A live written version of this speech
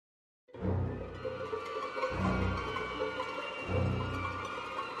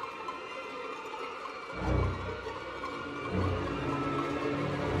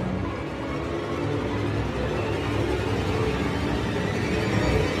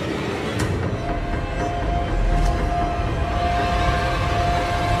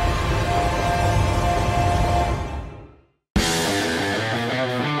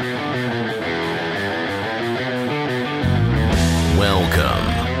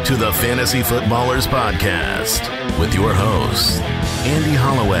to the Fantasy Footballers Podcast with your hosts, Andy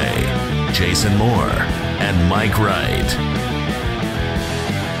Holloway, Jason Moore, and Mike Wright.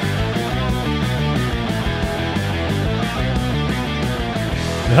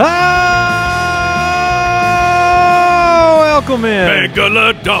 Oh, welcome in.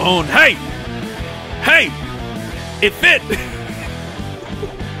 Megalodon. Hey, it fit.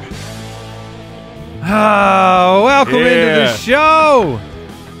 Oh, welcome into the show.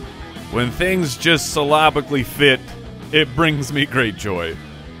 When things just syllabically fit, it brings me great joy.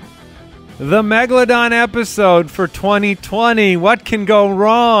 The Megalodon episode for 2020. What can go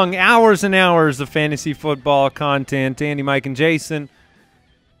wrong? Hours and hours of fantasy football content. Andy, Mike, and Jason,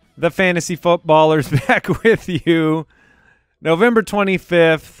 the Fantasy Footballers, back with you. November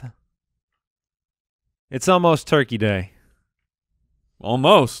 25th. It's almost Turkey Day.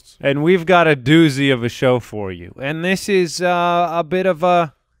 Almost. And we've got a doozy of a show for you. And this is a bit of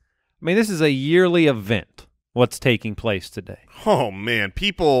a, this is a yearly event, what's taking place today. Oh, man.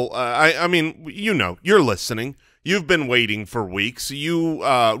 People, you're listening. You've been waiting for weeks. You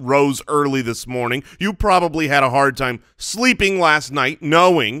rose early this morning. You probably had a hard time sleeping last night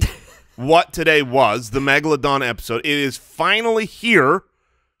knowing what today was, the Megalodon episode. It is finally here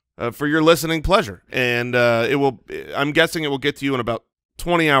for your listening pleasure. And I'm guessing it will get to you in about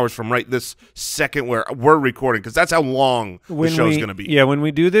 20 hours from right this second where we're recording, because that's how long the show's going to be. Yeah, when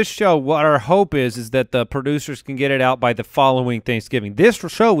we do this show, what our hope is that the producers can get it out by the following Thanksgiving. This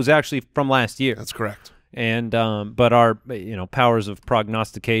show was actually from last year. That's correct. And but our powers of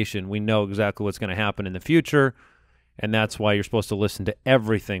prognostication, we know exactly what's going to happen in the future, and that's why you're supposed to listen to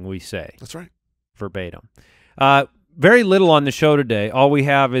everything we say. That's right. Verbatim. Very little on the show today. All we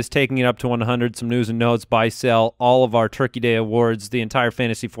have is taking it up to 100, some news and notes, buy, sell, all of our Turkey Day awards, the entire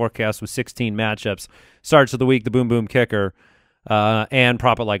fantasy forecast with 16 matchups, starts of the week, the boom boom kicker, and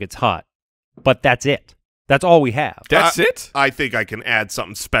prop it like it's hot. But that's it. That's all we have. That's it? I think I can add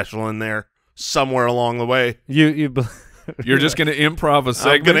something special in there somewhere along the way. You're just going to improv a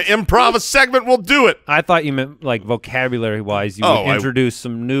segment? I'm going to improv a segment. We'll do it. I thought you meant like vocabulary-wise. You would introduce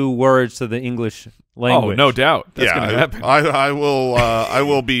some new words to the English language. Oh, no doubt. That's going to happen. I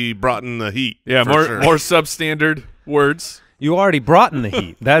will be brought in the heat. Yeah, more substandard words. You already brought in the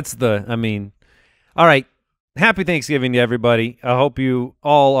heat. That's all right. Happy Thanksgiving to everybody. I hope you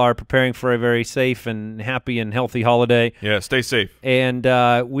all are preparing for a very safe and happy and healthy holiday. Yeah, stay safe. And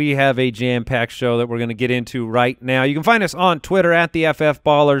we have a jam-packed show that we're going to get into right now. You can find us on Twitter at the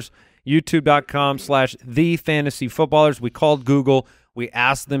FFBallers, YouTube.com/TheFantasyFootballers. We called Google. We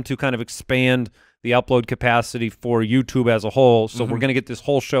asked them to kind of expand the upload capacity for YouTube as a whole. So we're going to get this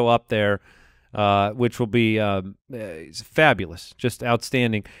whole show up there, which will be fabulous, just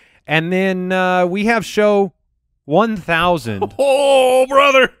outstanding. And then we have show 1,000. Oh,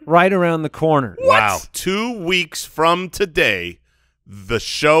 brother. Right around the corner. What? Wow. 2 weeks from today, the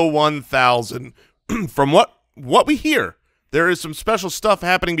show 1,000. From what we hear, there is some special stuff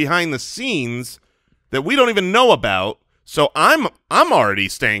happening behind the scenes that we don't even know about. So I'm already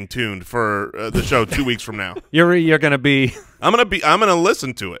staying tuned for the show 2 weeks from now. You're going to be I'm going to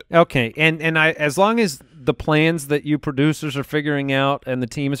listen to it. Okay. And I, as long as the plans that you producers are figuring out and the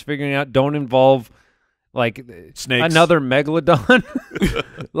team is figuring out don't involve like snakes, another megalodon,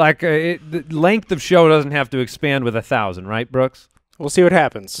 the length of show doesn't have to expand with 1,000, right, Brooks? We'll see what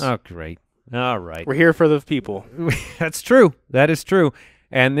happens. Oh, great. All right. We're here for the people. That's true. That is true.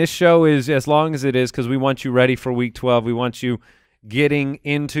 And this show is as long as it is because we want you ready for Week 12. We want you getting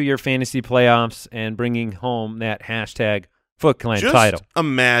into your fantasy playoffs and bringing home that hashtag FootClan title. Just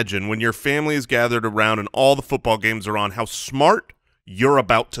imagine when your family is gathered around and all the football games are on, how smart you're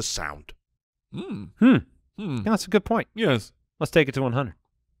about to sound. Yeah, that's a good point. Yes. Let's take it to 100.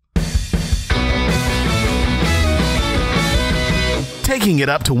 Taking it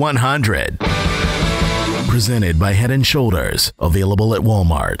up to 100. Presented by Head & Shoulders. Available at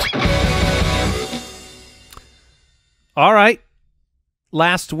Walmart. All right.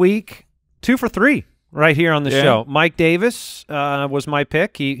 Last week, 2 for 3 right here on the show. Mike Davis was my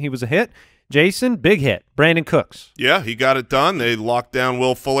pick. He was a hit. Jason, big hit. Brandon Cooks. Yeah, he got it done. They locked down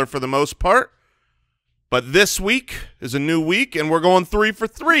Will Fuller for the most part. But this week is a new week, and we're going 3 for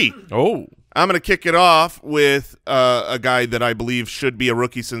 3. Oh. I'm going to kick it off with a guy that I believe should be a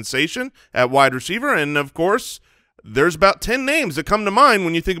rookie sensation at wide receiver. And, of course, there's about 10 names that come to mind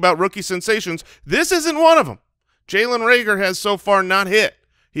when you think about rookie sensations. This isn't one of them. Jalen Reagor has so far not hit.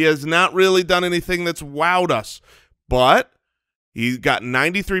 He has not really done anything that's wowed us. But he got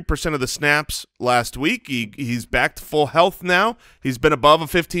 93% of the snaps last week. He's back to full health now. He's been above a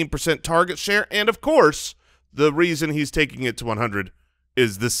 15% target share. And, of course, the reason he's taking it to 100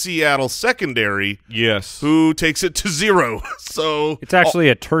 is the Seattle secondary. Yes. Who takes it to 0. So It's actually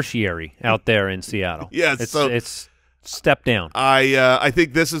a tertiary out there in Seattle. Yes, it's step down. I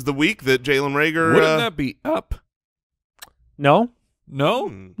think this is the week that Jalen Reagor. Wouldn't that be up? No,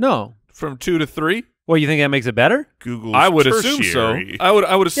 No? From 2 to 3? Well, you think that makes it better? Google's I would tertiary. assume so. I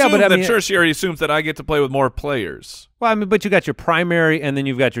would assume but I that mean- tertiary assumes that I get to play with more players. Well, I mean, but you got your primary and then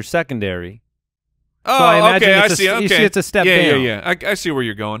you've got your secondary. Oh, So I imagine okay, I it's a- see. you Okay. see it's a step yeah, down. Yeah. I see where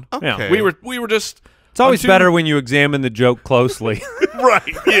you're going. Okay. Yeah. We were just. It's always on two- better when you examine the joke closely.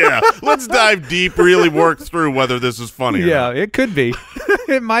 Right, yeah. Let's dive deep, really work through whether this is funny or Yeah, not. it could be.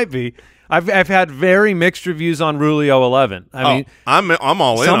 It might be. I've had very mixed reviews on Rulio 11. I mean, I'm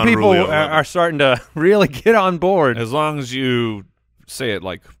all in some on people Rulio. are starting to really get on board. As long as you say it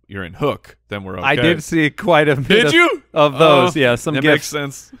like you're in Hook, then we're okay. I did see quite a bit Did you? of those. Yeah, some that gifts. makes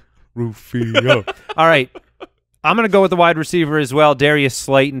sense. Rufio. All right. I'm going to go with the wide receiver as well, Darius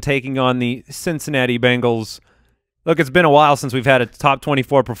Slayton taking on the Cincinnati Bengals. Look, it's been a while since we've had a top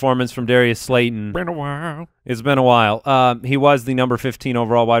 24 performance from Darius Slayton. Been a while. It's been a while. He was the number 15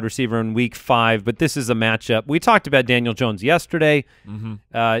 overall wide receiver in Week 5, but this is a matchup. We talked about Daniel Jones yesterday.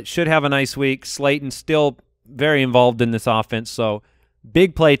 Should have a nice week. Slayton still very involved in this offense, so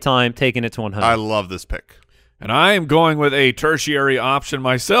big play time, taking it to 100. I love this pick. And I am going with a tertiary option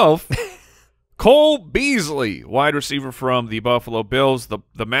myself. Cole Beasley, wide receiver from the Buffalo Bills. The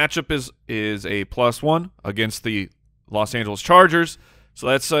matchup is a +1 against the Los Angeles Chargers, so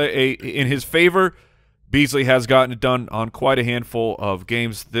that's in his favor. Beasley has gotten it done on quite a handful of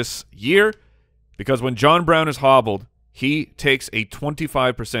games this year because when John Brown is hobbled, he takes a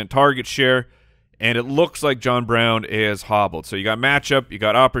 25% target share, and it looks like John Brown is hobbled. So you got matchup, you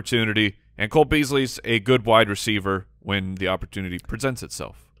got opportunity, and Cole Beasley's a good wide receiver when the opportunity presents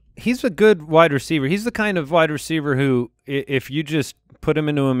itself. He's a good wide receiver. He's the kind of wide receiver who, if you just put him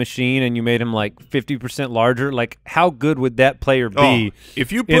into a machine and you made him like 50% larger, like how good would that player be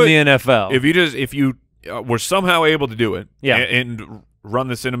If you in the NFL? If you were somehow able to do it, Yeah. and run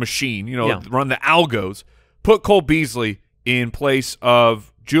this in a machine, Yeah. run the algos, put Cole Beasley in place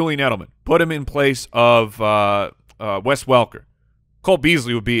of Julian Edelman, put him in place of Wes Welker. Cole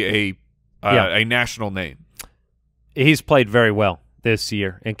Beasley would be a national name. He's played very well this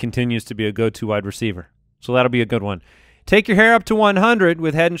year and continues to be a go-to wide receiver. So that'll be a good one. Take your hair up to 100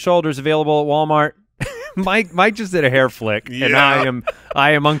 with Head & Shoulders available at Walmart. Mike just did a hair flick, and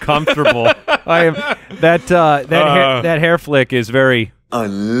I am uncomfortable. I am that hair flick is very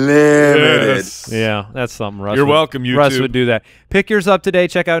Unlimited. Yes. yeah. That's something. Russ You're would- welcome, YouTube. Russ would do that. Pick yours up today.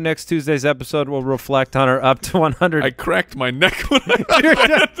 Check out next Tuesday's episode. We'll reflect on our up to 100. I cracked my neck when I did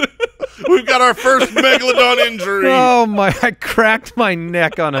that. We've got our first Megalodon injury. Oh my! I cracked my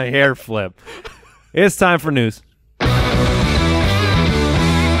neck on a hair flip. It's time for news.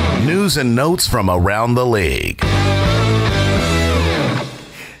 News and notes from around the league.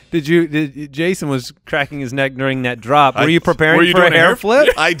 Jason was cracking his neck during that drop. Were you Were preparing you for a doing a hair hair flip?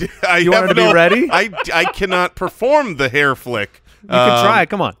 You wanted to be ready? I cannot perform the hair flick. You can try.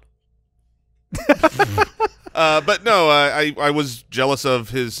 Come on. But no, I was jealous of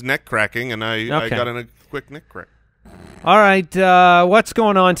his neck cracking, and I Okay. got in a quick neck crack. All right. What's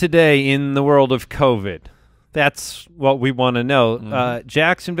going on today in the world of COVID? That's what we want to know.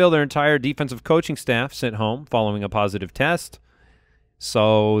 Jacksonville, their entire defensive coaching staff sent home following a positive test.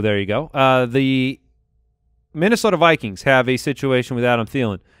 So there you go. The Minnesota Vikings have a situation with Adam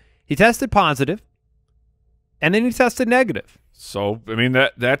Thielen. He tested positive, and then he tested negative. So, I mean,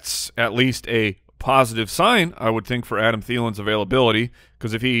 that's at least a positive sign, I would think, for Adam Thielen's availability,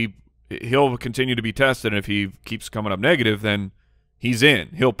 because if he'll continue to be tested, and if he keeps coming up negative, then he's in.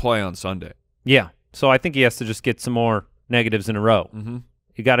 He'll play on Sunday. Yeah. So I think he has to just get some more negatives in a row. Mm-hmm.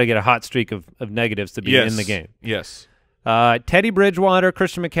 You got to get a hot streak of negatives to be in the game. Yes. Teddy Bridgewater,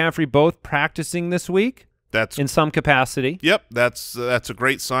 Christian McCaffrey, both practicing this week That's in some capacity. Yep, that's a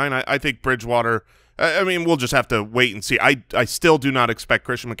great sign. I think Bridgewater. I mean, we'll just have to wait and see. I still do not expect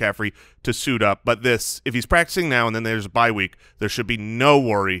Christian McCaffrey to suit up, but if he's practicing now and then there's a bye week, there should be no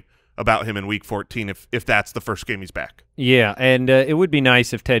worry about him in Week 14 if that's the first game he's back. Yeah, and it would be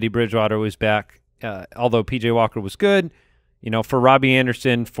nice if Teddy Bridgewater was back. Although P.J. Walker was good, for Robbie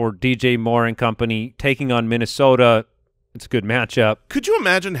Anderson, for DJ Moore and company taking on Minnesota, it's a good matchup. Could you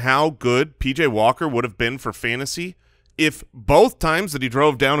imagine how good P.J. Walker would have been for fantasy if both times that he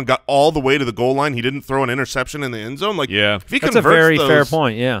drove down and got all the way to the goal line, he didn't throw an interception in the end zone? Yeah. If he That's a converts very those, fair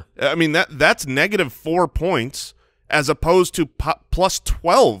point, yeah. I mean, that's -4 points as opposed to plus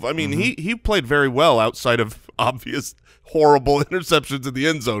 12. I mean, he played very well outside of obvious horrible interceptions in the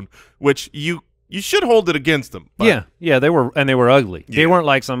end zone, which you you should hold it against them. But Yeah, they were ugly. Yeah. They weren't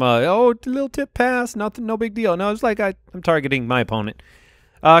like some little tip pass, nothing, no big deal. No, it's like I'm targeting my opponent.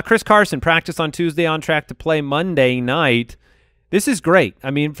 Chris Carson practiced on Tuesday, on track to play Monday night. This is great.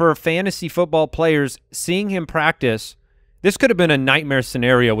 I mean, for fantasy football players, seeing him practice, this could have been a nightmare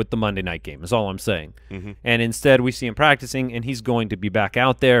scenario with the Monday night game, is all I'm saying. And instead, we see him practicing, and he's going to be back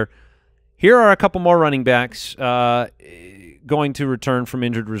out there. Here are a couple more running backs going to return from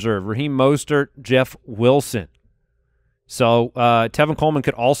injured reserve. Raheem Mostert, Jeff Wilson. So Tevin Coleman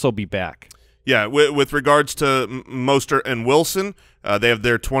could also be back. Yeah, with regards to Mostert and Wilson, they have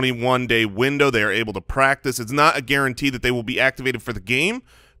their 21-day window. They are able to practice. It's not a guarantee that they will be activated for the game,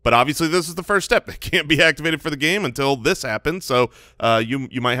 but obviously this is the first step. They can't be activated for the game until this happens, so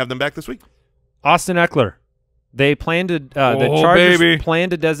you might have them back this week. Austin Eckler. They plan to the Chargers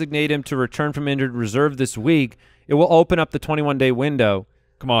plan to designate him to return from injured reserve this week. It will open up the 21-day window.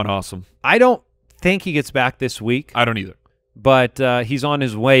 Come on, awesome. I don't think he gets back this week. I don't either. But he's on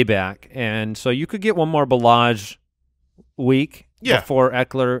his way back, and so you could get one more Balaj week before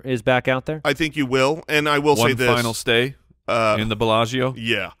Eckler is back out there. I think you will, and I will say this. One final stay in the Bellagio?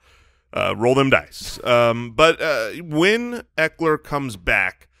 Yeah. Roll them dice. But when Eckler comes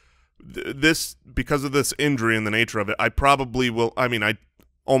back, because of this injury and the nature of it, I probably will – I mean, I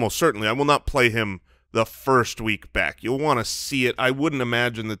almost certainly – I will not play him the first week back. You'll want to see it. I wouldn't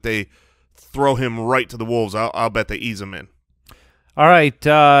imagine that they throw him right to the Wolves. I'll bet they ease him in. All right,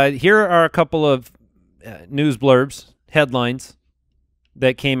 here are a couple of news blurbs, headlines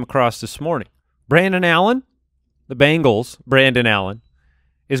that came across this morning. Brandon Allen, the Bengals, Brandon Allen,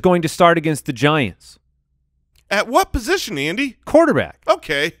 is going to start against the Giants. At what position, Andy? Quarterback.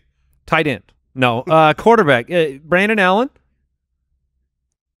 Okay. Tight end. No, quarterback. Brandon Allen,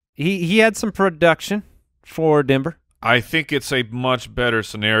 he had some production for Denver. I think it's a much better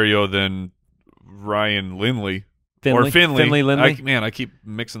scenario than Ryan Lindley. Finley. Or Finley. Finley Lindley. Man, I keep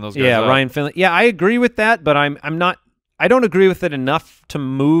mixing those guys Yeah, up. Ryan Finley. Yeah, I agree with that, but I don't agree with it enough to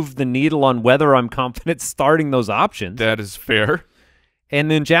move the needle on whether I'm confident starting those options. That is fair.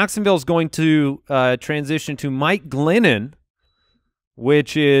 And then Jacksonville's going to transition to Mike Glennon,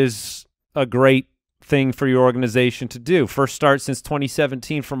 which is a great thing for your organization to do. First start since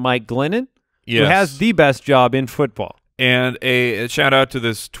 2017 from Mike Glennon, who has the best job in football. And a shout out to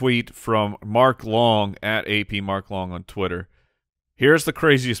this tweet from Mark Long at AP Mark Long on Twitter. Here's the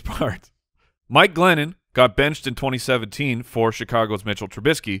craziest part. Mike Glennon got benched in 2017 for Chicago's Mitchell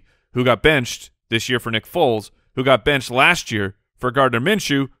Trubisky, who got benched this year for Nick Foles, who got benched last year for Gardner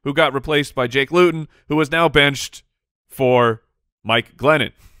Minshew, who got replaced by Jake Luton, who was now benched for Mike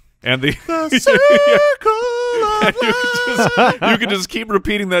Glennon. And the you can just keep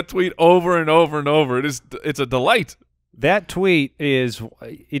repeating that tweet over and over and over. It's a delight. That tweet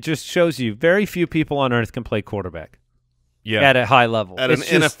it just shows you very few people on earth can play quarterback. Yeah. At a high level. At an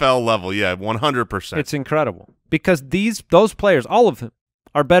NFL level, yeah, 100%. It's incredible. Because those players, all of them,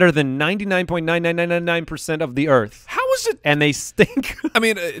 are better than 99.99999% of the earth. How is it? And they stink. I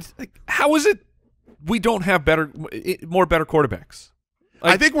mean, how is it we don't have more better quarterbacks?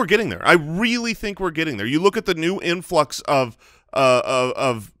 I think we're getting there. I really think we're getting there. You look at the new influx of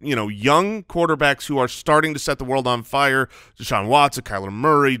young quarterbacks who are starting to set the world on fire. Deshaun Watson, Kyler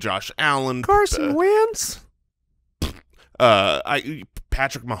Murray, Josh Allen, Carson Wentz,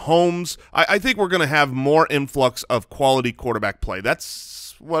 Patrick Mahomes. I think we're going to have more influx of quality quarterback play.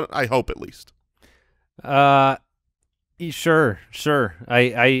 That's what I hope, at least. Sure.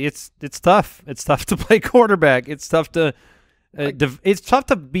 It's tough. It's tough to play quarterback. It's tough to. It's tough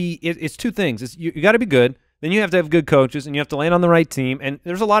to be. It's two things. You got to be good. Then you have to have good coaches, and you have to land on the right team. And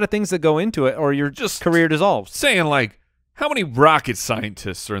there's a lot of things that go into it, or your just career dissolves. Saying, like, how many rocket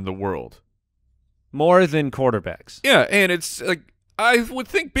scientists are in the world? More than quarterbacks. Yeah, and it's like I would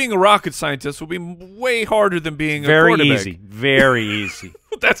think being a rocket scientist would be way harder than being a quarterback. Very easy.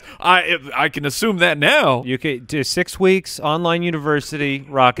 I can assume that now. You could do 6 weeks, online university,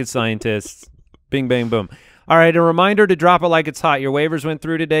 rocket scientists, bing, bang, boom. All right, a reminder to drop it like it's hot. Your waivers went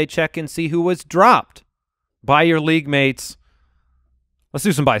through today. Check and see who was dropped by your league mates. Let's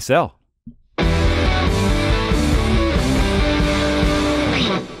do some buy-sell.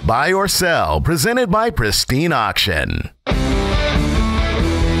 Buy or sell, presented by Pristine Auction.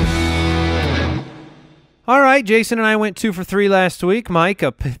 All right, Jason and I went 2 for 3 last week. Mike,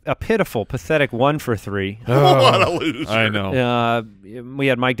 a pitiful, pathetic 1 for 3. What a loser. I know. We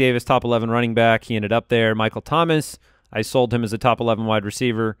had Mike Davis, top 11 running back. He ended up there. Michael Thomas, I sold him as a top 11 wide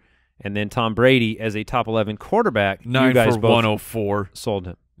receiver. And then Tom Brady as a top 11 quarterback. 9 you guys for both 104. Sold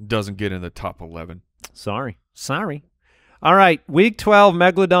him. Doesn't get in the top 11. Sorry. All right, Week 12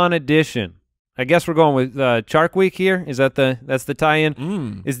 Megalodon edition. I guess we're going with Chark week here. Is that that's the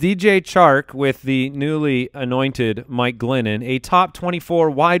tie-in? Is DJ Chark with the newly anointed Mike Glennon a top 24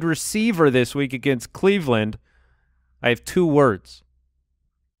 wide receiver this week against Cleveland? I have 2 words.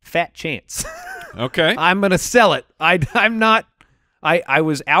 Fat chance. Okay. I'm going to sell it. I'm not. I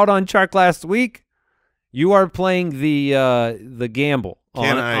was out on Chark last week. You are playing the gamble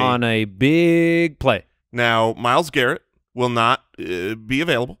on a big play. Now, Myles Garrett will not be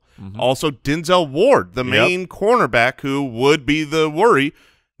available. Also, Denzel Ward, the main cornerback who would be the worry,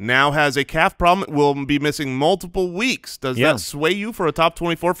 now has a calf problem, will be missing multiple weeks. Does that sway you for a top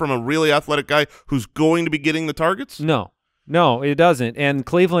 24 from a really athletic guy who's going to be getting the targets? No, it doesn't. And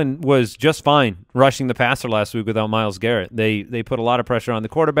Cleveland was just fine rushing the passer last week without Myles Garrett. They put a lot of pressure on the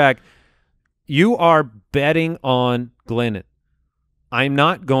quarterback. You are betting on Glennon. I'm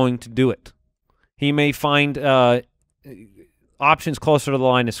not going to do it. He may find options closer to the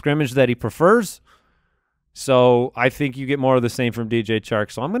line of scrimmage that he prefers. So I think you get more of the same from DJ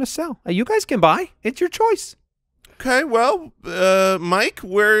Chark. So I'm going to sell. You guys can buy. It's your choice. Okay, well, Mike,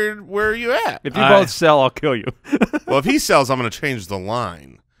 where are you at? If you both sell, I'll kill you. Well, if he sells, I'm going to change the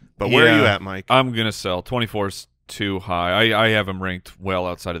line. But where are you at, Mike? I'm going to sell. 24 is too high. I have him ranked well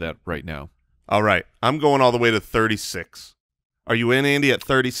outside of that right now. All right. I'm going all the way to 36. Are you in, Andy, at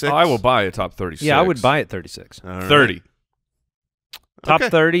 36? I will buy a top 36. Yeah, I would buy at 36. All right. 30. Top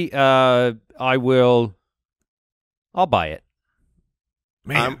 30, I'll buy it.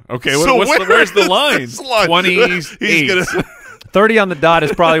 Man. Okay, so where's the line? This line? 28. 30 on the dot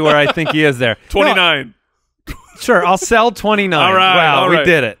is probably where I think he is there. 29. No, sure, I'll sell 29. All right. Wow, all we right.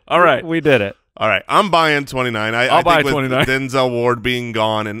 did it. All right. We did it. All right. I'm buying 29. I'll buy think 29. With Denzel Ward being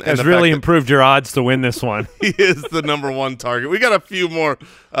gone and Has the really fact improved your odds to win this one. that he is the #1 target. We got a few more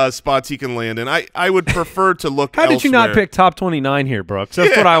spots he can land in. I would prefer to look How did you not elsewhere. pick top 29 here, Brooks?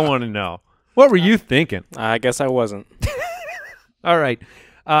 That's what I want to know. What were you thinking? I guess I wasn't. All right.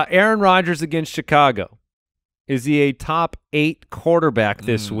 Aaron Rodgers against Chicago. Is he a top 8 quarterback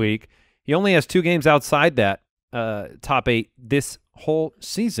this week? He only has 2 games outside that top 8 this whole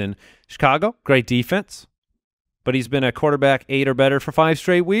season. Chicago, great defense, but he's been a quarterback 8 or better for 5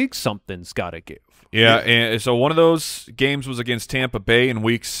 straight weeks. Something's got to give. Yeah, and so one of those games was against Tampa Bay in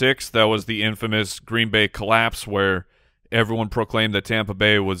Week 6. That was the infamous Green Bay collapse where everyone proclaimed that Tampa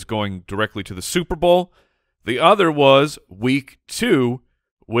Bay was going directly to the Super Bowl. The other was Week 2,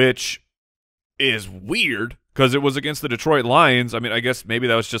 which is weird because it was against the Detroit Lions. I mean, I guess maybe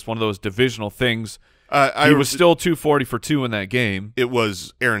that was just one of those divisional things. He was still 240 for 2 in that game. It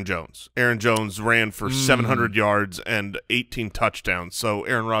was Aaron Jones. Aaron Jones ran for 700 yards and 18 touchdowns. So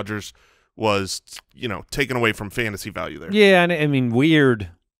Aaron Rodgers was, taken away from fantasy value there. Yeah, and I mean,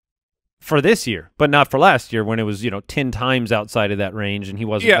 weird for this year, but not for last year when it was, 10 times outside of that range and he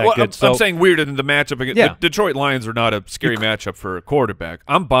wasn't that good. I'm saying weird in the matchup. Against, Yeah. the Detroit Lions are not a scary matchup for a quarterback.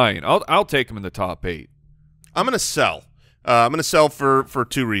 I'm buying. I'll take him in the top 8. I'm going to sell. I'm going to sell for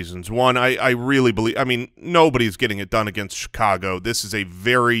 2 reasons. One, I really believe – nobody's getting it done against Chicago. This is a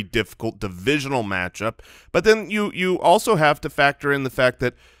very difficult divisional matchup. But then you also have to factor in the fact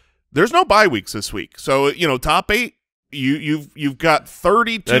that there's no bye weeks this week. So, top 8, you've got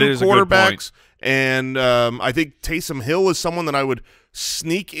 32 quarterbacks. And I think Taysom Hill is someone that I would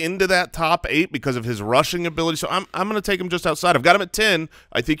sneak into that top 8 because of his rushing ability. So I'm going to take him just outside. I've got him at 10.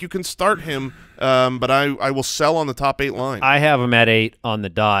 I think you can start him, but I will sell on the top 8 line. I have him at 8 on the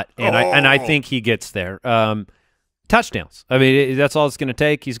dot, and I think he gets there. Touchdowns. I mean, that's all it's going to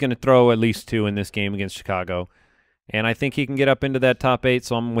take. He's going to throw at least 2 in this game against Chicago, and I think he can get up into that top 8,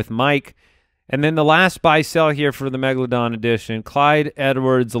 so I'm with Mike. And then the last buy-sell here for the Megalodon edition, Clyde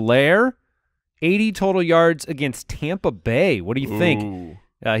Edwards-Helaire. 80 total yards against Tampa Bay. What do you think?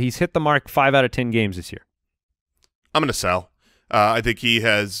 He's hit the mark 5 out of 10 games this year. I'm going to sell. I think he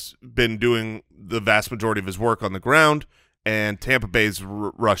has been doing the vast majority of his work on the ground, and Tampa Bay's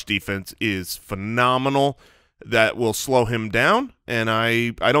rush defense is phenomenal. That will slow him down, and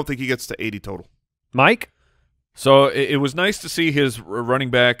I don't think he gets to 80 total. Mike? So it was nice to see his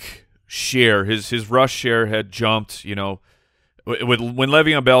running back share. His rush share had jumped, when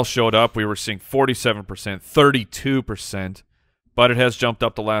Le'Veon Bell showed up, we were seeing 47%, 32%, but it has jumped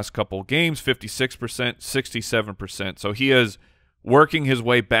up the last couple of games, 56%, 67%. So he is working his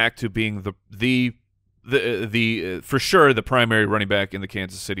way back to being the for sure the primary running back in the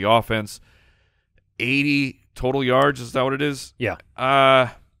Kansas City offense. 80 total yards, is that what it is? Yeah. I'm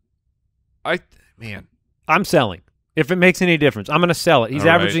selling. If it makes any difference, I'm going to sell it. He's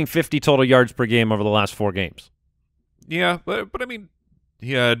averaging 50 total yards per game over the last 4 games. Yeah, but I mean,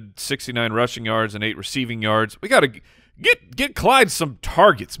 he had 69 rushing yards and 8 receiving yards. We got to Get Clyde some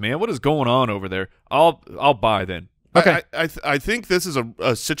targets, man. What is going on over there? I'll buy then. Okay. I think this is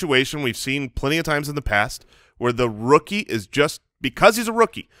a situation we've seen plenty of times in the past where the rookie is just because he's a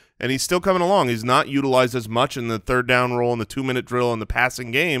rookie and he's still coming along. He's not utilized as much in the third down role, in the 2-minute drill, in the passing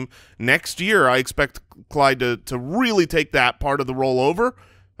game. Next year, I expect Clyde to really take that part of the role over.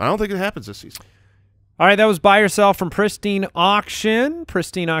 I don't think it happens this season. All right, that was Buy or Sell from Pristine Auction.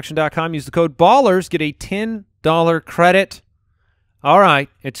 PristineAuction.com. Use the code BALLERS. Get a $10 credit. All right,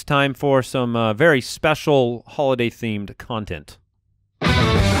 it's time for some very special holiday-themed content.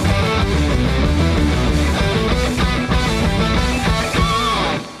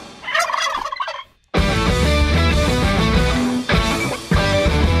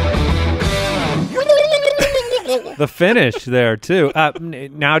 The finish there, too.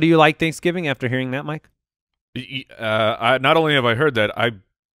 Now, do you like Thanksgiving after hearing that, Mike? Not only have I heard that,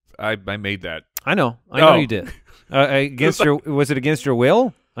 I made that. I know you did. Was it against your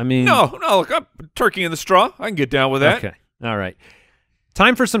will? I mean, no. Look, I'm turkey in the straw. I can get down with that. Okay, all right.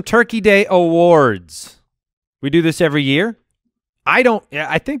 Time for some Turkey Day awards. We do this every year.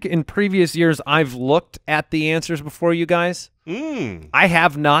 I think in previous years I've looked at the answers before you guys. I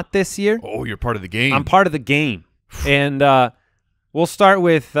have not this year. Oh, you're part of the game. I'm part of the game, and we'll start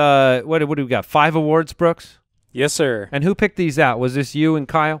with what do we got? 5 awards, Brooks. Yes, sir. And who picked these out? Was this you and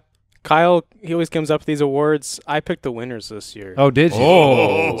Kyle? Kyle, he always comes up with these awards. I picked the winners this year. Oh, did you?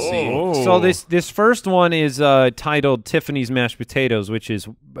 Oh. So this first one is titled Tiffany's Mashed Potatoes, which is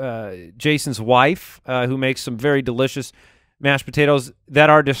Jason's wife, who makes some very delicious mashed potatoes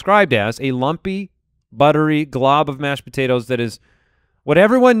that are described as a lumpy, buttery glob of mashed potatoes that is what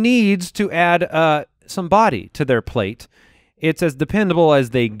everyone needs to add some body to their plate. It's as dependable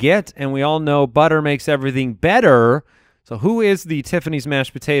as they get, and we all know butter makes everything better. So who is the Tiffany's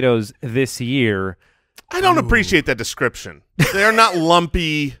Mashed Potatoes this year? I don't appreciate that description. They're not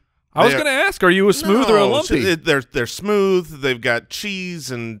lumpy. I was going to ask, are you a smooth or a lumpy? They're smooth. They've got cheese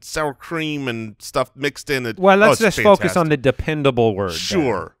and sour cream and stuff mixed in. Well, let's just focus on the dependable word.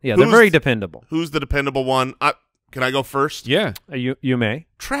 Sure. Yeah, they're very dependable. Who's the dependable one? Can I go first? Yeah. You may.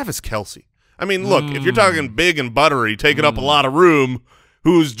 Travis Kelce. I mean, look, if you're talking big and buttery, taking up a lot of room,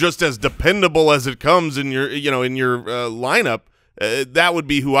 who's just as dependable as it comes in your lineup, that would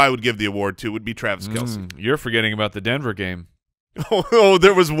be who I would give the award to. Would be Travis Kelce. You're forgetting about the Denver game. Oh,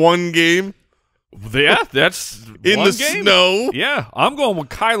 there was one game. Yeah, that's in one the game? snow. Yeah, I'm going with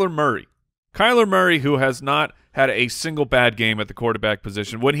Kyler Murray. Kyler Murray, who has not had a single bad game at the quarterback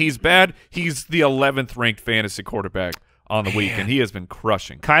position. When he's bad, he's the 11th ranked fantasy quarterback on the week, and he has been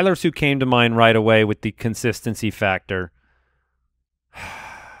crushing. Kyler's who came to mind right away with the consistency factor.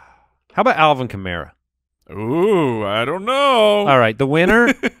 How about Alvin Kamara? Ooh, I don't know. All right, the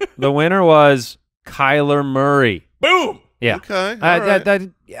winner was Kyler Murray. Boom. Yeah. Okay.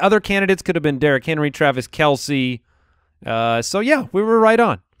 Right. Other candidates could have been Derrick Henry, Travis Kelce. So, yeah, we were right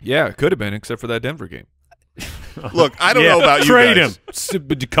on. Yeah, it could have been, except for that Denver game. Look, I don't know about you Trade guys. him.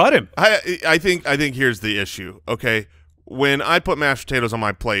 Cut him. I think here's the issue, okay? When I put mashed potatoes on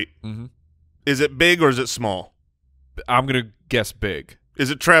my plate, is it big or is it small? I'm going to guess big. Is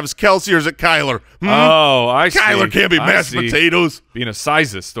it Travis Kelce or is it Kyler? Oh, I see. Kyler can't be mashed potatoes. Being a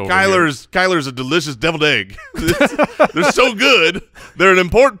sizist over Kyler's a delicious deviled egg. They're so good. They're an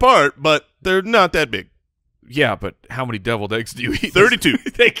important part, but they're not that big. Yeah, but how many deviled eggs do you eat? 32.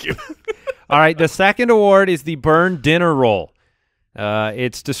 Thank you. All right, the second award is the Burned Dinner Roll.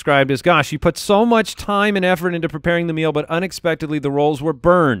 It's described as, gosh, you put so much time and effort into preparing the meal, but unexpectedly the rolls were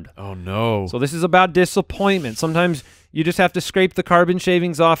burned. Oh, no. So this is about disappointment. Sometimes you just have to scrape the carbon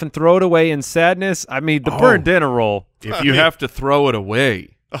shavings off and throw it away in sadness. I mean, the Burned Dinner Roll. If you have to throw it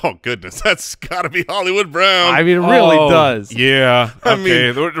away. Oh, goodness. That's got to be Hollywood Brown. I mean, it really does. Yeah.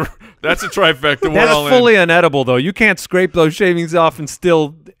 Okay. That's a trifecta. That's fully unedible, though. You can't scrape those shavings off and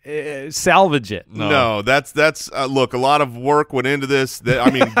still salvage it. No, that's look, a lot of work went into this.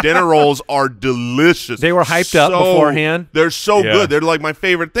 Dinner rolls are delicious. They were hyped up beforehand. They're so good. They're like my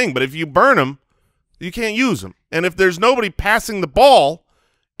favorite thing. But if you burn them, you can't use them. And if there's nobody passing the ball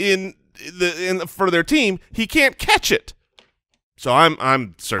for their team, he can't catch it. So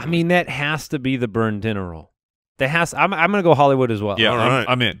I'm certain. I mean, that has to be the Burned Dinner Roll. I'm going to go Hollywood as well. Yeah, all right.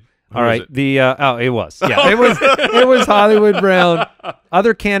 I'm in. All right. It was. Yeah, it was Hollywood Brown.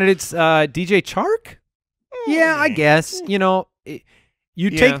 Other candidates, DJ Chark? Yeah, I guess. You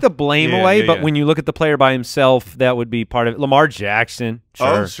take the blame away, but when you look at the player by himself, that would be part of it. Lamar Jackson. Sure.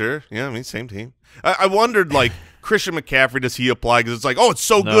 Oh, sure. Yeah, I mean, same team. I wondered, like, Christian McCaffrey, does he apply? Because it's like, oh, it's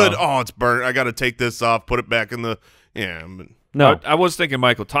so good. Oh, it's burnt. I got to take this off, put it back in the – yeah. No. I was thinking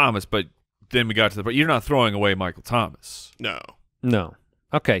Michael Thomas, but then we got to the – you're not throwing away Michael Thomas. No.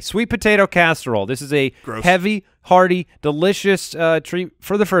 Okay, sweet potato casserole. This is a Gross. heavy, hearty, delicious treat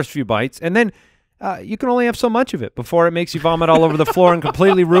for the first few bites. And then you can only have so much of it before it makes you vomit all over the floor and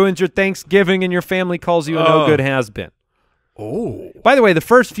completely ruins your Thanksgiving and your family calls you a no-good has-been. Oh. By the way, the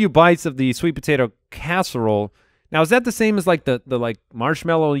first few bites of the sweet potato casserole, now is that the same as like the like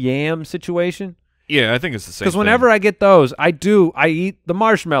marshmallow yam situation? Yeah, I think it's the same. Because whenever I get those, I eat the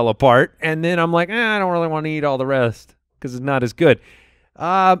marshmallow part, and then I'm like, I don't really want to eat all the rest because it's not as good.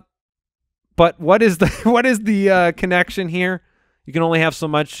 But what is the connection here? You can only have so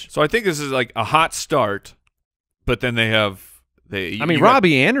much. So I think this is like a hot start, but then they have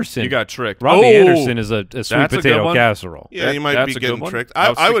Robbie Anderson. You got tricked. Robbie Anderson is a sweet potato casserole. Yeah, you might be getting tricked.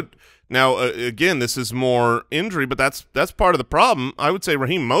 I would now again. This is more injury, but that's part of the problem. I would say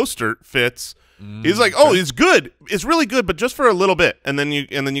Raheem Mostert fits. He's like, oh, he's good. It's really good, but just for a little bit, and then you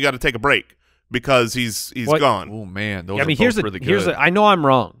got to take a break because he's gone. Oh man, those I mean, are both really good. I know I'm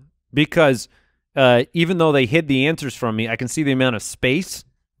wrong because even though they hid the answers from me, I can see the amount of space,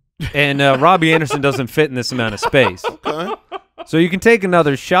 and Robbie Anderson doesn't fit in this amount of space. Okay. So you can take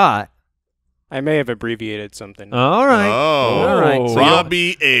another shot. I may have abbreviated something. All right. Oh, all right. So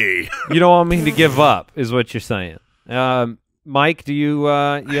Robbie A. You don't want me to give up, is what you're saying. Mike, do you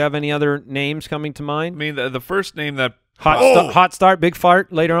have any other names coming to mind? I mean, the first name that Hot start, big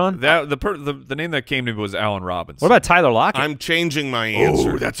fart later on. The name that came to me was Allen Robinson. What about Tyler Lockett? I'm changing my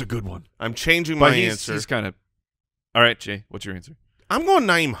answer. Oh, that's a good one. I'm changing my answer. He's kind of. All right, Jay, what's your answer? I'm going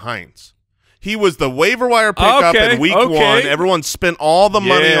Naeem Hines. He was the waiver wire pickup in week 1. Everyone spent all the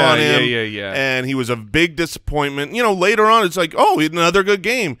money on him. Yeah. And he was a big disappointment. You know, later on, it's like, oh, he had another good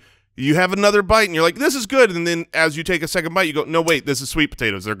game. You have another bite, and you're like, this is good. And then as you take a second bite, you go, no, wait, this is sweet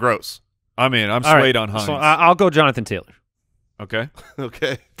potatoes. They're gross. I'm All swayed right. on Hines. So I'll go Jonathan Taylor. Okay.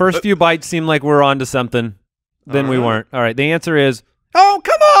 Okay. First few bites seem like we're on to something. Then we weren't. All right. The answer is, oh,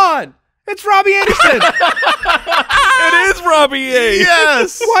 come on. It's Robbie Anderson. It is Robbie A.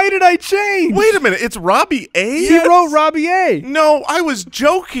 Yes. Why did I change? Wait a minute. It's Robbie A? He wrote Robbie A. No, I was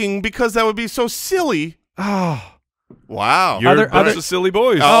joking because that would be so silly. Oh. Wow. You're a bunch of silly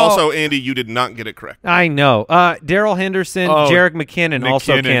boys. Also, Andy, you did not get it correct. I know. Daryl Henderson, Jerick McKinnon,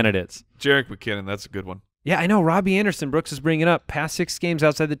 also candidates. Jerick McKinnon, that's a good one. Yeah, I know. Robbie Anderson, Brooks is bringing up, past 6 games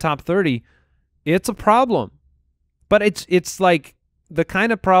outside the top 30. It's a problem. But it's like the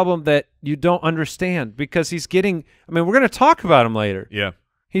kind of problem that you don't understand because he's getting – I mean, we're going to talk about him later. Yeah.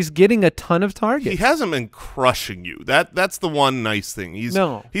 He's getting a ton of targets. He hasn't been crushing you. That's the one nice thing. He's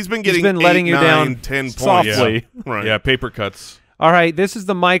been getting letting you down 10 points. softly. Yeah. Right. Yeah, paper cuts. All right, this is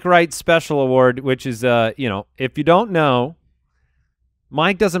the Mike Wright Special Award, which is, if you don't know,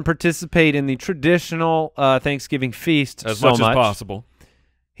 Mike doesn't participate in the traditional Thanksgiving feast as so much as possible.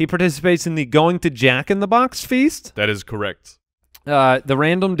 He participates in the Going to Jack in the Box feast. That is correct. The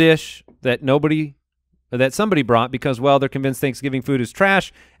random dish that somebody brought because, well, they're convinced Thanksgiving food is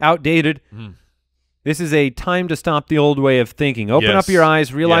trash, outdated. This is a time to stop the old way of thinking. Open up your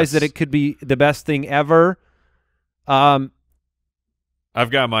eyes, realize that it could be the best thing ever. I've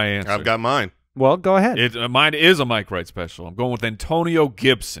got my answer. I've got mine. Well, go ahead. Mine is a Mike Wright special. I'm going with Antonio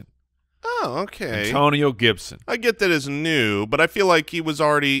Gibson. Oh, okay. Antonio Gibson. I get that it's new, but I feel like he was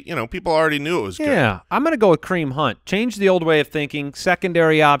already, people already knew it was good. Yeah, I'm going to go with Kareem Hunt. Change the old way of thinking.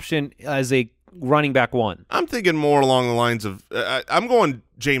 Secondary option as a running back 1. I'm thinking more along the lines of I'm going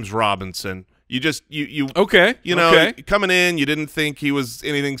James Robinson. Okay. Coming in, you didn't think he was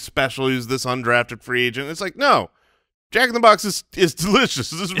anything special. He was this undrafted free agent. It's like, no, Jack in the Box is delicious.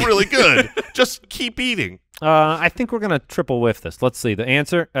 This is really good. Just keep eating. I think we're going to triple whiff this. Let's see. The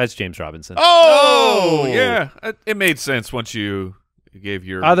answer is James Robinson. Oh, yeah. It made sense once you gave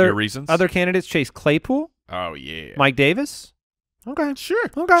your reasons. Other candidates, Chase Claypool. Oh, yeah. Mike Davis. Okay. Sure.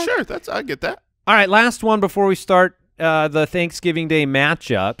 Okay. Sure. I get that. All right. Last one before we start the Thanksgiving Day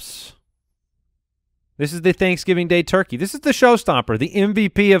matchups. This is the Thanksgiving Day turkey. This is the showstopper, the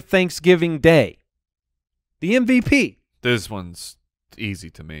MVP of Thanksgiving Day. The MVP. This one's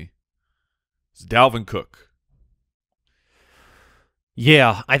easy to me. It's Dalvin Cook.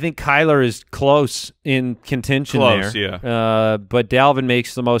 Yeah, I think Kyler is close in contention there. Yeah. But Dalvin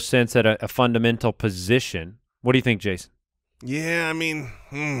makes the most sense at a fundamental position. What do you think, Jason? Yeah, I mean,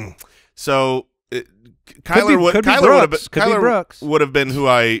 so Kyler would have been who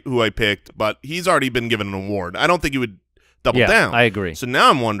I picked, but he's already been given an award. I don't think he would double down. I agree. So now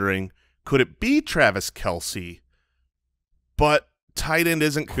I'm wondering, could it be Travis Kelce? But tight end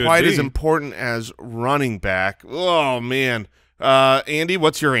isn't quite as important as running back. Oh, man. Andy,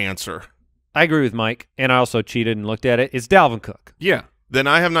 what's your answer? I agree with Mike, and I also cheated and looked at it. It's Dalvin Cook. Yeah. Then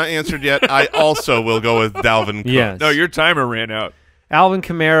I have not answered yet. I also will go with Dalvin Cook. Yes. No, your timer ran out. Alvin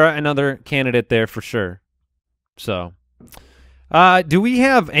Kamara, another candidate there for sure. So, do we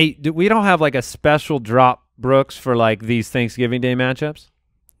don't have like a special drop, Brooks, for like these Thanksgiving Day matchups?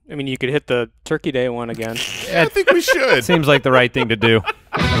 I mean, you could hit the Turkey Day one again. Yeah, I think we should. Seems like the right thing to do.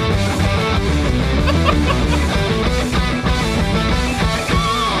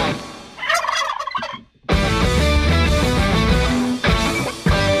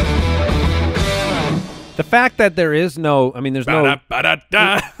 The fact that there is no, I mean, there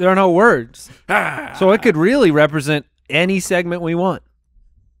are no words. So it could really represent any segment we want.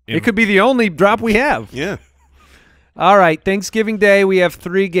 It could be the only drop we have. Yeah. All right, Thanksgiving Day, we have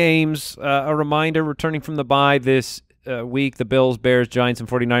 3 games. A reminder, returning from the bye this week, the Bills, Bears, Giants, and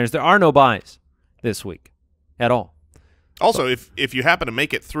 49ers. There are no byes this week at all. Also, if you happen to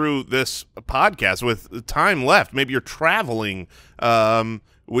make it through this podcast with time left, maybe you're traveling,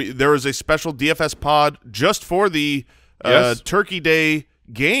 there is a special DFS pod just for the Turkey Day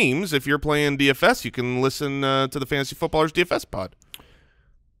games. If you're playing DFS, you can listen to the Fantasy Footballers DFS pod.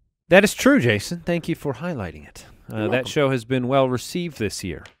 That is true, Jason. Thank you for highlighting it. That show has been well received this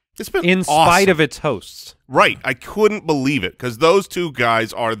year. It's been in spite of its hosts. Right. I couldn't believe it because those two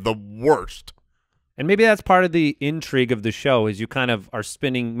guys are the worst. And maybe that's part of the intrigue of the show is you kind of are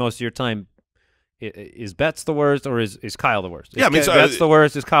spending most of your time. Is Betts the worst or is Kyle the worst? Yeah, I mean, Betts the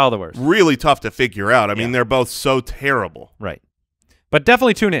worst, is Kyle the worst? Really tough to figure out. I mean, they're both so terrible. Right. But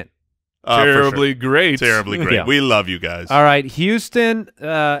definitely tune in. Terribly great. Terribly great. Yeah. We love you guys. All right, Houston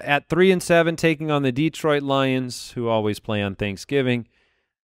at 3-7 taking on the Detroit Lions, who always play on Thanksgiving.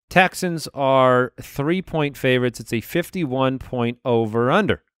 Texans are 3-point favorites. It's a 51-point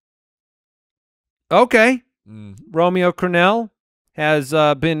over-under. Okay. Romeo Crennel has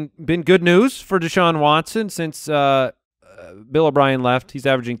been good news for Deshaun Watson since Bill O'Brien left. He's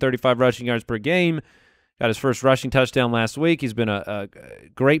averaging 35 rushing yards per game. Got his first rushing touchdown last week. He's been a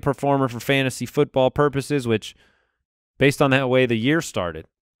great performer for fantasy football purposes, which, based on that way the year started,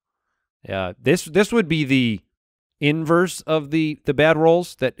 this would be the inverse of the bad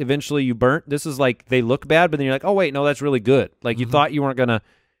rolls that eventually you burnt. This is like they look bad, but then you're like, oh, wait, no, that's really good. Like you thought you weren't going to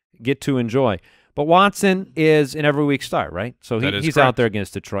get to enjoy. But Watson is an every week start, right? So he's out there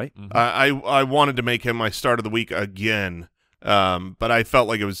against Detroit. I wanted to make him my start of the week again, but I felt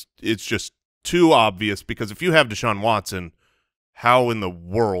like it's just too obvious because if you have Deshaun Watson, how in the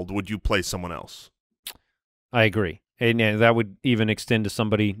world would you play someone else? I agree. And that would even extend to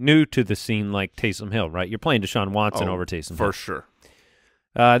somebody new to the scene like Taysom Hill, right? You're playing Deshaun Watson over Taysom Hill. For sure.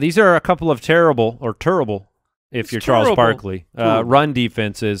 These are a couple of terrible, if you're Charles Barkley, run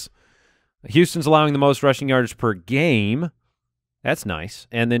defenses. Houston's allowing the most rushing yards per game. That's nice.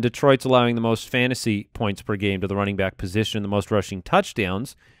 And then Detroit's allowing the most fantasy points per game to the running back position, the most rushing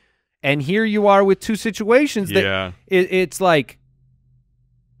touchdowns. And here you are with two situations that it's like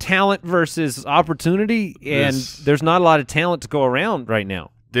talent versus opportunity, and there's not a lot of talent to go around right now.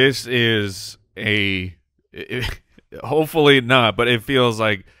 This is hopefully not, but it feels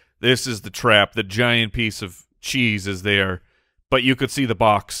like this is the trap. The giant piece of cheese is there, but you could see the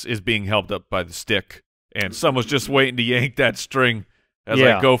box is being held up by the stick, and someone's just waiting to yank that string as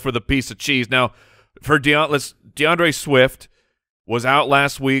I go for the piece of cheese. Now, for DeAndre Swift was out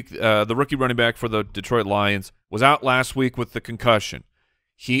last week, the rookie running back for the Detroit Lions, was out last week with the concussion.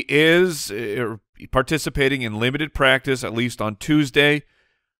 He is participating in limited practice, at least on Tuesday.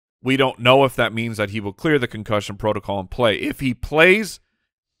 We don't know if that means that he will clear the concussion protocol and play. If he plays,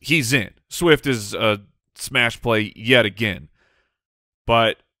 he's in. Swift is a smash play yet again.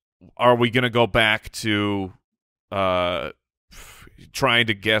 But are we going to go back to trying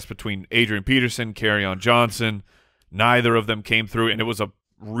to guess between Adrian Peterson, Kerryon Johnson? Neither of them came through, and it was a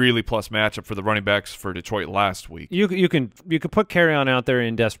really plus matchup for the running backs for Detroit last week. You can put Kerryon out there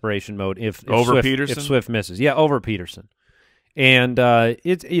in desperation mode if Swift misses. Yeah, over Peterson. And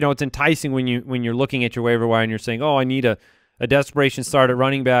it's enticing when you're looking at your waiver wire and you're saying, oh, I need a desperation start at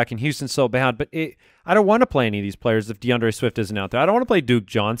running back, and Houston's so bad. But I don't want to play any of these players if DeAndre Swift isn't out there. I don't want to play Duke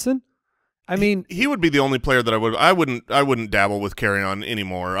Johnson. I mean, he would be the only player that I wouldn't dabble with Kerryon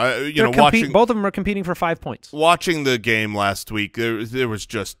anymore. Both of them are competing for 5 points. Watching the game last week, there was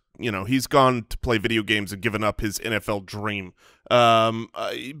just he's gone to play video games and given up his NFL dream.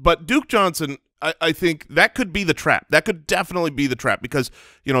 But Duke Johnson, I think that could be the trap. That could definitely be the trap because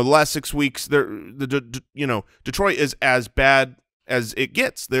the last 6 weeks, Detroit is as bad as it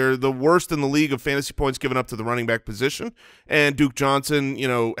gets. They're the worst in the league of fantasy points given up to the running back position. And Duke Johnson,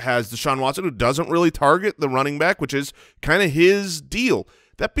 has Deshaun Watson, who doesn't really target the running back, which is kind of his deal.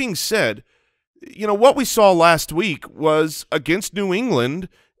 That being said, you know, what we saw last week was against New England,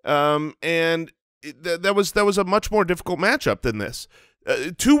 and that was a much more difficult matchup than this.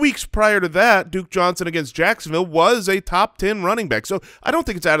 2 weeks prior to that, Duke Johnson against Jacksonville was a top 10 running back. So I don't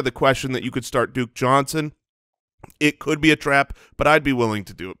think it's out of the question that you could start Duke Johnson. It could be a trap, but I'd be willing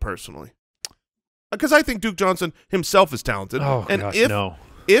to do it personally. Because I think Duke Johnson himself is talented. Oh, and gosh,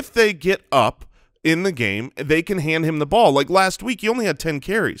 if they get up in the game, they can hand him the ball. Like last week, he only had 10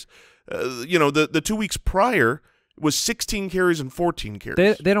 carries. You know, the 2 weeks prior was 16 carries and 14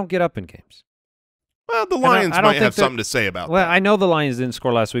 carries. They don't get up in games. Well, the Lions I don't might think have something to say about well, that. I know the Lions didn't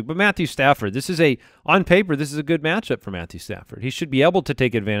score last week, but Matthew Stafford, on paper, this is a good matchup for Matthew Stafford. He should be able to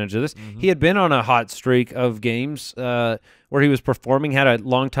take advantage of this. He had been on a hot streak of games where he was performing, had a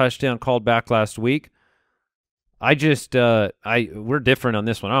long touchdown called back last week. We're different on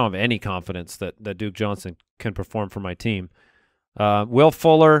this one. I don't have any confidence that Duke Johnson can perform for my team. Will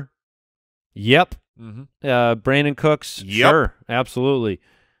Fuller, yep. Brandon Cooks, Yep. sure, absolutely.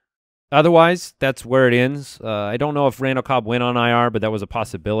 Otherwise, that's where it ends. I don't know if Randall Cobb went on IR, but that was a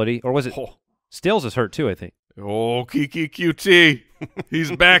possibility. Or was it Stills is hurt too, I think. Oh, Kiki QT.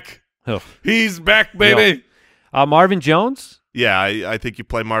 He's back. Oh. He's back, baby. Marvin Jones, Yeah, I think you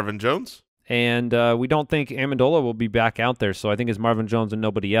play Marvin Jones. and we don't think Amendola will be back out there, so I think it's Marvin Jones and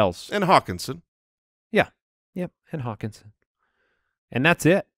nobody else. And Hawkinson. Yep, and Hawkinson. And that's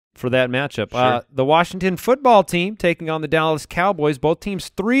it for that matchup. Sure. The Washington football team taking on the Dallas Cowboys, both teams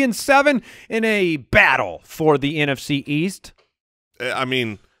 3-7 in a battle for the NFC East. I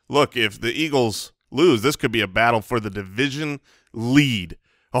mean, look, if the Eagles lose, this could be a battle for the division lead.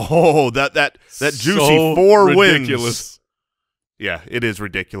 Oh, that juicy So 4 ridiculous. wins. Yeah, it is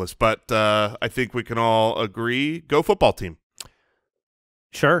ridiculous, but I think we can all agree. Go football team.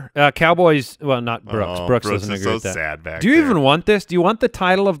 Sure. Cowboys, well, not Brooks. Oh, Brooks Brooks doesn't is agree so with that. sad back Do you there. even want this? Do you want the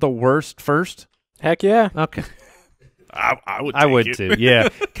title of the worst first? Heck yeah. Okay. I would. I would take it. too, yeah.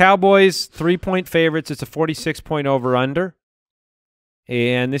 Cowboys, 3-point favorites. It's a 46-point over-under.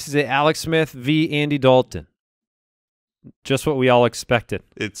 And this is a Alex Smith v. Andy Dalton. Just what we all expected.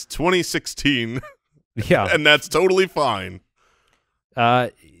 It's 2016, Yeah. and that's totally fine.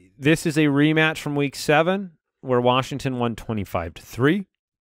 This is a rematch from Week 7 where Washington won 25-3.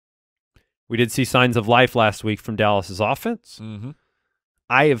 We did see signs of life last week from Dallas's offense.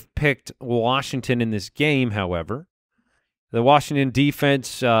 I have picked Washington in this game, however. The Washington defense,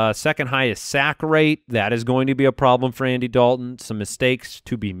 second highest sack rate. That is going to be a problem for Andy Dalton. Some mistakes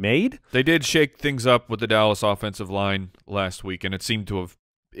to be made. They did shake things up with the Dallas offensive line last week, and it seemed to have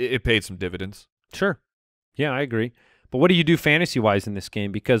it paid some dividends. Sure. Yeah, I agree. But what do you do fantasy-wise in this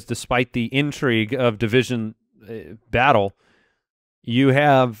game? Because despite the intrigue of division battle, you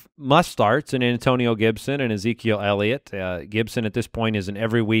have must-starts in Antonio Gibson and Ezekiel Elliott. Gibson at this point is an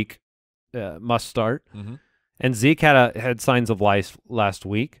every-week must-start. And Zeke had signs of life last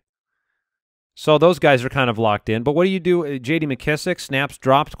week. So those guys are kind of locked in. But what do you do? J.D. McKissick, snaps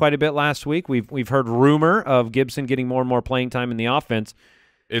dropped quite a bit last week. We've heard rumor of Gibson getting more and more playing time in the offense.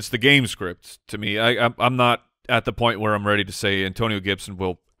 It's the game script to me. I'm not at the point where I'm ready to say Antonio Gibson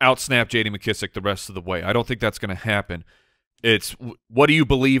will outsnap J.D. McKissick the rest of the way. I don't think that's going to happen. It's what do you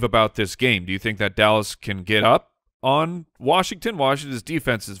believe about this game? Do you think that Dallas can get up on Washington? Washington's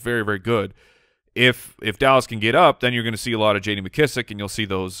defense is very, very good. If Dallas can get up, then you're going to see a lot of J.D. McKissick, and you'll see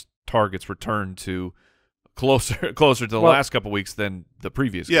those targets return to closer to the last couple weeks than the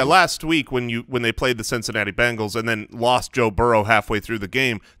previous. Yeah, game. last week when they played the Cincinnati Bengals and then lost Joe Burrow halfway through the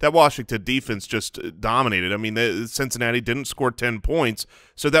game, that Washington defense just dominated. I mean, Cincinnati didn't score 10 points,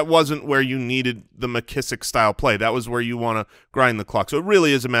 so that wasn't where you needed the McKissick-style play. That was where you want to grind the clock. So it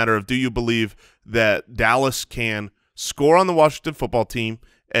really is a matter of, do you believe that Dallas can score on the Washington football team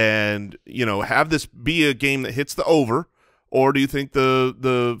and, you know, have this be a game that hits the over, or do you think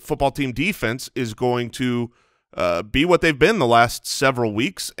the football team defense is going to be what they've been the last several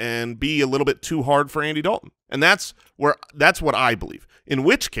weeks and be a little bit too hard for Andy Dalton? And that's what I believe. In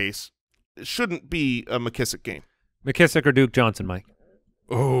which case, it shouldn't be a McKissick game. McKissick or Duke Johnson, Mike?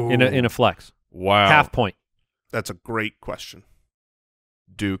 Oh, In a flex. wow. Half point. That's a great question.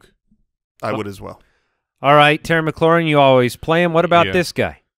 Duke. I would as well. All right, Terry McLaurin, you always play him. What about Yeah. this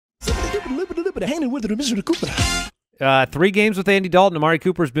guy? 3 games with Andy Dalton. Amari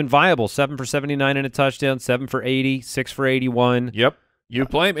Cooper's been viable. 7 for 79 and a touchdown, 7 for 80, 6 for 81. Yep. You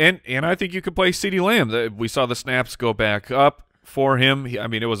play him, and I think you could play CeeDee Lamb. We saw the snaps go back up for him. I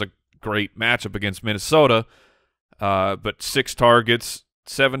mean, it was a great matchup against Minnesota, but 6 targets,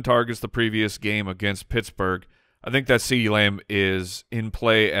 7 targets the previous game against Pittsburgh. I think that CeeDee Lamb is in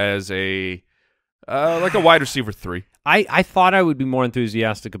play as a like a wide receiver 3. I thought I would be more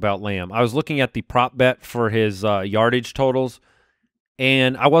enthusiastic about Lamb. I was looking at the prop bet for his yardage totals,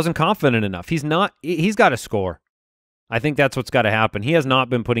 and I wasn't confident enough. He's got to score. I think that's what's got to happen. He has not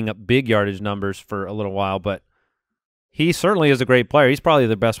been putting up big yardage numbers for a little while, but he certainly is a great player. He's probably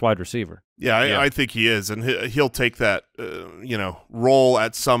the best wide receiver. Yeah, I think he is, and he'll take that role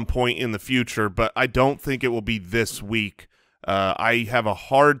at some point in the future, but I don't think it will be this week. I have a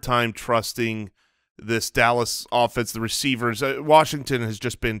hard time trusting this Dallas offense, the receivers. Washington has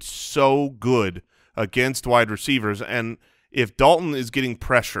just been so good against wide receivers, and if Dalton is getting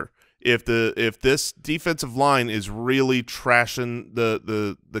pressure, if this defensive line is really trashing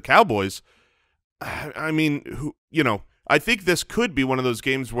the Cowboys, I mean, I think this could be one of those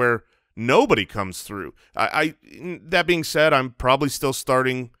games where nobody comes through. That being said, I'm probably still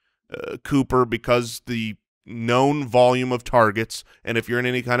starting Cooper because the known volume of targets, and if you're in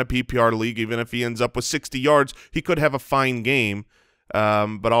any kind of PPR league, even if he ends up with 60 yards, he could have a fine game,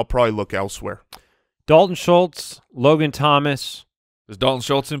 but I'll probably look elsewhere. Dalton Schultz, Logan Thomas. Is Dalton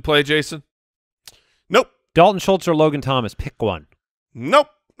Schultz in play, Jason? Nope. Dalton Schultz or Logan Thomas? Pick one. Nope.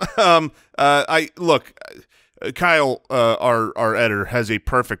 Kyle, our editor, has a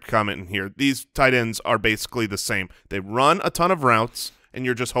perfect comment in here. These tight ends are basically the same. They run a ton of routes, and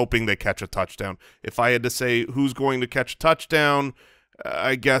you're just hoping they catch a touchdown. If I had to say who's going to catch a touchdown,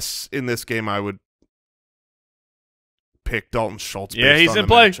 I guess in this game I would pick Dalton Schultz. Yeah, he's in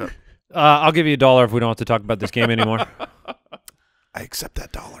play. I'll give you $1 if we don't have to talk about this game anymore. I accept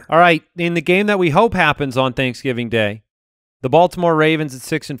that $1. All right, in the game that we hope happens on Thanksgiving Day, the Baltimore Ravens at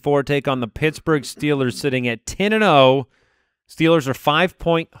 6-4 take on the Pittsburgh Steelers sitting at 10-0. Steelers are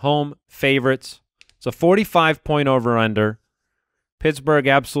 5-point home favorites. It's a 45-point over-under. Pittsburgh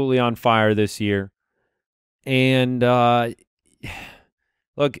absolutely on fire this year. And,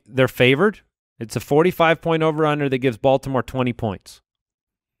 look, they're favored. It's a 45-point over-under that gives Baltimore 20 points.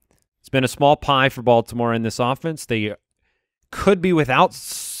 It's been a small pie for Baltimore in this offense. They could be without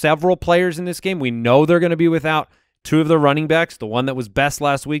several players in this game. We know they're going to be without two of the running backs. The one that was best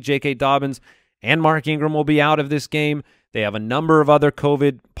last week, J.K. Dobbins, and Mark Ingram will be out of this game. They have a number of other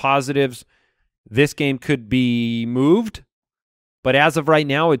COVID positives. This game could be moved, but as of right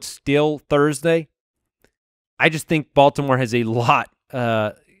now, it's still Thursday. I just think Baltimore has a lot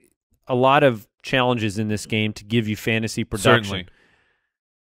of challenges in this game to give you fantasy production. Certainly.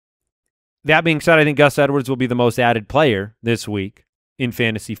 That being said, I think Gus Edwards will be the most added player this week in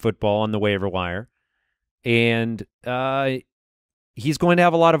fantasy football on the waiver wire. And he's going to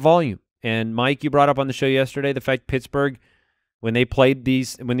have a lot of volume. And Mike, you brought up on the show yesterday the fact Pittsburgh, when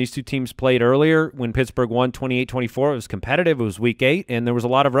these two teams played earlier, when Pittsburgh won 28-24, it was competitive. It was week 8, and there was a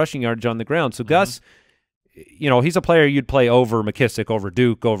lot of rushing yardage on the ground. So Gus, he's a player you'd play over McKissick, over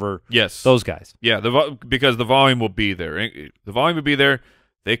Duke, over those guys. Yeah, because the volume will be there. The volume will be there.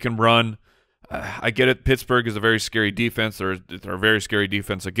 They can run. I get it. Pittsburgh is a very scary defense. They're a very scary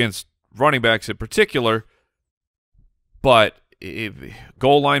defense against running backs in particular. But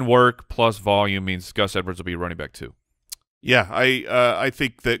goal line work plus volume means Gus Edwards will be running back too. Yeah, I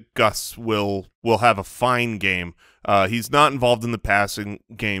think that Gus will have a fine game. He's not involved in the passing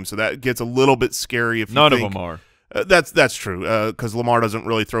game, so that gets a little bit scary. If None of them are. That's true, because Lamar doesn't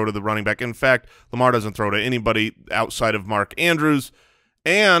really throw to the running back. In fact, Lamar doesn't throw to anybody outside of Mark Andrews.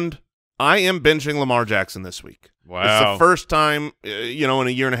 And I am benching Lamar Jackson this week. Wow. It's the first time, in a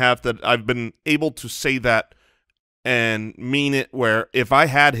year and a half that I've been able to say that and mean it, where if I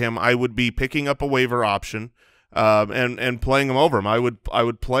had him, I would be picking up a waiver option and playing him over him. I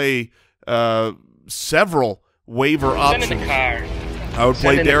would play several waiver options. I would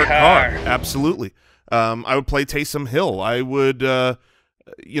play Derek Carr. Absolutely. I would play Taysom Hill. I would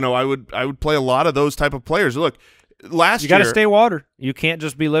I would play a lot of those type of players. Look, last year, you got to stay water. You can't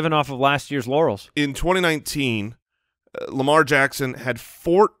just be living off of last year's laurels. In 2019, Lamar Jackson had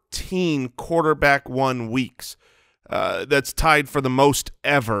 14 quarterback 1 weeks. That's tied for the most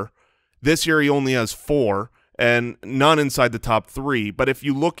ever. This year he only has 4, and none inside the top 3. But if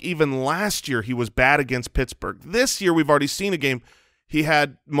you look, even last year he was bad against Pittsburgh. This year we've already seen a game. He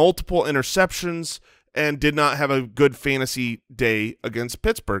had multiple interceptions and did not have a good fantasy day against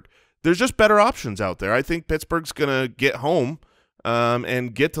Pittsburgh. There's just better options out there. I think Pittsburgh's going to get home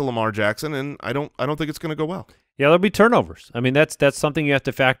and get to Lamar Jackson, and I don't think it's going to go well. Yeah, there'll be turnovers. I mean, that's something you have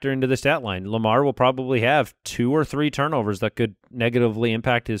to factor into the stat line. Lamar will probably have 2 or 3 turnovers that could negatively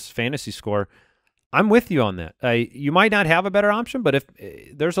impact his fantasy score. I'm with you on that. You might not have a better option, but if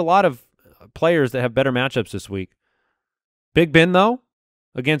there's a lot of players that have better matchups this week. Big Ben, though,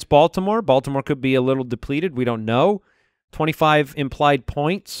 against Baltimore. Baltimore could be a little depleted. We don't know. 25 implied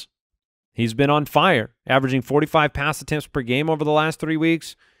points. He's been on fire, averaging 45 pass attempts per game over the last 3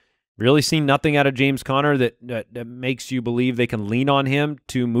 weeks. Really seen nothing out of James Conner that makes you believe they can lean on him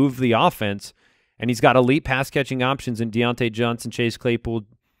to move the offense. And he's got elite pass-catching options in Deontay Johnson, Chase Claypool,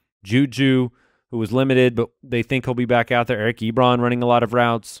 Juju, who was limited, but they think he'll be back out there. Eric Ebron running a lot of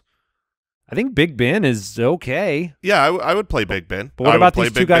routes. I think Big Ben is okay. Yeah, I would play Big Ben. But what about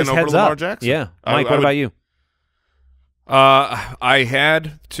these two guys heads up? Jackson. Yeah. Mike, what about you? I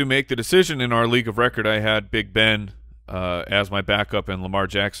had to make the decision in our league of record. I had Big Ben as my backup, and Lamar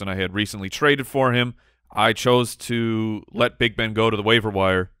Jackson I had recently traded for him. I chose to let Big Ben go to the waiver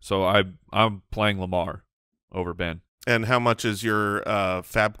wire, so I'm playing Lamar over Ben. And how much is your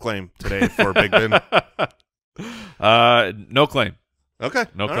fab claim today for Big Ben? No claim. Okay.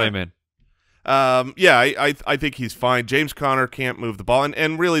 No claim in. Yeah, I think he's fine. James Conner can't move the ball,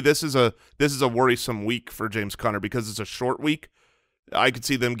 and really this is a worrisome week for James Conner because it's a short week. I could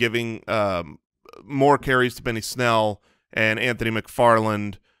see them giving more carries to Benny Snell and Anthony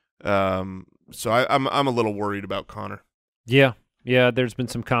McFarland. So I'm a little worried about Conner. Yeah. There's been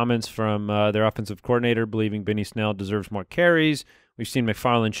some comments from their offensive coordinator believing Benny Snell deserves more carries. We've seen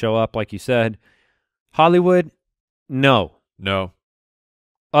McFarland show up, like you said. Hollywood, no.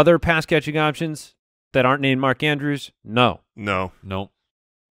 Other pass-catching options that aren't named Mark Andrews, no.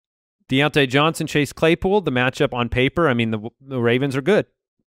 Deontay Johnson, Chase Claypool, the matchup on paper, I mean, the Ravens are good.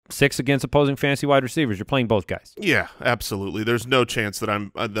 6 against opposing fantasy wide receivers. You're playing both guys. Yeah, absolutely. There's no chance that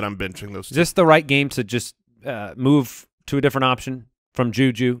I'm benching those two. Just the right game to just move to a different option from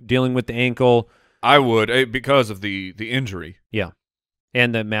Juju, dealing with the ankle. I would because of the injury. Yeah,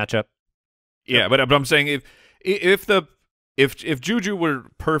 and the matchup. Yeah, but I'm saying if Juju were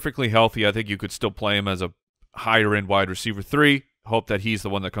perfectly healthy, I think you could still play him as a higher end wide receiver 3. Hope that he's the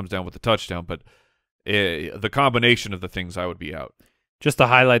one that comes down with the touchdown. But the combination of the things, I would be out. Just to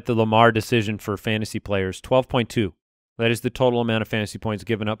highlight the Lamar decision for fantasy players, 12.2. That is the total amount of fantasy points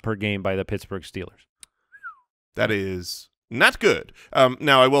given up per game by the Pittsburgh Steelers. That is not good.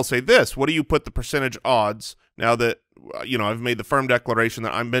 Now, I will say this. What do you put the percentage odds now that, I've made the firm declaration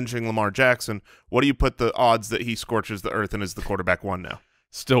that I'm benching Lamar Jackson? What do you put the odds that he scorches the earth and is the quarterback 1 now?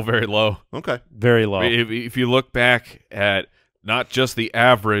 Still very low. Okay. Very low. If you look back at not just the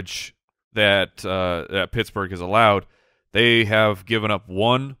average that Pittsburgh has allowed, they have given up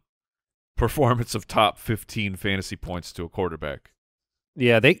 1 performance of top 15 fantasy points to a quarterback.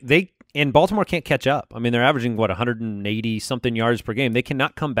 Yeah, and Baltimore can't catch up. I mean, they're averaging, 180-something yards per game. They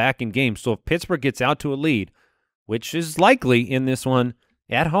cannot come back in games. So if Pittsburgh gets out to a lead, which is likely in this one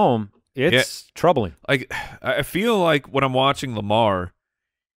at home, it's troubling. I feel like when I'm watching Lamar,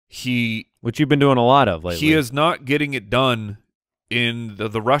 which you've been doing a lot of lately. He is not getting it done in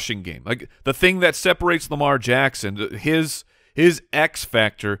the rushing game. Like the thing that separates Lamar Jackson, his X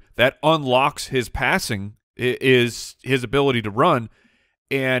factor that unlocks his passing is his ability to run,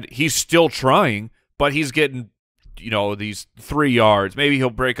 and he's still trying, but he's getting these 3 yards. Maybe he'll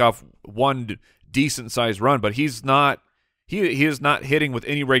break off 1 decent sized run, but he's not he is not hitting with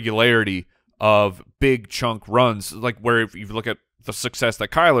any regularity of big chunk runs, like where if you look at the success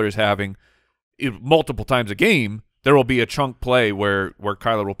that Kyler is having multiple times a game, there will be a chunk play where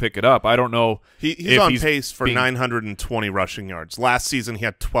Kyler will pick it up. I don't know. He's on pace for 920 rushing yards. Last season he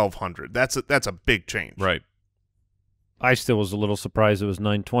had 1,200. That's a big change. Right. I still was a little surprised it was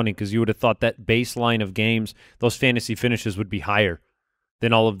 920 because you would have thought that baseline of games, those fantasy finishes would be higher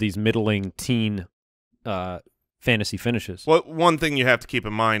than all of these middling teen fantasy finishes. Well, one thing you have to keep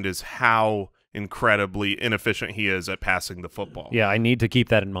in mind is how incredibly inefficient he is at passing the football. Yeah, I need to keep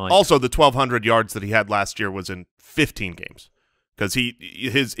that in mind. Also, the 1,200 yards that he had last year was in 15 games because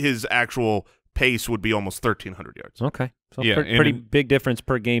his actual pace would be almost 1,300 yards. Okay. So yeah, pretty big difference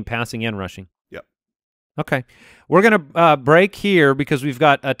per game passing and rushing. Yep. Okay. We're going to break here because we've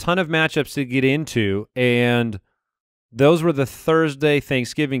got a ton of matchups to get into, and those were the Thursday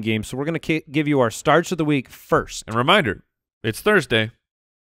Thanksgiving games. So we're going to give you our starts of the week first. And reminder, it's Thursday.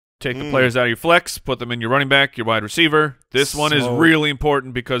 Take the players out of your flex, put them in your running back, your wide receiver. This one is really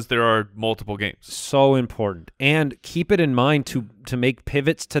important because there are multiple games. So important. And keep it in mind to make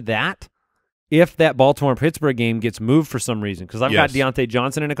pivots to that if that Baltimore-Pittsburgh game gets moved for some reason. Because I've got Deontay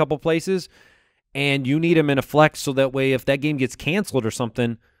Johnson in a couple places, and you need him in a flex so that way if that game gets canceled or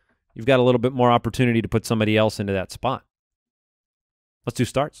something, you've got a little bit more opportunity to put somebody else into that spot. Let's do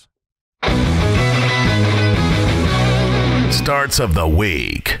starts. Starts of the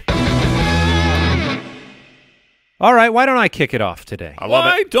week. All right, why don't I kick it off today?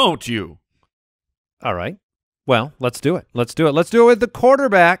 Why don't you? All right. Well, let's do it. Let's do it. Let's do it with the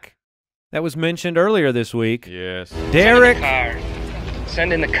quarterback that was mentioned earlier this week. Yes. Derek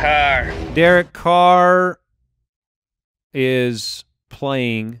Send in the car. Derek Carr is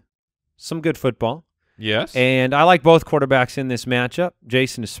playing some good football. Yes. And I like both quarterbacks in this matchup.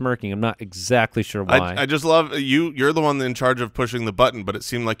 Jason is smirking. I'm not exactly sure why. I just love you. You're the one in charge of pushing the button, but it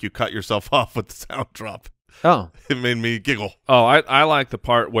seemed like you cut yourself off with the sound drop. Oh. It made me giggle. Oh, I like the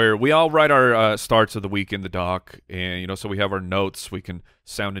part where we all write our starts of the week in the doc, and so we have our notes. We can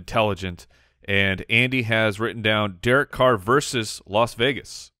sound intelligent. And Andy has written down Derek Carr versus Las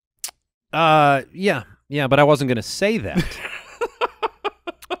Vegas. Yeah, but I wasn't going to say that.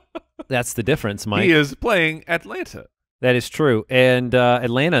 That's the difference, Mike. He is playing Atlanta. That is true. And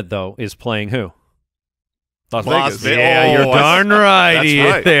Atlanta, though, is playing who? Las Vegas. Yeah, you're darn right.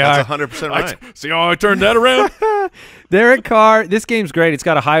 That's right. They That's are. 100% right. See how I turned that around? Derek Carr, this game's great. It's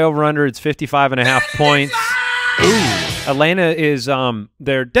got a high over-under. It's 55.5 points. Ooh. Atlanta is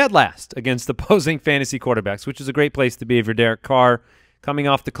they're dead last against opposing fantasy quarterbacks, which is a great place to be if you're Derek Carr coming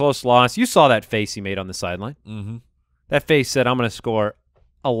off the close loss. You saw that face he made on the sideline. Mm-hmm. That face said, I'm going to score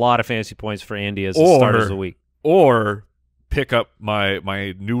a lot of fantasy points for Andy as the starters of the week. Or pick up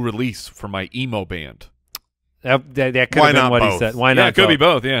my new release for my emo band. That could have been what he said. Why not? Yeah, it could be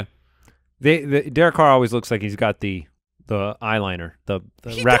both, yeah. Derek Carr always looks like he's got the eyeliner, the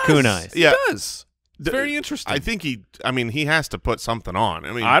raccoon eyes. Yeah. He does. It's very interesting. I think he has to put something on.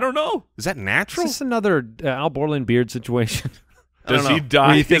 I mean, I don't know. Is that natural? Is this another Al Borland beard situation? Does he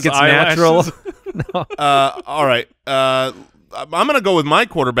dye you think his it's natural? No. All right. I'm going to go with my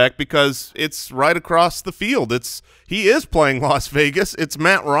quarterback because it's right across the field. He is playing Las Vegas. It's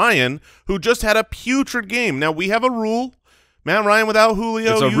Matt Ryan, who just had a putrid game. Now, we have a rule. Matt Ryan without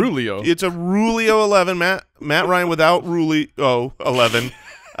Julio. It's a Rulio. It's a Rulio 11. Matt Ryan without Rulio 11.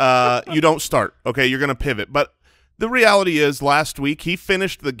 You don't start. Okay, you're going to pivot. But the reality is last week he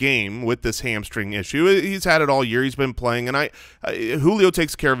finished the game with this hamstring issue. He's had it all year. He's been playing, and Julio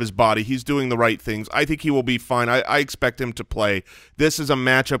takes care of his body. He's doing the right things. I think he will be fine. I expect him to play. This is a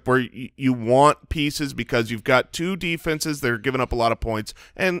matchup where you want pieces because you've got two defenses that are giving up a lot of points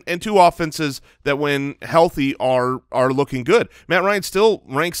and two offenses that when healthy are looking good. Matt Ryan still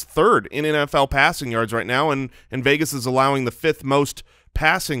ranks third in NFL passing yards right now, and Vegas is allowing the fifth most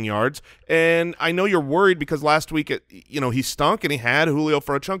passing yards. And I know you're worried because last week he stunk and he had Julio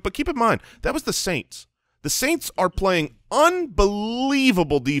for a chunk, but keep in mind that was the Saints. The Saints are playing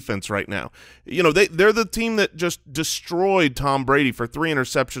unbelievable defense right now. They're the team that just destroyed Tom Brady for 3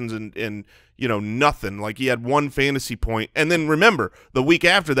 interceptions and nothing. Like he had 1 fantasy point. And then remember, the week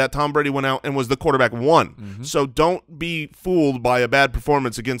after that, Tom Brady went out and was the quarterback 1. Mm-hmm. So don't be fooled by a bad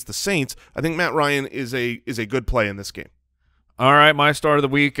performance against the Saints. I think Matt Ryan is a good play in this game. All right, my start of the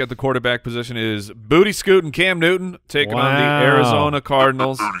week at the quarterback position is Booty Scootin' Cam Newton taking on the Arizona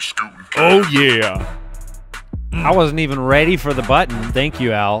Cardinals. Oh, yeah. I wasn't even ready for the button. Thank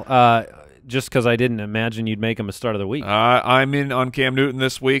you, Al. Just because I didn't imagine you'd make him a start of the week. I'm in on Cam Newton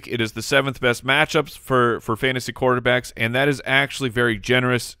this week. It is the 7th best matchups for fantasy quarterbacks, and that is actually very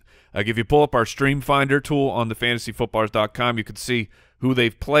generous. If you pull up our Stream Finder tool on the fantasyfootballers.com, you can see who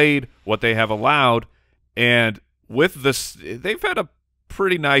they've played, what they have allowed, and with this, they've had a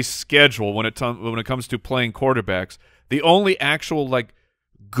pretty nice schedule when it comes to playing quarterbacks. The only actual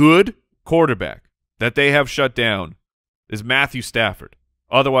good quarterback that they have shut down is Matthew Stafford.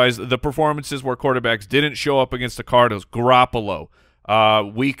 Otherwise, the performances where quarterbacks didn't show up against the Cardinals, Garoppolo,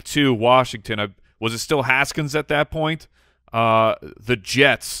 week 2, Washington. Was it still Haskins at that point? The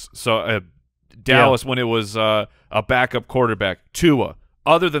Jets, so Dallas when it was a backup quarterback, Tua.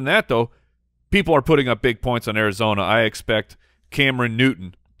 Other than that, though, people are putting up big points on Arizona. I expect Cameron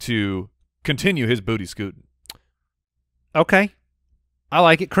Newton to continue his booty scooting. Okay. I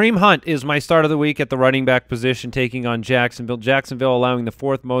like it. Kareem Hunt is my start of the week at the running back position, taking on Jacksonville. Jacksonville allowing the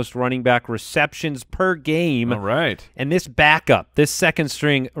 4th most running back receptions per game. All right. And this backup, this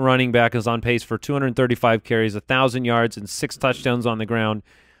second-string running back is on pace for 235 carries, 1,000 yards, and 6 touchdowns on the ground.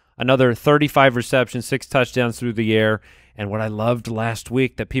 Another 35 receptions, 6 touchdowns through the air. And what I loved last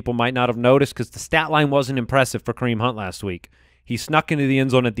week that people might not have noticed because the stat line wasn't impressive for Kareem Hunt last week. He snuck into the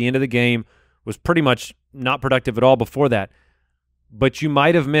end zone at the end of the game, was pretty much not productive at all before that. But you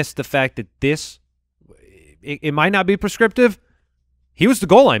might have missed the fact that it might not be prescriptive. He was the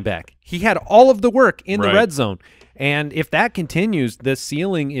goal line back. He had all of the work in the red zone. And if that continues, the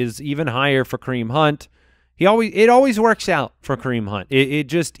ceiling is even higher for Kareem Hunt. It always works out for Kareem Hunt. It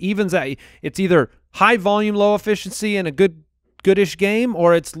just evens out. It's either high volume, low efficiency in a goodish game,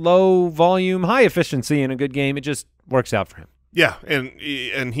 or it's low volume, high efficiency in a good game. It just works out for him. Yeah,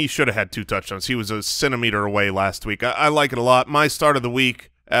 and he should have had 2 touchdowns. He was a centimeter away last week. I like it a lot. My start of the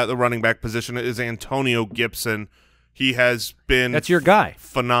week at the running back position is Antonio Gibson. He has been That's your guy.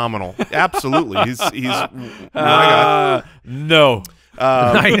 Phenomenal. Absolutely. He's my guy. No.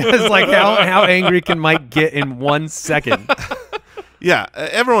 It's like how angry can Mike get in 1 second? Yeah,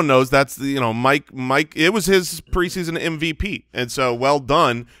 everyone knows that's Mike. It was his preseason MVP, and so well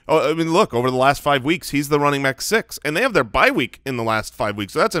done. Oh, I mean, look, over the last 5 weeks, he's the running back 6, and they have their bye week in the last 5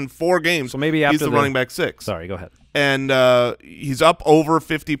 weeks, so that's in 4 games. So maybe after he's the running back 6. Sorry, go ahead. And he's up over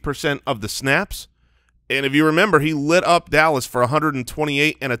 50% of the snaps. And if you remember, he lit up Dallas for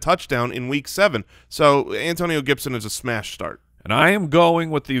 128 and a touchdown in Week 7. So Antonio Gibson is a smash start. And I am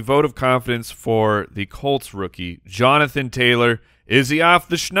going with the vote of confidence for the Colts rookie, Jonathan Taylor. Is he off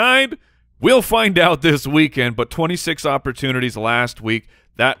the schneid? We'll find out this weekend, but 26 opportunities last week.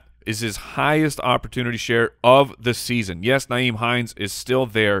 That is his highest opportunity share of the season. Yes, Nyheim Hines is still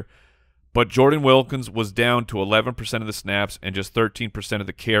there, but Jordan Wilkins was down to 11% of the snaps and just 13% of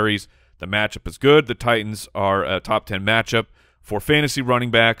the carries. The matchup is good. The Titans are a top 10 matchup for fantasy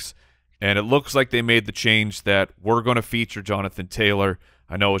running backs, and it looks like they made the change that we're going to feature Jonathan Taylor.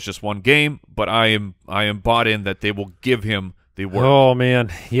 I know it's just one game, but I am bought in that they will give him the work. Oh man,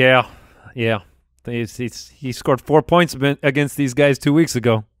 yeah. He scored 4 points against these guys 2 weeks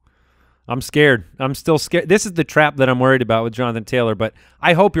ago. I'm scared. I'm still scared. This is the trap that I'm worried about with Jonathan Taylor, but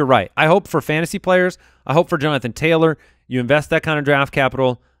I hope you're right. I hope for fantasy players, I hope for Jonathan Taylor, you invest that kind of draft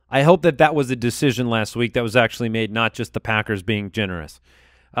capital. I hope that was a decision last week that was actually made, not just the Packers being generous.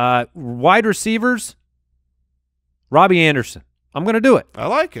 Wide receivers, Robbie Anderson. I'm going to do it. I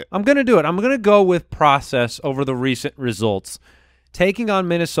like it. I'm going to do it. I'm going to go with process over the recent results. Taking on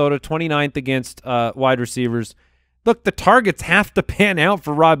Minnesota, 29th against wide receivers. Look, the targets have to pan out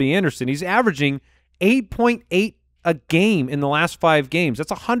for Robbie Anderson. He's averaging 8.8 a game in the last 5 games.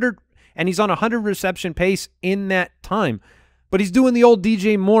 That's 100, and he's on a 100 reception pace in that time. But he's doing the old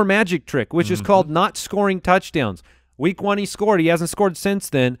DJ Moore magic trick, which is called not scoring touchdowns. Week 1 he scored. He hasn't scored since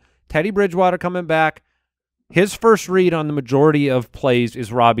then. Teddy Bridgewater coming back. His first read on the majority of plays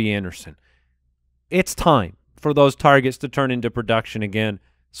is Robbie Anderson. It's time for those targets to turn into production again.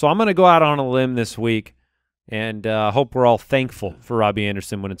 So I'm going to go out on a limb this week and hope we're all thankful for Robbie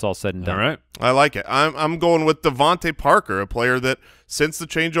Anderson when it's all said and done. All right. I like it. I'm going with Devontae Parker, a player that since the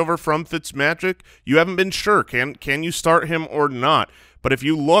changeover from Fitzmagic, you haven't been sure can you start him or not. But if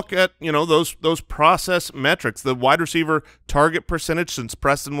you look at those process metrics, the wide receiver target percentage since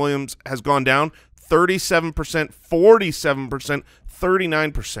Preston Williams has gone down 37%, 47%,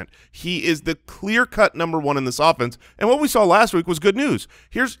 39%. He is the clear-cut #1 in this offense. And what we saw last week was good news.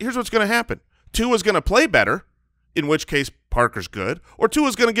 Here's what's going to happen. Tua's going to play better, in which case Parker's good, or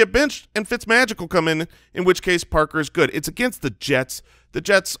Tua's going to get benched and Fitzmagic will come in which case Parker is good. It's against the Jets. The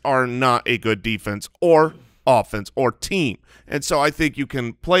Jets are not a good defense or offense or team. And so I think you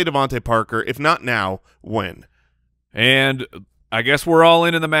can play Devontae Parker, if not now, when. And I guess we're all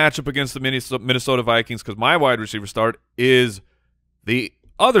in the matchup against the Minnesota Vikings because my wide receiver start is the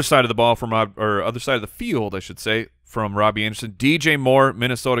other side of the ball other side of the field, I should say, from Robbie Anderson. DJ Moore,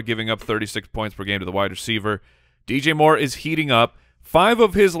 Minnesota giving up 36 points per game to the wide receiver. DJ Moore is heating up. 5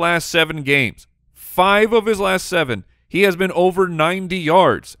 of his last 7 games, 5 of his last 7, he has been over 90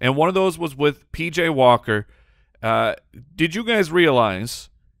 yards, and one of those was with P.J. Walker. Did you guys realize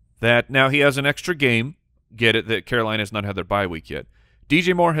that now he has an extra game? Get it that Carolina has not had their bye week yet.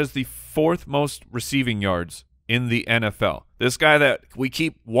 DJ Moore has the 4th most receiving yards in the NFL. This guy that we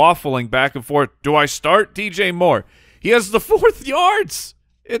keep waffling back and forth, do I start DJ Moore? He has the 4th yards.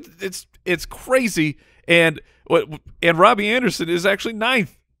 It's crazy. And Robbie Anderson is actually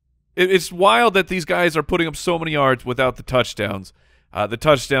 9th. It's wild that these guys are putting up so many yards without the touchdowns. The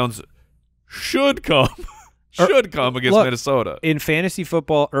touchdowns should come. Should come against Minnesota. In fantasy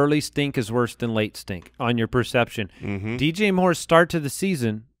football, early stink is worse than late stink on your perception. DJ Moore's start to the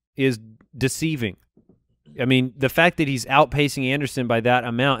season is deceiving. I mean, the fact that he's outpacing Anderson by that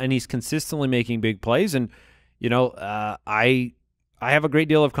amount and he's consistently making big plays, and I have a great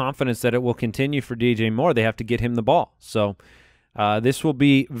deal of confidence that it will continue for DJ Moore. They have to get him the ball. So this will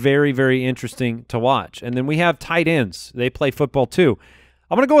be very, very interesting to watch. And then we have tight ends. They play football too.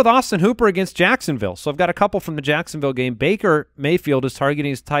 I'm going to go with Austin Hooper against Jacksonville. So I've got a couple from the Jacksonville game. Baker Mayfield is targeting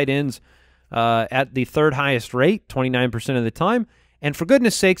his tight ends at the 3rd highest rate, 29% of the time. And for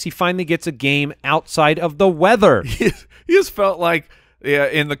goodness sakes, he finally gets a game outside of the weather. He just felt like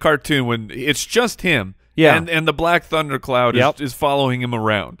in the cartoon when it's just him. Yeah. And the black thundercloud is following him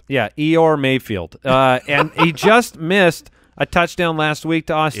around. Yeah, Eeyore Mayfield. And he just missed a touchdown last week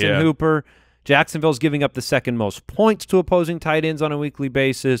to Austin Hooper. Jacksonville's giving up the 2nd most points to opposing tight ends on a weekly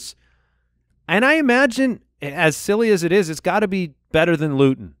basis. And I imagine, as silly as it is, it's got to be better than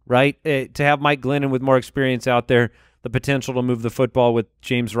Luton, right? To have Mike Glennon with more experience out there, the potential to move the football with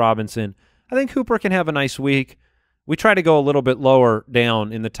James Robinson. I think Hooper can have a nice week. We try to go a little bit lower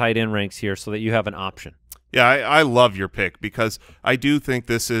down in the tight end ranks here so that you have an option. Yeah, I love your pick because I do think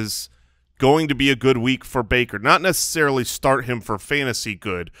this is going to be a good week for Baker. Not necessarily start him for fantasy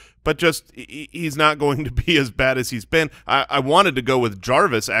good, but just he's not going to be as bad as he's been. I wanted to go with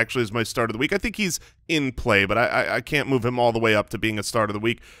Jarvis actually as my start of the week. I think he's in play, but I can't move him all the way up to being a start of the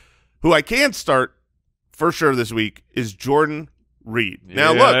week. Who I can start for sure this week is Jordan Reed.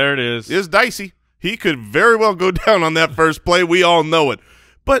 Now, look, there it is. It's dicey. He could very well go down on that first play. We all know it.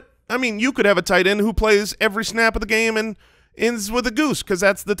 But, I mean, you could have a tight end who plays every snap of the game and ends with a goose because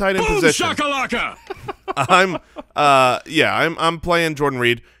that's the tight end position. Shakalaka! I'm playing Jordan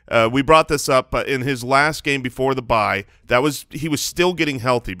Reed. We brought this up in his last game before the bye. He was still getting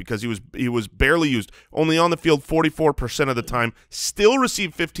healthy because he was barely used, only on the field 44% of the time. Still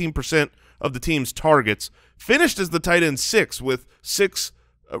received 15% of the team's targets. Finished as the tight end 6 with 6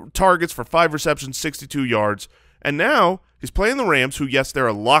 targets for 5 receptions, 62 yards. And now he's playing the Rams, who, yes, they're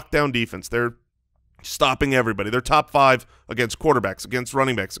a lockdown defense. They're stopping everybody. They're top 5 against quarterbacks, against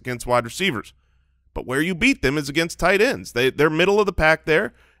running backs, against wide receivers. But where you beat them is against tight ends. They're middle of the pack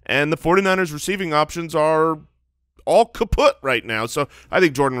there, and the 49ers receiving options are all kaput right now. So I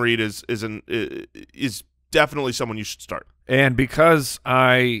think Jordan Reed is definitely someone you should start. And because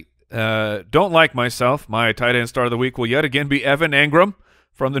I don't like myself, my tight end start of the week will yet again be Evan Engram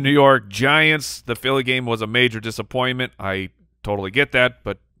from the New York Giants. The Philly game was a major disappointment. I totally get that,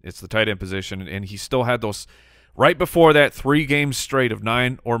 but it's the tight end position, and he still had those right before that 3 games straight of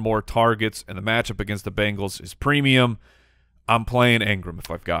 9 or more targets, and the matchup against the Bengals is premium. I'm playing Engram if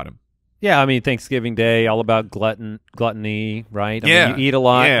I've got him. Yeah, I mean, Thanksgiving Day, all about gluttony, right? I mean, you eat a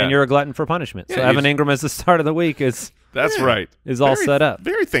lot, and you're a glutton for punishment. So Evan Engram as the start of the week is all set up.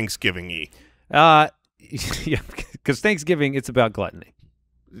 Very Thanksgiving-y. Yeah, because Thanksgiving, it's about gluttony.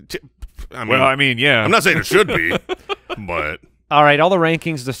 I'm not saying it should be, but... All right, all the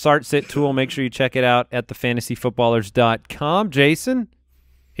rankings, the start-sit tool, make sure you check it out at thefantasyfootballers.com. Jason,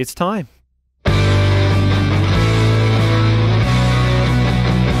 it's time.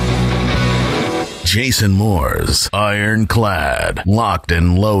 Jason Moore's ironclad, locked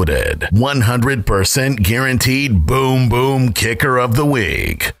and loaded, 100% guaranteed boom boom kicker of the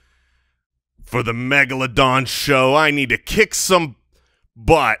week. For the Megalodon show, I need to kick some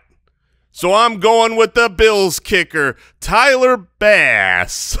butt. So I'm going with the Bills kicker, Tyler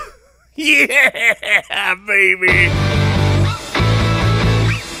Bass. Yeah, baby.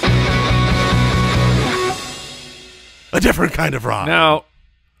 A different kind of rock. Now,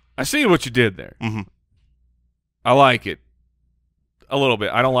 I see what you did there. Mm-hmm. I like it. A little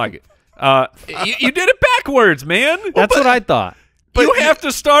bit. I don't like it. You did it backwards, man. That's what I thought. But you have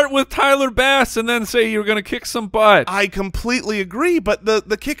to start with Tyler Bass and then say you're going to kick some butt. I completely agree, but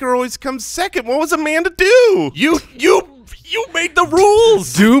the kicker always comes second. What was a man to do? You made the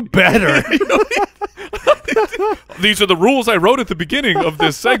rules. Do better. These are the rules I wrote at the beginning of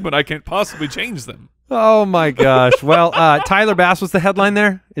this segment. I can't possibly change them. Oh, my gosh. Well, Tyler Bass was the headline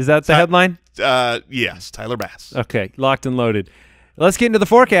there? Is that the headline? Yes, Tyler Bass. Okay, locked and loaded. Let's get into the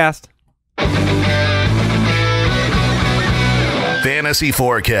forecast. Fantasy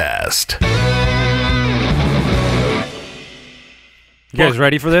Forecast. You guys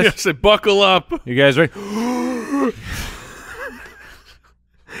ready for this? Yes, buckle up. You guys ready? The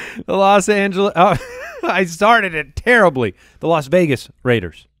Los Angeles. Oh, I started it terribly. The Las Vegas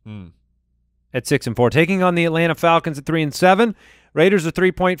Raiders at 6-4, taking on the Atlanta Falcons at 3-7. Raiders are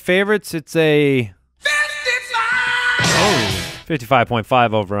 3-point favorites. It's a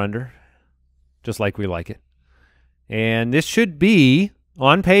 55.5 over under, just like we like it. And this should be,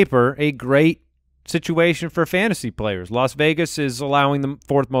 on paper, a great situation for fantasy players. Las Vegas is allowing the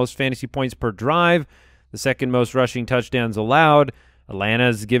 4th most fantasy points per drive, the 2nd most rushing touchdowns allowed. Atlanta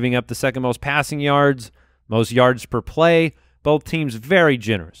is giving up the 2nd most passing yards, most yards per play. Both teams very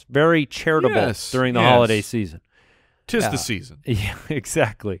generous, very charitable during the holiday season. 'Tis the season. Yeah,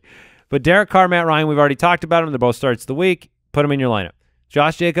 exactly. But Derek Carr, Matt Ryan, we've already talked about them. They're both starts of the week. Put them in your lineup.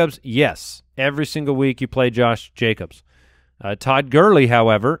 Josh Jacobs, yes. Every single week you play Josh Jacobs. Todd Gurley,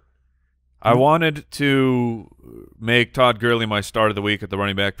 however. I wanted to make Todd Gurley my start of the week at the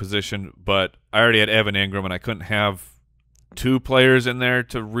running back position, but I already had Evan Engram, and I couldn't have 2 players in there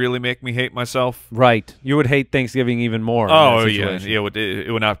to really make me hate myself. Right. You would hate Thanksgiving even more. Oh, yeah.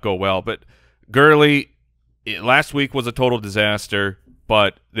 It would not go well. But Gurley, last week was a total disaster,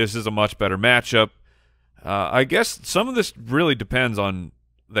 but this is a much better matchup. I guess some of this really depends on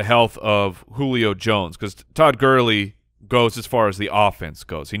the health of Julio Jones, because Todd Gurley goes as far as the offense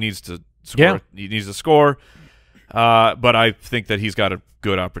goes. He needs to score. Yeah. He needs to score. But I think that he's got a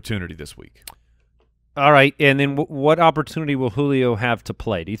good opportunity this week. All right, and then what opportunity will Julio have to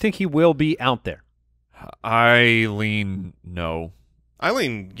play? Do you think he will be out there? I lean no. I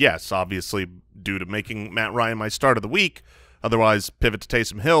lean yes, obviously, due to making Matt Ryan my start of the week. Otherwise, pivot to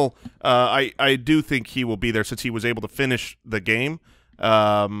Taysom Hill. I do think he will be there since he was able to finish the game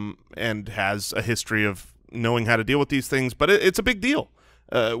and has a history of knowing how to deal with these things. But it's a big deal.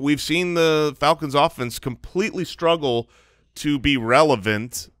 We've seen the Falcons offense completely struggle to be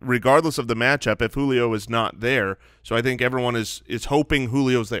relevant regardless of the matchup if Julio is not there. So I think everyone is hoping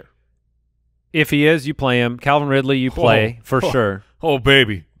Julio's there. If he is, you play him. Calvin Ridley, you play for sure. Oh,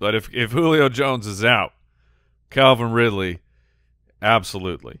 baby. But if Julio Jones is out, Calvin Ridley,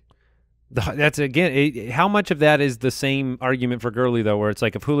 absolutely. That's, again, how much of that is the same argument for Gurley, though, where it's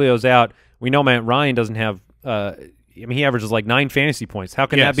like if Julio's out, we know Matt Ryan doesn't have he averages like 9 fantasy points. How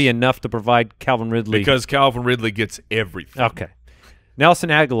can that be enough to provide Calvin Ridley? Because Calvin Ridley gets everything. Okay.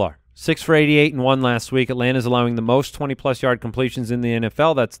 Nelson Aguilar, 6 for 88 and 1 last week. Atlanta's allowing the most 20-plus yard completions in the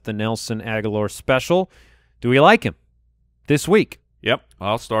NFL. That's the Nelson Aguilar special. Do we like him this week? Yep,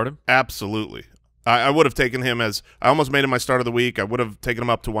 I'll start him. Absolutely. I would have taken him as – I almost made him my start of the week. I would have taken him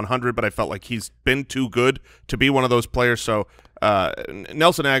up to 100, but I felt like he's been too good to be one of those players. So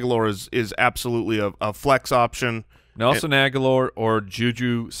Nelson Aguilar is absolutely a flex option. Nelson Aguilar or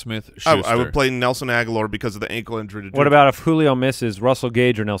Juju Smith-Schuster? I would play Nelson Aguilar because of the ankle injury. What about if Julio misses, Russell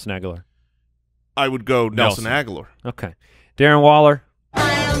Gage or Nelson Aguilar? I would go Nelson Aguilar. Okay. Darren Waller.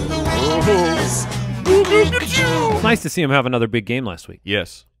 It's nice to see him have another big game last week.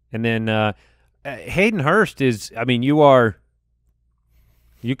 Yes. And then Hayden Hurst is, I mean, you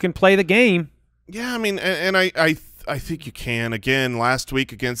can play the game. Yeah, I mean, and I think you can. Again, last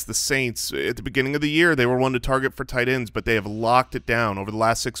week against the Saints, at the beginning of the year, they were one to target for tight ends, but they have locked it down. Over the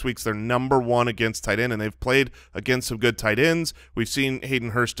last 6 weeks, they're #1 against tight end, and they've played against some good tight ends. We've seen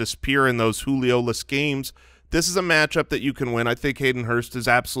Hayden Hurst disappear in those Julio-less games. This is a matchup that you can win. I think Hayden Hurst is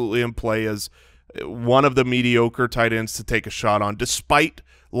absolutely in play as one of the mediocre tight ends to take a shot on, despite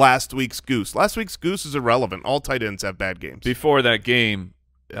last week's goose. Last week's goose is irrelevant. All tight ends have bad games. Before that game,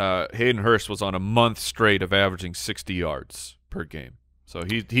 Hayden Hurst was on a month straight of averaging 60 yards per game. So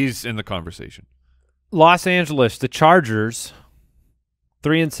he's in the conversation. Los Angeles, the Chargers,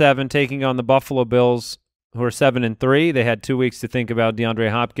 3-7, taking on the Buffalo Bills, who are 7-3. They had 2 weeks to think about DeAndre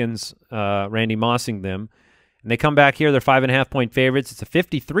Hopkins, Randy Mossing them. And they come back here. They're 5.5-point favorites. It's a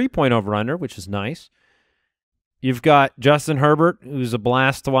 53-point over-under, which is nice. You've got Justin Herbert, who's a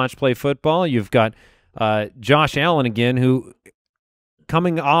blast to watch play football. You've got Josh Allen again, who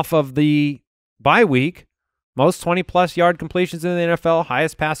coming off of the bye week, most 20-plus yard completions in the NFL,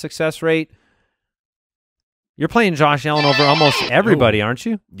 highest pass success rate. You're playing Josh Allen over almost everybody, aren't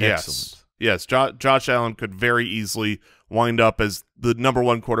you? Yes. Excellent. Yes, Josh Allen could very easily wind up as the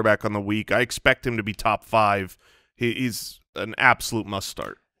 #1 quarterback on the week. I expect him to be top 5. He's an absolute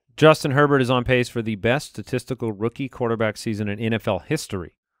must-start. Justin Herbert is on pace for the best statistical rookie quarterback season in NFL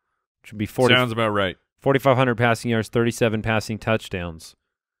history, which would be 40. Sounds about right. 4,500 passing yards, 37 passing touchdowns.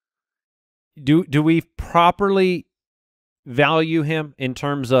 Do we properly value him in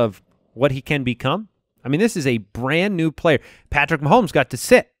terms of what he can become? I mean, this is a brand new player. Patrick Mahomes got to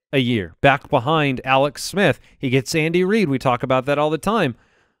sit a year back behind Alex Smith. He gets Andy Reid. We talk about that all the time.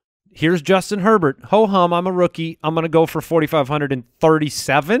 Here's Justin Herbert. Ho-hum, I'm a rookie. I'm going to go for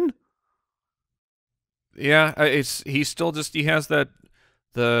 4,537. Yeah, he's still just he has that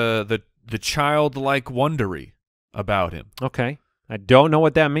the childlike wondery about him. Okay. I don't know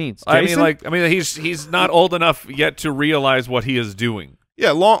what that means. Jason? I mean he's not old enough yet to realize what he is doing.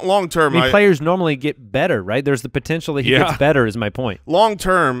 Yeah, long term. Players normally get better, right? There's the potential that he gets better is my point. Long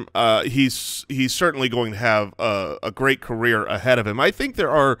term, he's certainly going to have a great career ahead of him. I think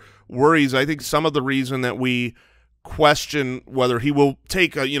there are worries. I think some of the reason that we question whether he will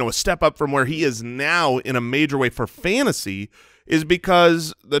take a step up from where he is now in a major way for fantasy is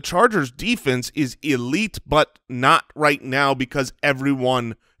because the Chargers defense is elite, but not right now because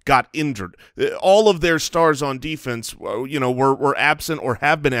everyone got injured. All of their stars on defense, were absent or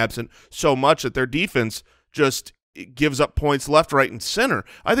have been absent so much that their defense just gives up points left, right, and center.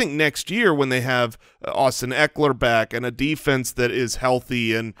 I think next year when they have Austin Eckler back and a defense that is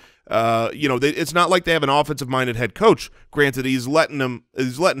healthy and it's not like they have an offensive-minded head coach. Granted, he's letting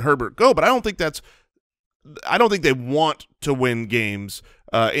Herbert go, but I don't think they want to win games.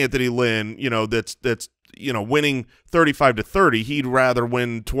 Anthony Lynn, that's winning 35-30. He'd rather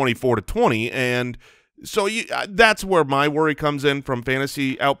win 24-20, and so that's where my worry comes in from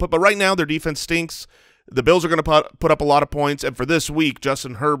fantasy output. But right now, their defense stinks. The Bills are going to put up a lot of points, and for this week,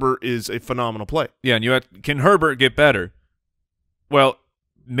 Justin Herbert is a phenomenal play. Yeah, and can Herbert get better? Well,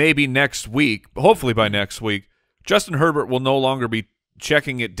 maybe next week, hopefully by next week, Justin Herbert will no longer be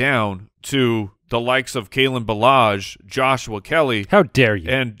checking it down to the likes of Kalen Ballage, Joshua Kelly. How dare you?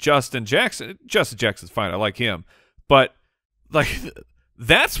 And Justin Jackson. Justin Jackson's fine. I like him. But,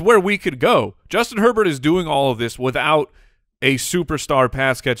 that's where we could go. Justin Herbert is doing all of this without a superstar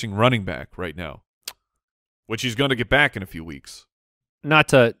pass-catching running back right now, which he's going to get back in a few weeks. Not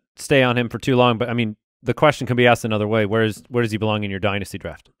to stay on him for too long, but, I mean, the question can be asked another way. Where does he belong in your dynasty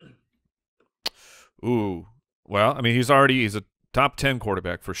draft? Ooh. Well, I mean, he's a top 10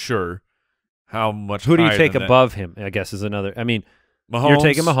 quarterback for sure. How much Who do you higher take than above him, I guess, is another. I mean, Mahomes, you're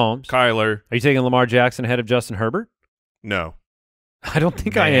taking Mahomes. Kyler. Are you taking Lamar Jackson ahead of Justin Herbert? No. I don't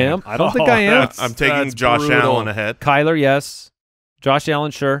think I Man. am. I don't think I am. I'm taking That's Josh brutal. Allen ahead. Kyler, yes. Josh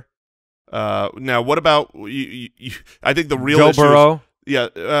Allen, sure. Now, what about you? I think the real Joe issue Burrow. Yeah,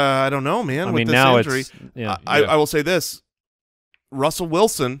 I don't know, man. I with mean, this now injury, it's yeah. I will say this: Russell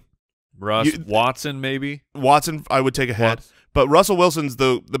Wilson, Watson, maybe. Watson, I would take ahead, but Russell Wilson's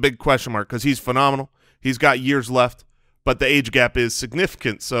the big question mark because he's phenomenal. He's got years left, but the age gap is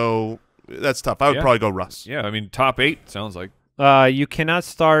significant, so that's tough. I would probably go Russ. Yeah, I mean, top 8 sounds like. You cannot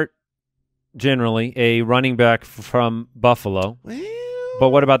start generally a running back from Buffalo. Well, But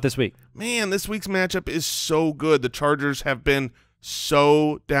what about this week? man, this week's matchup is so good. The Chargers have been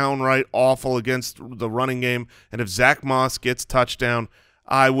so downright awful against the running game, and if Zach Moss gets touchdown,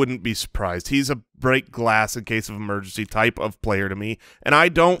 I wouldn't be surprised. He's a break glass in case of emergency type of player to me, and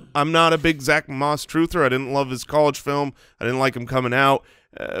I'm not a big Zach Moss truther. I didn't love his college film. I didn't like him coming out.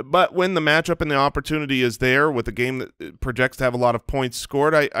 But when the matchup and the opportunity is there with a game that projects to have a lot of points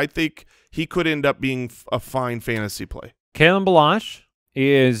scored, I think he could end up being a fine fantasy play. Kalen Ballage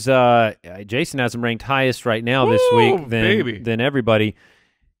is Jason has him ranked highest right now this week than everybody.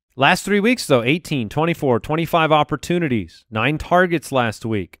 Last 3 weeks, though, 18, 24, 25 opportunities, 9 targets last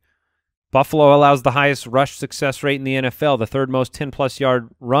week. Buffalo allows the highest rush success rate in the NFL, the third most 10-plus yard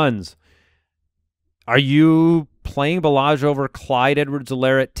runs. Are you playing Ballage over Clyde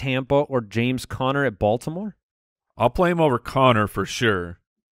Edwards-Helaire at Tampa or James Conner at Baltimore? I'll play him over Connor for sure.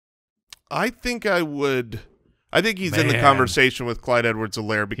 I think I would. I think he's in the conversation with Clyde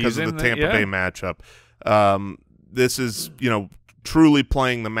Edwards-Helaire because of the Tampa Bay matchup. This is, truly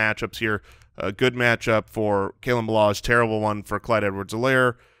playing the matchups here. A good matchup for Kalen Ballage, terrible one for Clyde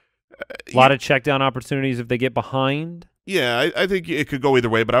Edwards-Helaire. A lot of check down opportunities if they get behind. Yeah, I think it could go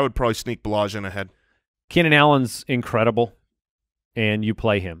either way, but I would probably sneak Ballage in ahead. Keenan Allen's incredible, and you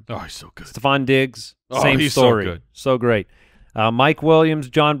play him. Oh, he's so good. Stephon Diggs, Oh, same he's story. so good. So great. Mike Williams,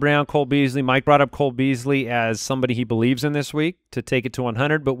 John Brown, Cole Beasley. Mike brought up Cole Beasley as somebody he believes in this week to take it to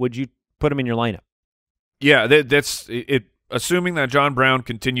 100, but would you put him in your lineup? Yeah, that's it. Assuming that John Brown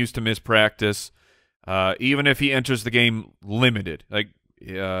continues to miss practice, even if he enters the game limited,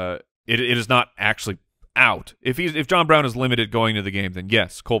 it is not actually out. If John Brown is limited going to the game, then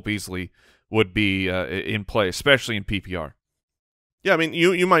yes, Cole Beasley would be in play, especially in PPR. Yeah, I mean,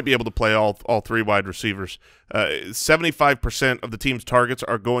 you might be able to play all 3 wide receivers. 75% of the team's targets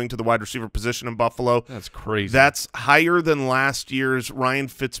are going to the wide receiver position in Buffalo. That's crazy. That's higher than last year's Ryan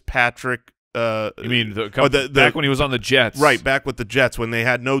Fitzpatrick. You mean back when he was on the Jets? Right, back with the Jets when they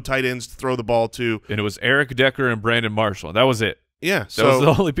had no tight ends to throw the ball to. And it was Eric Decker and Brandon Marshall. That was it. Yeah. That was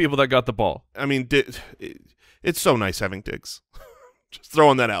the only people that got the ball. I mean, it's so nice having Diggs. Just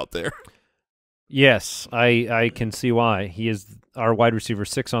throwing that out there. Yes, I can see why. He is our wide receiver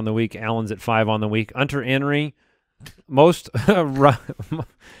 6 on the week. Allen's at 5 on the week. Hunter Henry, most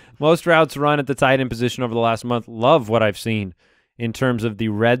routes run at the tight end position over the last month. Love what I've seen in terms of the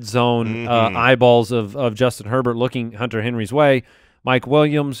red zone eyeballs of Justin Herbert looking Hunter Henry's way. Mike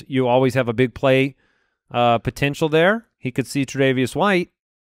Williams, you always have a big play potential there. He could see Tre'Davious White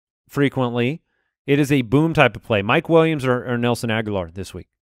frequently. It is a boom type of play. Mike Williams or Nelson Aguilar this week?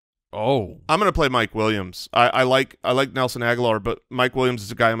 Oh, I'm going to play Mike Williams. I like Nelson Aguilar, but Mike Williams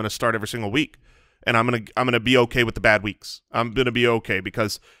is a guy I'm going to start every single week, and I'm going to be okay with the bad weeks. I'm going to be okay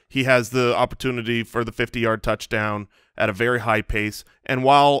because he has the opportunity for the 50-yard touchdown at a very high pace. And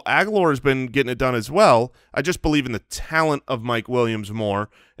while Aguilar has been getting it done as well, I just believe in the talent of Mike Williams more.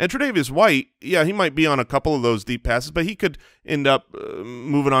 And Tre'Davious White, yeah, he might be on a couple of those deep passes, but he could end up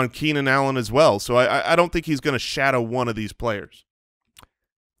moving on Keenan Allen as well. So I don't think he's going to shadow one of these players.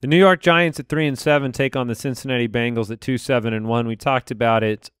 The New York Giants at 3-7 take on the Cincinnati Bengals at 2-7-1. We talked about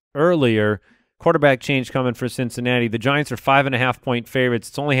it earlier. Quarterback change coming for Cincinnati. The Giants are 5.5-point favorites.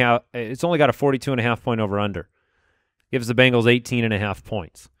 It's only got a 42.5-point over/under. Gives the Bengals 18.5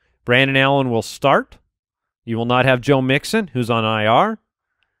 points. Brandon Allen will start. You will not have Joe Mixon, who's on IR.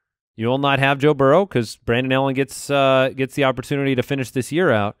 You will not have Joe Burrow because Brandon Allen gets the opportunity to finish this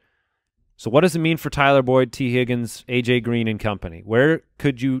year out. So what does it mean for Tyler Boyd, T. Higgins, A.J. Green and company? Where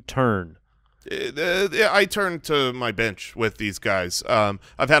could you turn? I turn to my bench with these guys.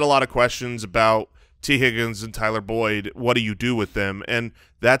 I've had a lot of questions about T. Higgins and Tyler Boyd. What do you do with them? And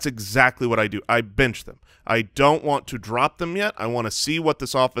that's exactly what I do. I bench them. I don't want to drop them yet. I want to see what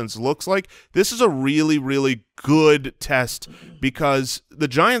this offense looks like. This is a really, really good test because the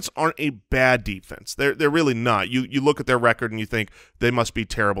Giants aren't a bad defense. They're really not. You look at their record and you think they must be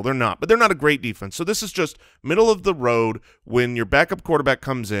terrible. They're not, but they're not a great defense. So this is just middle of the road when your backup quarterback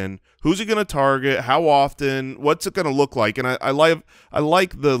comes in. Who's he going to target? How often? What's it going to look like? And I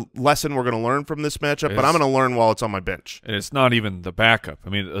like the lesson we're going to learn from this matchup, but I'm going to learn while it's on my bench. And it's not even the backup. I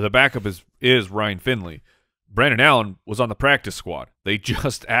mean, the backup is Ryan Finley. Brandon Allen was on the practice squad. They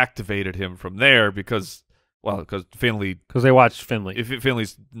just activated him from there because Finley. Because they watched Finley. If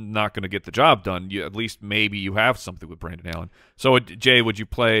Finley's not going to get the job done, at least maybe you have something with Brandon Allen. So, Jay, would you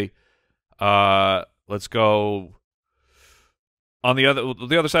play? Let's go on the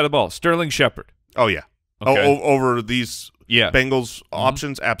other side of the ball. Sterling Shepard. Oh yeah. Okay. Over these Bengals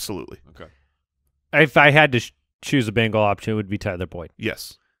options, absolutely. Okay. If I had to choose a Bengal option, it would be Tyler Boyd.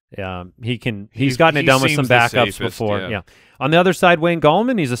 Yes. He's gotten it done with some backups before. Yeah. On the other side, Wayne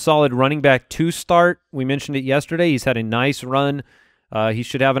Gallman, he's a solid running back to start. We mentioned it yesterday. He's had a nice run. He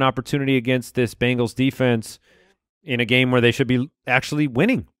should have an opportunity against this Bengals defense in a game where they should be actually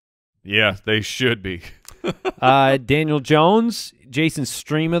winning. Yeah, they should be. Daniel Jones, Jason's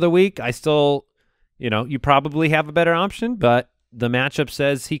stream of the week. I still, you probably have a better option, but the matchup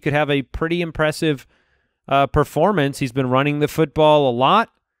says he could have a pretty impressive performance. He's been running the football a lot.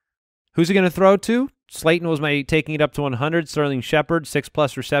 Who's he going to throw to? Slayton was taking it up to 100. Sterling Shepard,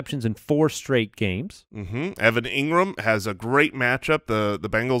 6+ receptions in 4 straight games. Evan Ingram has a great matchup. The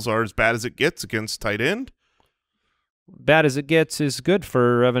Bengals are as bad as it gets against tight end. Bad as it gets is good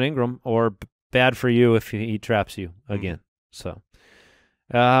for Evan Ingram, or bad for you if he traps you again. So,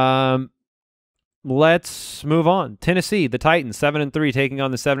 let's move on. Tennessee, the Titans, 7-3, taking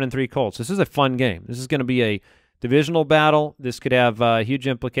on the 7-3 Colts. This is a fun game. This is going to be a divisional battle. This could have huge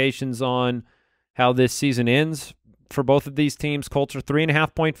implications on how this season ends for both of these teams. Colts are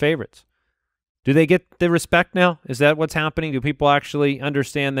 3.5-point favorites. Do they get the respect now? Is that what's happening? Do people actually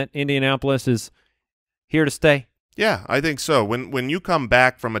understand that Indianapolis is here to stay? Yeah, I think so. When you come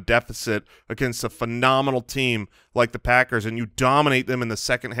back from a deficit against a phenomenal team like the Packers and you dominate them in the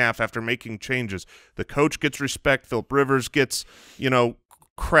second half after making changes, the coach gets respect. Philip Rivers gets,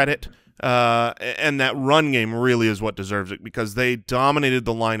 credit. And that run game really is what deserves it because they dominated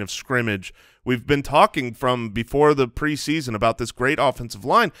the line of scrimmage. We've been talking from before the preseason about this great offensive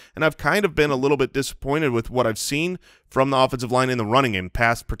line, and I've kind of been a little bit disappointed with what I've seen from the offensive line in the running game.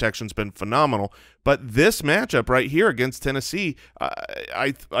 Pass protection's been phenomenal, but this matchup right here against Tennessee,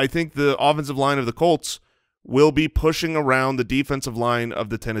 I think the offensive line of the Colts will be pushing around the defensive line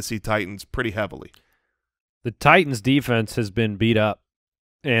of the Tennessee Titans pretty heavily. The Titans' defense has been beat up.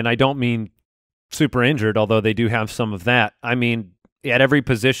 And I don't mean super injured, although they do have some of that. I mean at every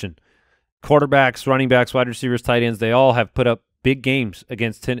position. Quarterbacks, running backs, wide receivers, tight ends, they all have put up big games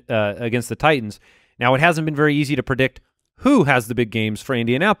against the Titans. Now, it hasn't been very easy to predict who has the big games for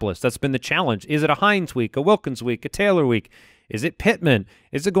Indianapolis. That's been the challenge. Is it a Hines week, a Wilkins week, a Taylor week? Is it Pittman?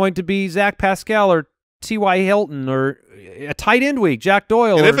 Is it going to be Zach Pascal or T.Y. Hilton or a tight end week, Jack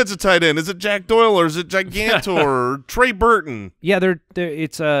Doyle? And if it's a tight end, is it Jack Doyle or is it Gigantor or Trey Burton? Yeah,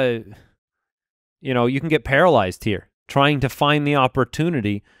 it's you can get paralyzed here trying to find the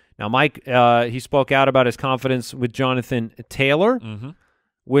opportunity. Now, Mike, he spoke out about his confidence with Jonathan Taylor,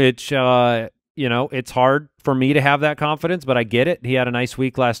 which, it's hard for me to have that confidence, but I get it. He had a nice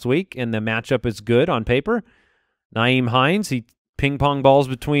week last week, and the matchup is good on paper. Naeem Hines, he ping-pong balls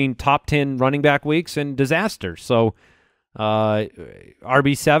between top 10 running back weeks and disaster. So, RB7,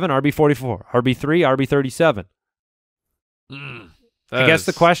 RB44, RB3, RB37. I guess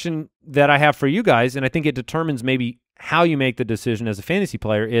the question that I have for you guys, and I think it determines maybe how you make the decision as a fantasy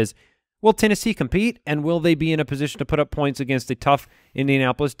player, is will Tennessee compete, and will they be in a position to put up points against a tough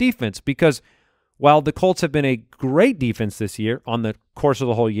Indianapolis defense? Because while the Colts have been a great defense this year on the course of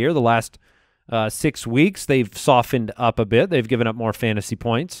the whole year, the last 6 weeks, they've softened up a bit. They've given up more fantasy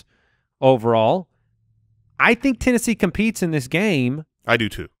points overall. I think Tennessee competes in this game. I do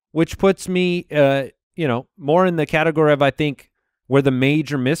too. Which puts me, more in the category of I think where the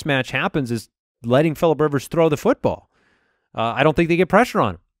major mismatch happens is letting Philip Rivers throw the football. I don't think they get pressure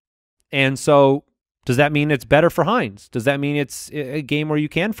on him. And so does that mean it's better for Hines? Does that mean it's a game where you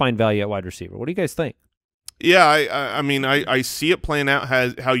can find value at wide receiver? What do you guys think? Yeah, I mean, I see it playing out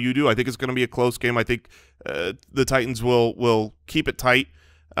how you do. I think it's going to be a close game. I think the Titans will keep it tight.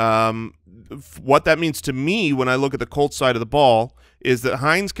 What that means to me when I look at the Colts side of the ball is that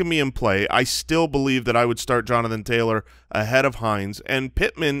Hines can be in play. I still believe that I would start Jonathan Taylor ahead of Hines, and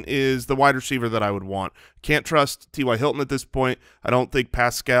Pittman is the wide receiver that I would want. Can't trust T.Y. Hilton at this point. I don't think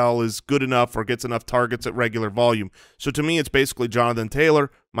Pascal is good enough or gets enough targets at regular volume. So to me, it's basically Jonathan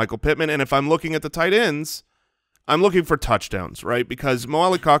Taylor, Michael Pittman, and if I'm looking at the tight ends, I'm looking for touchdowns, right? Because Mo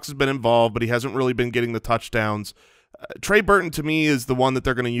Alley-Cox has been involved, but he hasn't really been getting the touchdowns. Trey Burton, to me, is the one that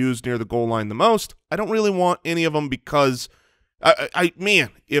they're going to use near the goal line the most. I don't really want any of them because – man,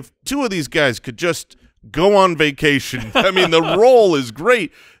 if two of these guys could just go on vacation, I mean, the role is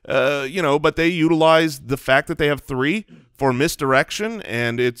great, but they utilize the fact that they have three for misdirection,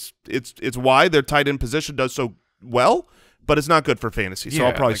 and it's why their tight end position does so well, but it's not good for fantasy, so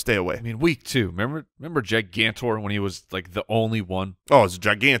I'll probably stay away. I mean, week 2, remember Gigantor when he was like the only one? Oh, it's a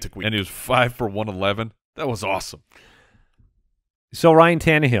gigantic week. And he was 5 for 111. That was awesome. So Ryan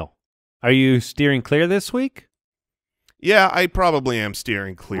Tannehill, are you steering clear this week? Yeah, I probably am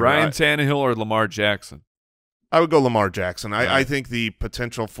steering clear. Ryan Tannehill or Lamar Jackson? I would go Lamar Jackson. I think the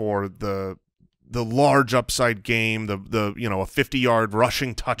potential for the large upside game, the a 50-yard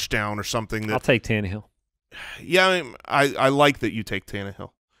rushing touchdown or something. I'll take Tannehill. Yeah, I like that you take Tannehill.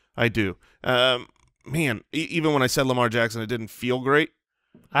 I do. Man, even when I said Lamar Jackson, it didn't feel great.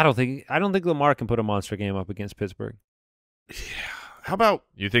 I don't think Lamar can put a monster game up against Pittsburgh. Yeah. How about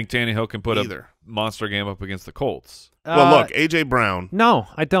you think Tannehill can put either? A monster game up against the Colts? Well, look, A.J. Brown. No,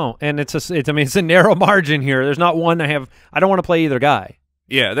 I don't. And it's a narrow margin here. There's not one I don't want to play either guy.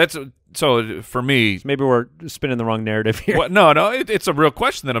 Yeah, that's so for me. So maybe we're spinning the wrong narrative here. Well, no, it's a real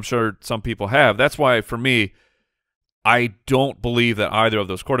question that I'm sure some people have. That's why for me, I don't believe that either of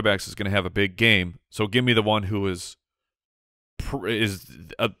those quarterbacks is going to have a big game. So give me the one who is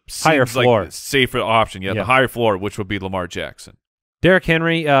a higher floor, like safer option. Yeah, the higher floor, which would be Lamar Jackson. Derrick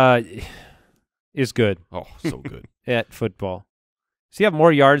Henry is good. Oh, so good at football. Does he have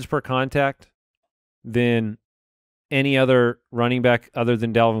more yards per contact than any other running back other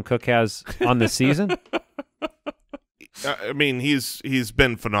than Dalvin Cook has on the season? I mean, he's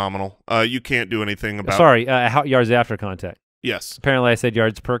been phenomenal. You can't do anything about. Sorry, yards after contact. Yes. Apparently, I said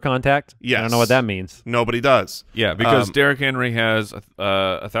yards per contact. Yes. I don't know what that means. Nobody does. Yeah, because Derrick Henry has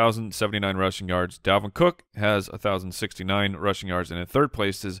 1,079 rushing yards. Dalvin Cook has 1,069 rushing yards, and in third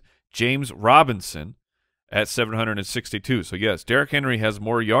place is James Robinson at 762. So yes, Derrick Henry has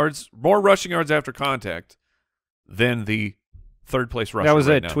more rushing yards after contact than the third place rusher. That was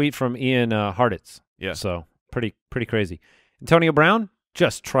right a now. tweet from Ian Hartitz. Yeah. So pretty crazy. Antonio Brown,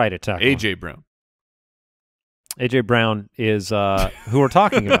 just try to tackle him. A.J. Brown. A.J. Brown is who we're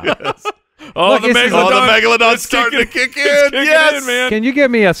talking about. Yes. Oh, Look, the Megalodon's starting to kick in. Yes, man. Can you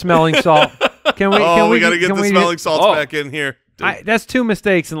give me a smelling salt? Can we? We got to get the smelling salts back in here. That's 2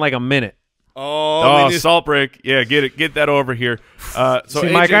 mistakes in like a minute. Salt break. Yeah, get that over here. So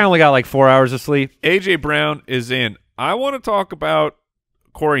See, Mike, I only got like 4 hours of sleep. A.J. Brown is in. I want to talk about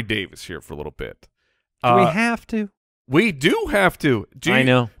Corey Davis here for a little bit. Do we have to? We do have to. I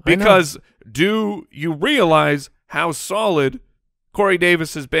know. Because do you realize how solid Corey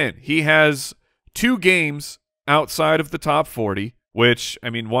Davis has been? He has 2 games outside of the top 40, which, I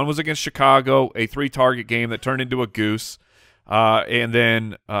mean, one was against Chicago, a 3-target game that turned into a goose. And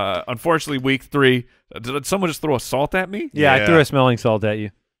then, unfortunately, week 3, did someone just throw a salt at me? Yeah, I threw a smelling salt at you.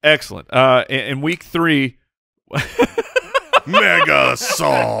 Excellent. In week 3, Mega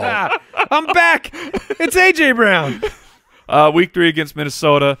salt. I'm back. It's A.J. Brown. Week 3 against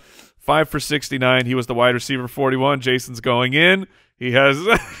Minnesota, 5 for 69. He was the wide receiver 41. Jason's going in. He has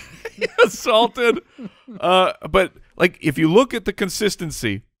he assaulted. But like, if you look at the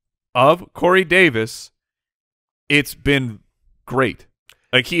consistency of Corey Davis, it's been great.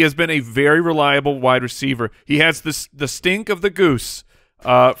 Like, he has been a very reliable wide receiver. He has the stink of the goose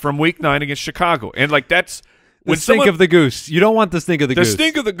from week 9 against Chicago, and like that's. The stink of the goose. You don't want the stink of the goose. The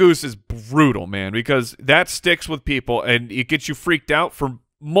stink of the goose is brutal, man, because that sticks with people, and it gets you freaked out for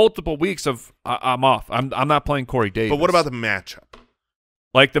multiple weeks of, I'm off. I'm not playing Corey Davis. But what about the matchup?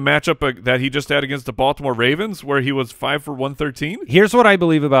 Like the matchup that he just had against the Baltimore Ravens, where he was 5 for 113? Here's what I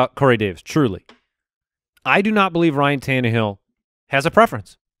believe about Corey Davis, truly. I do not believe Ryan Tannehill has a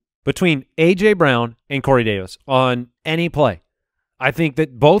preference between A.J. Brown and Corey Davis on any play. I think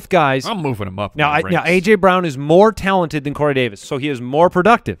that both guys. I'm moving him up. Now A.J. Brown is more talented than Corey Davis, so he is more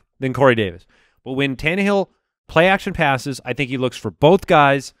productive than Corey Davis. But when Tannehill play action passes, I think he looks for both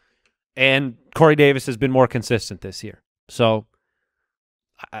guys, and Corey Davis has been more consistent this year. So,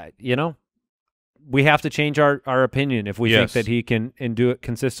 we have to change our opinion if we think that he can and do it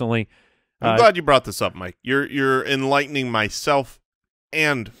consistently. I'm glad you brought this up, Mike. You're enlightening myself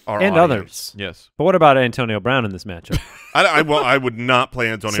and our and audience. others. Yes. But what about Antonio Brown in this matchup? I would not play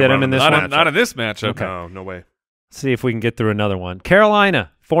Antonio Sit Brown him in this matchup. Not in this matchup. Okay. No way. See if we can get through another one.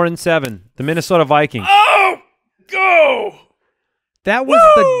 Carolina 4-7. The Minnesota Vikings. Oh, go! That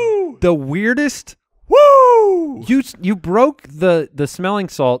was the weirdest. Woo! You broke the smelling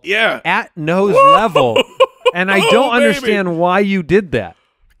salt at nose level, and I don't understand why you did that.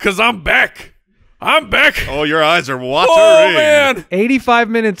 Because I'm back. I'm back. Oh, your eyes are watering. Oh, man. 85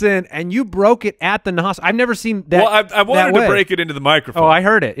 minutes in, and you broke it at the nose. I've never seen that. Well, I wanted to break it into the microphone. Oh, I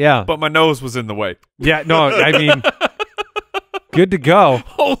heard it, yeah. But my nose was in the way. Yeah, no, I mean, good to go.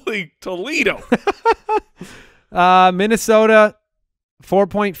 Holy Toledo. Minnesota,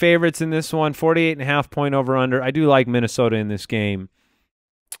 4-point favorites in this one, 48.5 point over-under. I do like Minnesota in this game.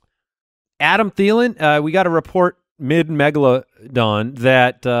 Adam Thielen, we got a report mid-Megalodon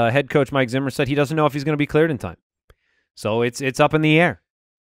that head coach Mike Zimmer said he doesn't know if he's going to be cleared in time. So it's up in the air,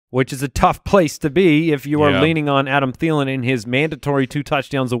 which is a tough place to be if you are leaning on Adam Thielen in his mandatory 2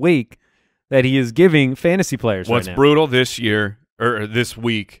 touchdowns a week that he is giving fantasy players What's right now. brutal this year or this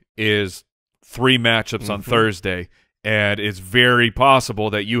week is 3 matchups on Thursday, and it's very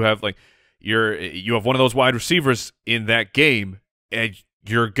possible that you have you have one of those wide receivers in that game, and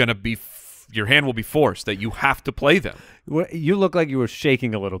you're gonna be your hand will be forced that you have to play them. You look like you were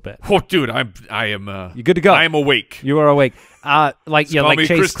shaking a little bit. Oh, dude, I am. You good to go? I am awake. You are awake. Like Chase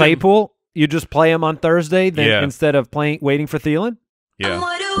Kristen. Claypool. You just play him on Thursday instead of waiting for Thielen. Yeah.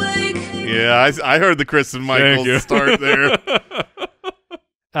 Yeah, I heard the Kristen Michaels start there.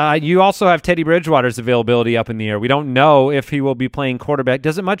 You also have Teddy Bridgewater's availability up in the air. We don't know if he will be playing quarterback.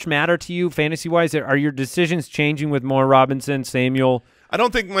 Does it much matter to you fantasy-wise? Are your decisions changing with more Robinson, Samuel? I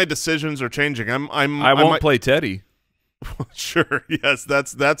don't think my decisions are changing. I won't play Teddy. Sure, yes,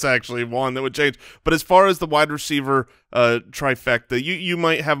 that's actually one that would change. But as far as the wide receiver trifecta, you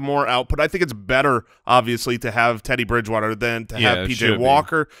might have more output. I think it's better, obviously, to have Teddy Bridgewater than to have P.J.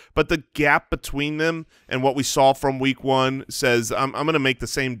 Walker. But the gap between them and what we saw from Week 1 says I'm going to make the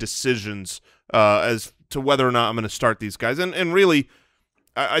same decisions as to whether or not I'm going to start these guys. And really,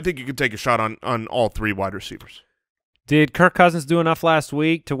 I think you can take a shot on all 3 wide receivers. Did Kirk Cousins do enough last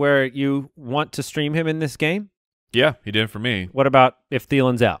week to where you want to stream him in this game? Yeah, he did for me. What about if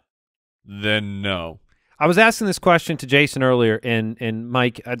Thielen's out? Then no. I was asking this question to Jason earlier, and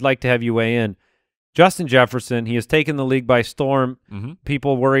Mike, I'd like to have you weigh in. Justin Jefferson, he has taken the league by storm.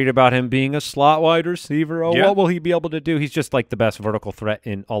 People worried about him being a slot wide receiver. Oh, what will he be able to do? He's just like the best vertical threat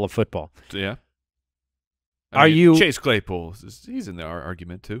in all of football. Yeah. I mean, Chase Claypool? He's in the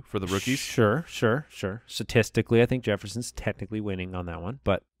argument too for the rookies. Sure. Statistically, I think Jefferson's technically winning on that one,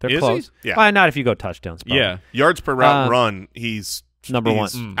 but they're Is close. he? Yeah. Well, not if you go touchdowns. Probably. Yeah. Yards per route run, he's number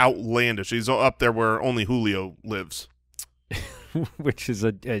 1. Outlandish. He's up there where only Julio lives. Which is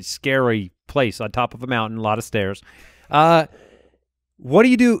a scary place on top of a mountain, a lot of stairs. What do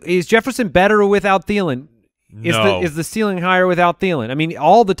you do? Is Jefferson better without Thielen? No. Is the ceiling higher without Thielen? I mean,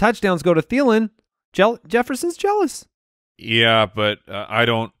 all the touchdowns go to Thielen. Jefferson's jealous. Yeah, but I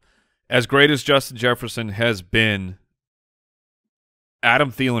don't. As great as Justin Jefferson has been, Adam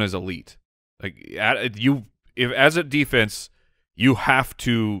Thielen is elite. Like if as a defense, you have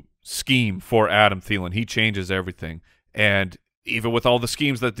to scheme for Adam Thielen. He changes everything, and even with all the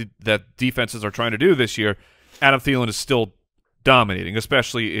schemes that defenses are trying to do this year, Adam Thielen is still dominating,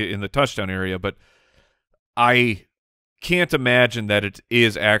 especially in the touchdown area. But I can't imagine that it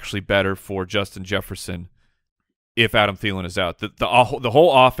is actually better for Justin Jefferson if Adam Thielen is out. The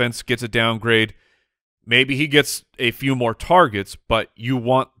whole offense gets a downgrade. Maybe he gets a few more targets, but you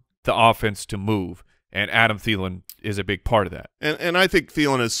want the offense to move, and Adam Thielen is a big part of that. And I think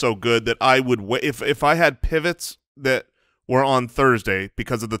Thielen is so good that I would if I had pivots that were on Thursday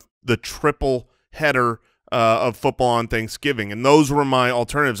because of the triple header of football on Thanksgiving, and those were my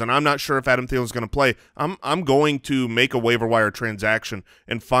alternatives. And I'm not sure if Adam Thielen is going to play. I'm going to make a waiver wire transaction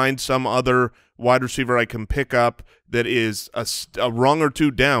and find some other wide receiver I can pick up that is a rung or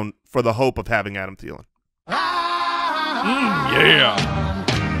 2 down for the hope of having Adam Thielen. Yeah.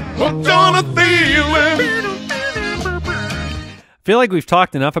 Hooked on a Thielen. I feel like we've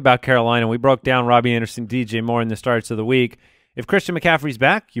talked enough about Carolina. We broke down Robbie Anderson, DJ Moore in the starts of the week. If Christian McCaffrey's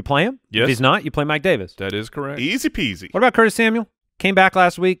back, you play him. Yes. If he's not, you play Mike Davis. That is correct. Easy peasy. What about Curtis Samuel? Came back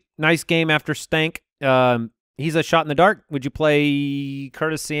last week. Nice game after stank. He's a shot in the dark. Would you play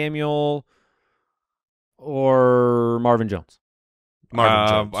Curtis Samuel or Marvin Jones?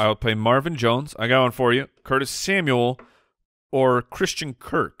 Marvin Jones. I'll play Marvin Jones. I got one for you. Curtis Samuel or Christian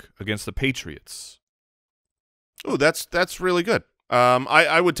Kirk against the Patriots? Oh, that's really good.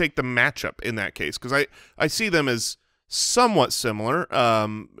 I would take the matchup in that case because I see them as somewhat similar.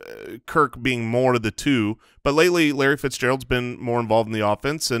 Kirk being more of the 2, but lately Larry Fitzgerald's been more involved in the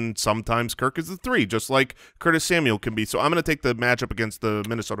offense, and sometimes Kirk is the 3, just like Curtis Samuel can be. So I'm going to take the matchup against the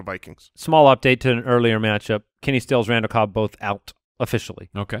Minnesota Vikings. Small update to an earlier matchup. Kenny Stills, Randall Cobb both out officially.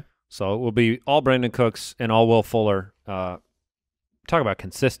 Okay. So it will be all Brandon Cooks and all Will Fuller. Talk about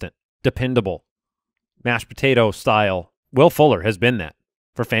consistent, dependable, mashed potato style. Will Fuller has been that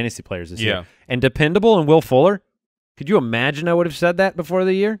for fantasy players this year. And dependable and Will Fuller, could you imagine I would have said that before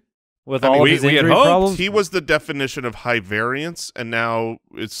the year? With all of his injury problems? He was the definition of high variance, and now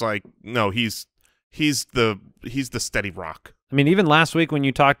it's like, no, he's the steady rock. I mean, even last week when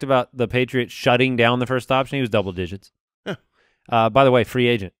you talked about the Patriots shutting down the first option, he was double digits. Yeah. By the way, free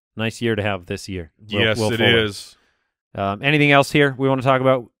agent. Nice year to have this year. Yes, Will it Fuller. is. Anything else here we want to talk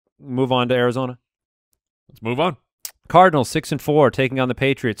about? Move on to Arizona. Let's move on. Cardinals 6-4 taking on the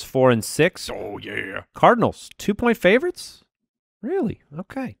Patriots 4-6. Oh yeah. Cardinals 2-point favorites. Really?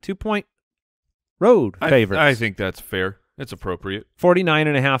 Okay. 2-point road favorites. I think that's fair. It's appropriate.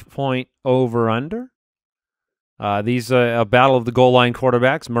 49.5 point over under. These a battle of the goal line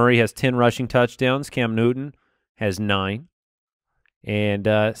quarterbacks. Murray has 10 rushing touchdowns. Cam Newton has 9,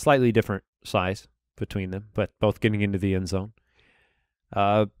 and slightly different size between them, but both getting into the end zone.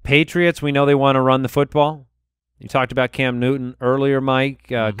 Patriots, we know they want to run the football. You talked about Cam Newton earlier, Mike.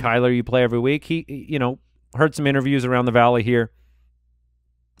 Kyler, you play every week. He heard some interviews around the valley here.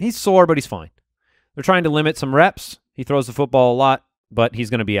 He's sore, but he's fine. They're trying to limit some reps. He throws the football a lot, but he's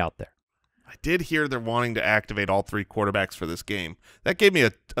going to be out there. I did hear they're wanting to activate all 3 quarterbacks for this game. That gave me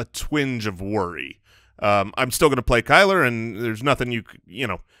a twinge of worry. I'm still going to play Kyler, and there's nothing you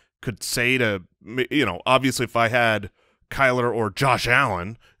could say to obviously if I had Kyler or Josh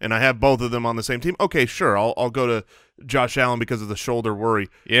Allen and I have both of them on the same team, okay, sure, I'll go to Josh Allen because of the shoulder worry.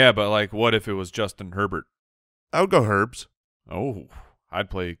 Yeah, but like, what if it was Justin Herbert? I would go Herbs. Oh, I'd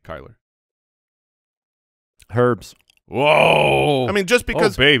play Kyler. Herbs. Whoa! I mean, just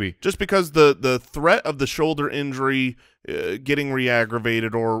because the threat of the shoulder injury getting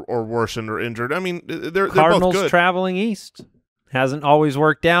re-aggravated or worsened or injured. I mean, they're Cardinals both good. Traveling east hasn't always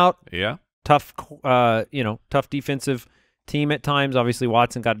worked out. Yeah, tough defensive team at times. Obviously,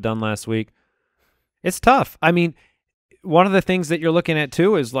 Watson got it done last week. It's tough. I mean, one of the things that you're looking at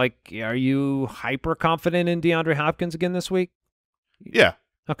too is like, are you hyper confident in DeAndre Hopkins again this week? Yeah.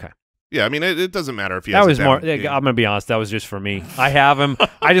 Okay. Yeah, I mean, it doesn't matter if he that has was a more. down game. I'm gonna be honest. That was just for me. I have him.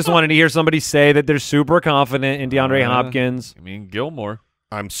 I just wanted to hear somebody say that they're super confident in DeAndre Hopkins. I mean, Gilmore.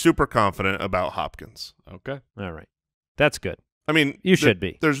 I'm super confident about Hopkins. Okay. All right, that's good. I mean, you should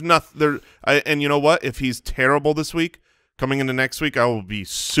be. There's nothing there, and you know what? If he's terrible this week, coming into next week, I will be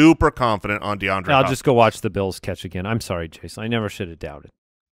super confident on DeAndre. I'll just go watch the Bills catch again. I'm sorry, Jason. I never should have doubted.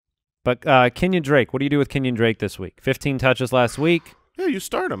 But Kenyon Drake, what do you do with Kenyon Drake this week? 15 touches last week. Yeah, you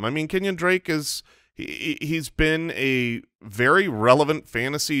start him. I mean, Kenyon Drake is he's been a very relevant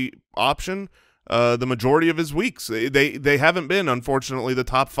fantasy option the majority of his weeks. They haven't been, unfortunately, the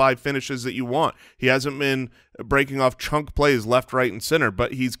top 5 finishes that you want. He hasn't been breaking off chunk plays left, right, and center,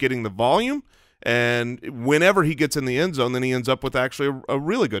 but he's getting the volume, and whenever he gets in the end zone, then he ends up with actually a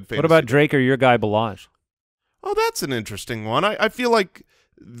really good fantasy. What about Drake or your guy Balaj? Oh, that's an interesting one. I feel like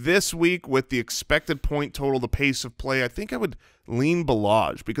this week with the expected point total, the pace of play, I think I would lean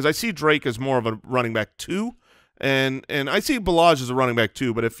Balaj because I see Drake as more of a running back 2, and I see Balaj as a running back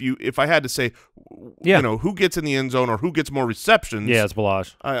 2. But if I had to say, who gets in the end zone or who gets more receptions, yeah, it's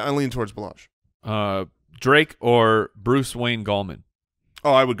Balaj. I lean towards Balaj. Drake or Bruce Wayne Gallman?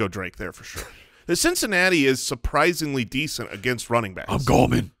 Oh, I would go Drake there for sure. The Cincinnati is surprisingly decent against running backs. I'm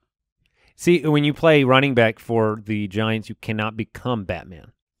Gallman. See, when you play running back for the Giants, you cannot become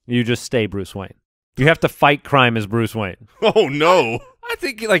Batman. You just stay Bruce Wayne. You have to fight crime as Bruce Wayne. Oh, no. I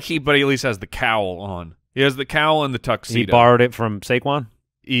think but he at least has the cowl on. He has the cowl and the tuxedo. He borrowed it from Saquon?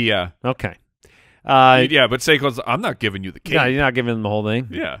 Yeah. Okay. Yeah, but Saquon's, I'm not giving you the cape. Yeah, you're not giving him the whole thing.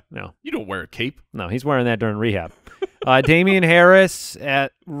 Yeah. No. You don't wear a cape. No, he's wearing that during rehab. Damian Harris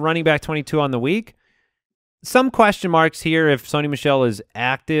at running back 22 on the week. Some question marks here if Sony Michel is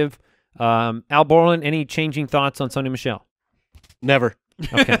active. Al Borland, any changing thoughts on Sony Michel? Never.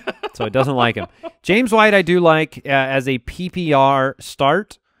 Okay, so it doesn't like him. James White I do like as a PPR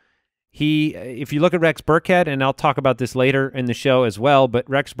start. If you look at Rex Burkhead, and I'll talk about this later in the show as well, but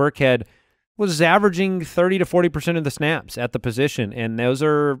Rex Burkhead was averaging 30 to 40% of the snaps at the position, and those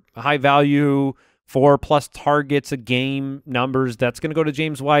are high value 4+ targets a game numbers. That's going to go to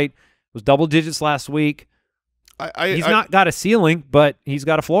James White. It was double digits last week. He's not got a ceiling, but he's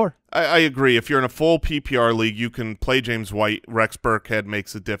got a floor. I agree. If you're in a full PPR league, you can play James White. Rex Burkhead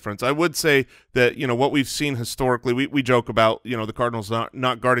makes a difference. I would say that, what we've seen historically, we joke about, the Cardinals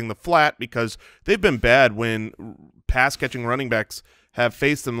not guarding the flat because they've been bad when pass-catching running backs have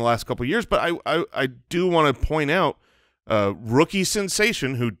faced them the last couple of years. But I do want to point out rookie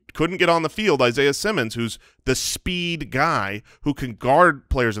sensation who couldn't get on the field, Isaiah Simmons, who's the speed guy who can guard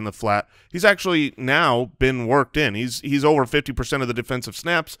players in the flat. He's actually now been worked in. He's over 50% of the defensive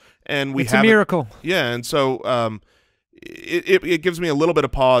snaps, and it's a miracle. Yeah, and so it gives me a little bit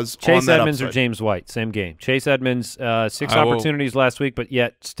of pause. Chase on that Edmonds upside. or James White, same game. Chase Edmonds, 6 opportunities last week, but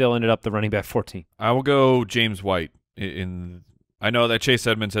yet still ended up the running back 14. I will go James White. I know that Chase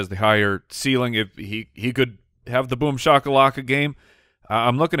Edmonds has the higher ceiling. If he could have the boom shakalaka game.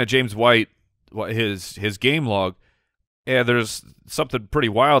 I'm looking at James White, his game log, and there's something pretty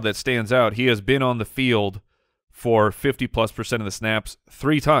wild that stands out. He has been on the field for 50+% of the snaps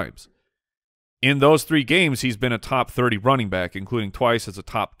 3 times. In those 3 games, he's been a top 30 running back, including twice as a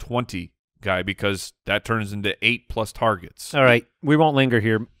top 20 guy, because that turns into 8+ targets. All right, we won't linger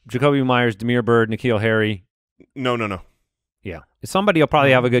here. Jacoby Myers, Damiere Byrd, N'Keal Harry. No. Yeah, somebody will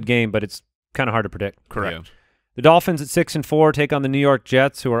probably have a good game, but it's kind of hard to predict. Correct. Yeah. The Dolphins at 6-4 take on the New York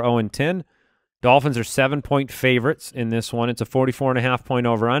Jets, who are 0-10. Dolphins are 7-point favorites in this one. It's a 44.5-point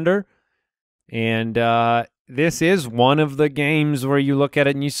over/under, and this is one of the games where you look at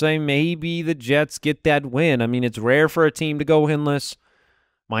it and you say maybe the Jets get that win. I mean, it's rare for a team to go winless.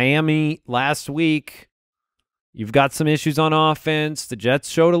 Miami last week, you've got some issues on offense. The Jets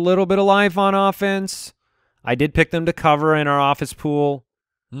showed a little bit of life on offense. I did pick them to cover in our office pool,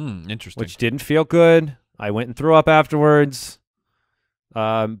 interesting, which didn't feel good. I went and threw up afterwards.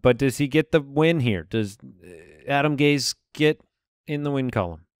 But does he get the win here? Does Adam Gase get in the win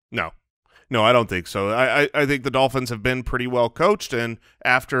column? No, I don't think so. I think the Dolphins have been pretty well coached, and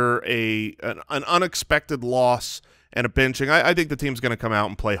after an unexpected loss and a benching, I think the team's going to come out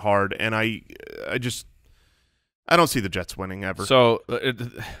and play hard, and I don't see the Jets winning ever. So,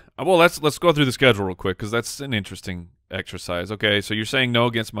 well, let's go through the schedule real quick because that's an interesting exercise. Okay, so you're saying no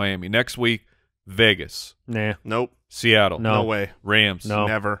against Miami. Next week, Vegas. Nah. Nope. Seattle. No way. Rams. No.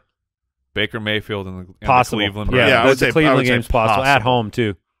 Never. Baker Mayfield and the Possible. Cleveland Yeah, Browns. I would the say- Cleveland I would say game's possible. At home,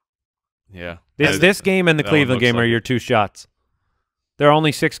 too. Yeah. This game and the that one Cleveland looks game are like your 2 shots. There are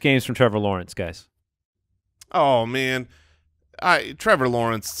only 6 games from Trevor Lawrence, guys. Oh man, Trevor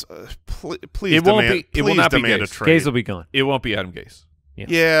Lawrence, please It won't demand. be- it will not be demand a Gase. trade. Gase will be gone. It won't be Adam Gase.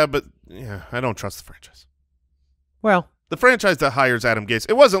 Yeah, but I don't trust the franchise. Well, The franchise that hires Adam Gase.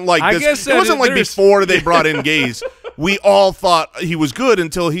 It wasn't like I this. guess It wasn't like there's- before they brought in Gase. We all thought he was good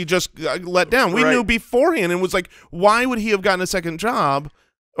until he just let down. We Right. knew beforehand and was like, why would he have gotten a second job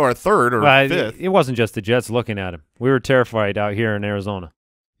or a third or well, fifth? it wasn't just the Jets looking at him. We were terrified out here in Arizona.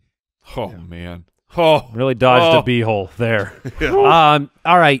 Oh, man. Oh. Really dodged Oh. a b-hole there. Yeah.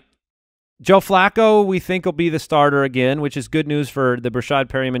 All right. Joe Flacco, we think, will be the starter again, which is good news for the Brashad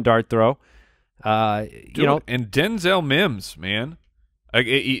Perryman dart throw. Dude, and Denzel Mims, man.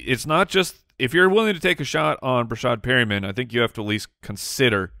 It's not just – if you're willing to take a shot on Brashad Perryman, I think you have to at least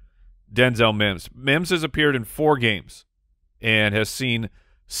consider Denzel Mims. Mims has appeared in 4 games and has seen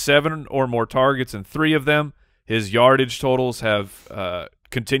 7 or more targets in 3 of them. His yardage totals have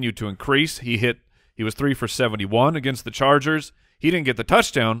continued to increase. He was 3 for 71 against the Chargers. He didn't get the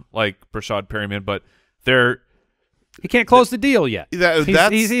touchdown like Brashad Perryman, but he can't close the deal yet.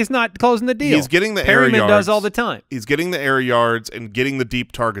 He's not closing the deal. He's getting the air Perryman yards. does all the time. He's getting the air yards and getting the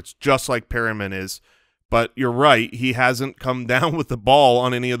deep targets just like Perryman is. But you're right. He hasn't come down with the ball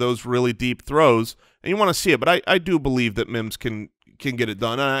on any of those really deep throws. And you want to see it. But I do believe that Mims can get it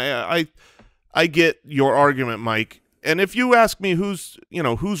done. I get your argument, Mike. And if you ask me who's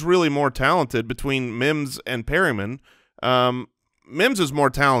really more talented between Mims and Perryman, Mims is more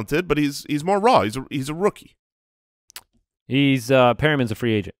talented, but he's more raw. He's a rookie. Perryman's a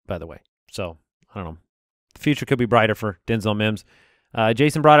free agent, by the way. So, I don't know. The future could be brighter for Denzel Mims.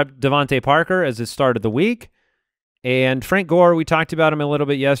 Jason brought up Devontae Parker as his start of the week. And Frank Gore, we talked about him a little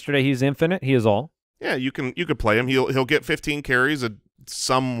bit yesterday. He's infinite. He is all. Yeah, you could play him. He'll get 15 carries, a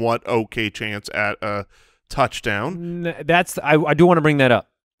somewhat okay chance at a touchdown. I do want to bring that up.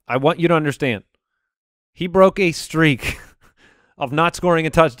 I want you to understand. He broke a streak of not scoring a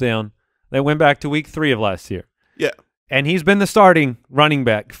touchdown that went back to week 3 of last year. Yeah. And he's been the starting running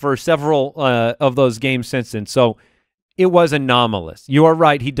back for several of those games since then. So it was anomalous. You are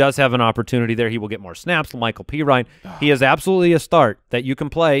right. He does have an opportunity there. He will get more snaps. Michael Pirine. He is absolutely a start that you can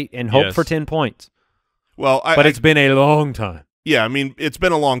play and hope for 10 points. Well, but it's been a long time. Yeah, I mean, it's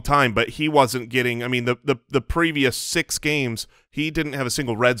been a long time, but he wasn't getting – I mean, the previous 6 games, he didn't have a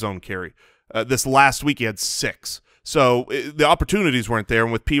single red zone carry. This last week he had 6. So the opportunities weren't there,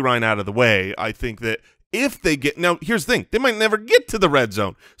 and with P. Ryan out of the way, I think that if they get – now, here's the thing. They might never get to the red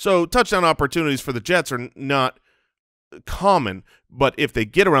zone. So touchdown opportunities for the Jets are not common, but if they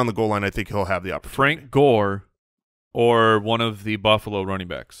get around the goal line, I think he'll have the opportunity. Frank Gore or one of the Buffalo running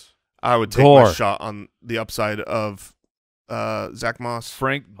backs? I would take my shot on the upside of Zach Moss.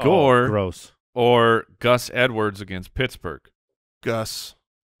 Frank Gore gross. Or Gus Edwards against Pittsburgh? Gus.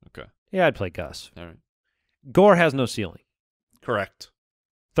 Okay. Yeah, I'd play Gus. All right. Gore has no ceiling. Correct.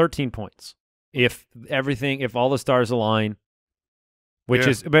 13 points. If all the stars align, which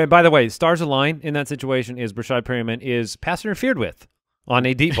is, by the way, stars align in that situation is Brashad Perryman is pass interfered with on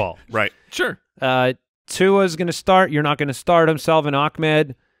a deep ball. Right. Sure. Tua's going to start. You're not going to start him. Salvin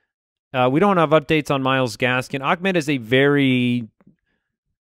Ahmed. We don't have updates on Myles Gaskin. Ahmed is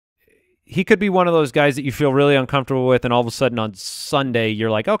he could be one of those guys that you feel really uncomfortable with, and all of a sudden on Sunday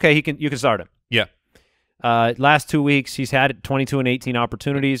you're like, okay, you can start him. Yeah. Last 2 weeks he's had 22 and 18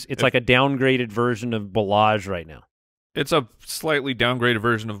 opportunities. It's like a downgraded version of Balaj right now. It's a slightly downgraded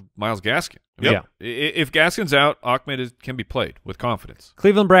version of Myles Gaskin. Yeah. If Gaskin's out, Ahmed can be played with confidence.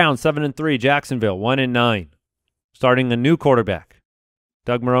 Cleveland Browns 7-3, Jacksonville 1-9, starting a new quarterback.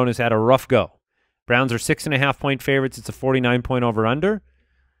 Doug Marrone has had a rough go. Browns are 6.5-point favorites. It's a 49-point over/under.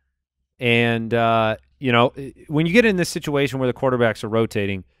 And, when you get in this situation where the quarterbacks are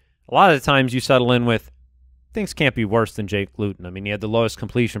rotating, a lot of the times you settle in with things can't be worse than Jake Luton. I mean, he had the lowest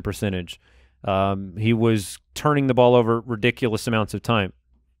completion percentage. He was turning the ball over ridiculous amounts of time.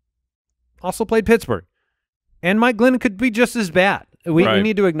 Also played Pittsburgh. And Mike Glennon could be just as bad. We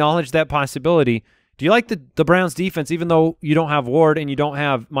need to acknowledge that possibility. Do you like the Browns defense, even though you don't have Ward and you don't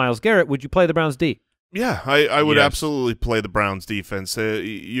have Myles Garrett? Would you play the Browns D? Yeah, I would absolutely play the Browns defense.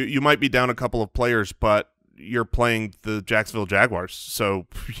 You might be down a couple of players, but you're playing the Jacksonville Jaguars. So,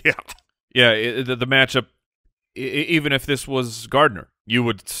 yeah. Yeah, the matchup, even if this was Gardner, you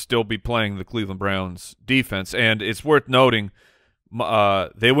would still be playing the Cleveland Browns defense. And it's worth noting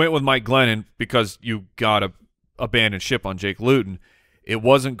they went with Mike Glennon because you got to abandon ship on Jake Luton. It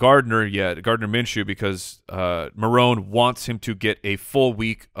wasn't Gardner yet, Gardner Minshew, because Marrone wants him to get a full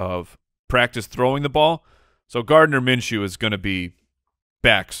week of practice throwing the ball. So Gardner Minshew is going to be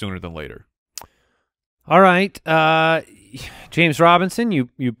back sooner than later. All right. James Robinson,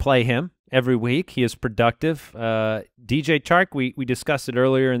 you play him every week. He is productive. DJ Chark, we discussed it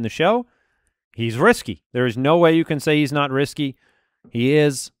earlier in the show. He's risky. There is no way you can say he's not risky. He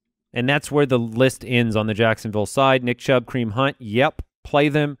is, and that's where the list ends on the Jacksonville side. Nick Chubb, Kareem Hunt, yep, play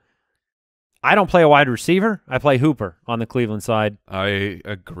them. I don't play a wide receiver. I play Hooper on the Cleveland side. I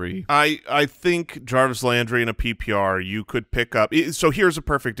agree. I think Jarvis Landry in a PPR you could pick up. So here's a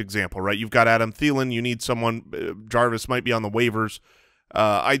perfect example, right? You've got Adam Thielen. You need someone. Jarvis might be on the waivers.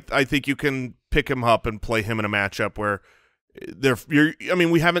 I think you can pick him up and play him in a matchup where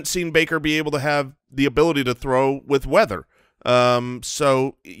we haven't seen Baker be able to have the ability to throw with weather.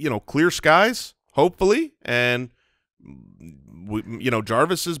 So, clear skies, hopefully, and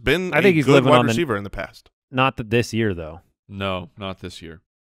Jarvis has been I think he's good living wide on receiver in the past. Not this year, though. No, not this year.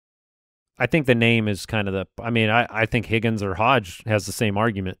 I think the name is kind of I think Higgins or Hodge has the same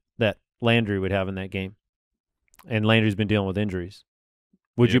argument that Landry would have in that game. And Landry's been dealing with injuries.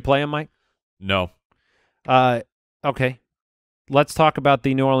 Would you play him, Mike? No. Okay. Let's talk about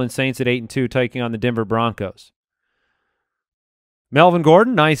the New Orleans Saints at 8-2 taking on the Denver Broncos. Melvin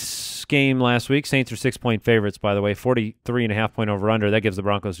Gordon, nice game last week. Saints are 6-point favorites, by the way. 43.5-point over-under. That gives the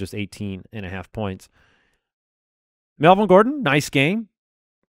Broncos just 18.5 points. Melvin Gordon, nice game.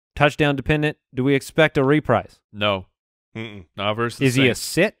 Touchdown dependent. Do we expect a reprise? No. Not versus the Is he a Saints.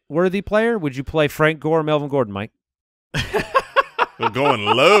 sit-worthy player? Would you play Frank Gore or Melvin Gordon, Mike? We're going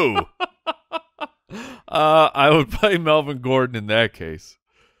low. I would play Melvin Gordon in that case.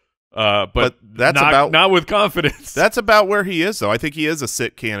 But that's not with confidence. That's about where he is, though. I think he is a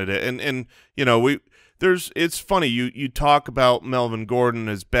sit candidate, and it's funny you talk about Melvin Gordon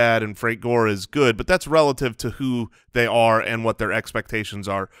as bad and Frank Gore as good, but that's relative to who they are and what their expectations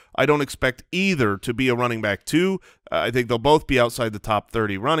are. I don't expect either to be a running back too. I think they'll both be outside the top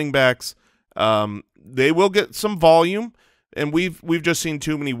 30 running backs. They will get some volume, and we've just seen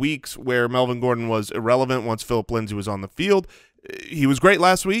too many weeks where Melvin Gordon was irrelevant once Phillip Lindsay was on the field. He was great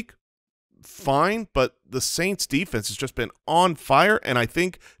last week. Fine, but the Saints defense has just been on fire, and I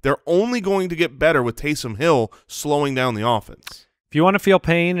think they're only going to get better with Taysom Hill slowing down the offense. If you want to feel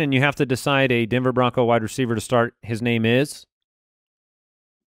pain and you have to decide a Denver Bronco wide receiver to start, his name is?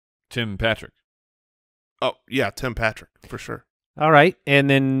 Tim Patrick. Oh, yeah, Tim Patrick, for sure. All right, and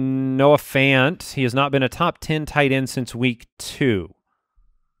then Noah Fant. He has not been a top 10 tight end since week 2.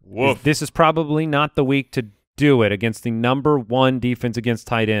 Woof. This is probably not the week to do it against the #1 defense against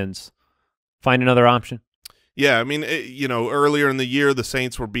tight ends. Find another option. Yeah, I mean, earlier in the year, the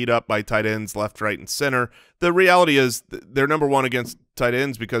Saints were beat up by tight ends left, right, and center. The reality is they're #1 against tight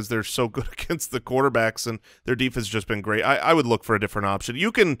ends because they're so good against the quarterbacks, and their defense has just been great. I would look for a different option.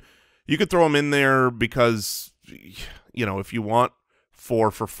 You could throw them in there because, if you want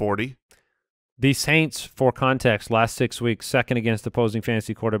 4 for 40. The Saints, for context, last 6 weeks, second against opposing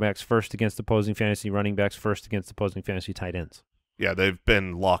fantasy quarterbacks, first against opposing fantasy running backs, first against opposing fantasy tight ends. Yeah, they've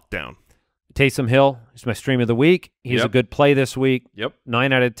been locked down. Taysom Hill is my stream of the week. He's a good play this week. Yep.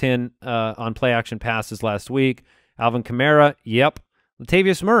 9 out of 10 on play action passes last week. Alvin Kamara, yep.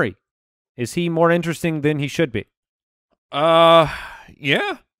 Latavius Murray, is he more interesting than he should be?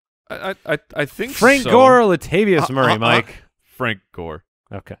 Yeah. I think Frank so. Gore or Latavius Murray, Mike? Frank Gore.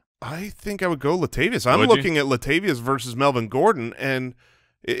 Okay. I think I would go Latavius. I'm Would looking at Latavius versus Melvin Gordon, and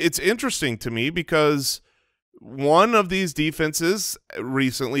it's interesting to me because one of these defenses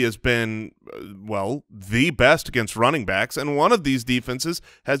recently has been, the best against running backs, and one of these defenses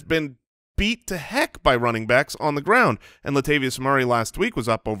has been beat to heck by running backs on the ground. And Latavius Murray last week was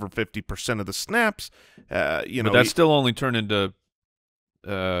up over 50% of the snaps. But that still only turned into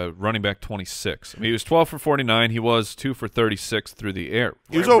running back 26. I mean, he was 12 for 49. He was 2 for 36 through the air.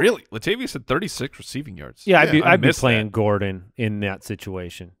 Really? Latavius had 36 receiving yards. Yeah, I'd be playing Gordon in that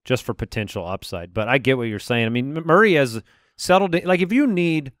situation just for potential upside. But I get what you're saying. I mean, Murray has settled in. Like, if you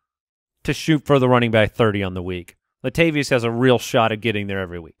need to shoot for the running back 30 on the week, Latavius has a real shot at getting there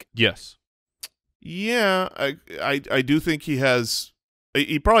every week. Yes. Yeah, I do think he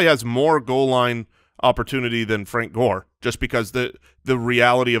probably has more goal line opportunity than Frank Gore, just because the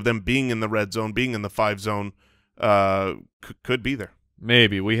reality of them being in the red zone, being in the 5 zone, could be there.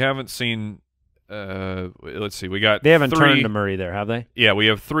 Maybe. We haven't seen let's see. They haven't turned to Murray there, have they? Yeah, we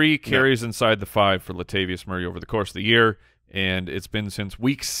have 3 carries inside the 5 for Latavius Murray over the course of the year, and it's been since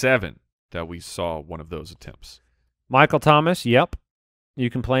week 7 that we saw one of those attempts. Michael Thomas, yep. You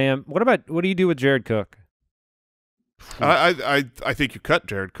can play him. What do you do with Jared Cook? I think you cut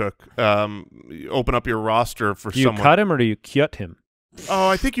Jared Cook. You open up your roster for someone. Do you cut him or do you cut him? Oh,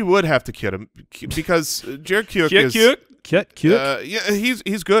 I think you would have to cut him because Jared Cook is Cut. yeah,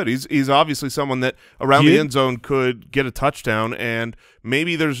 he's good. He's obviously someone that around the end zone could get a touchdown, and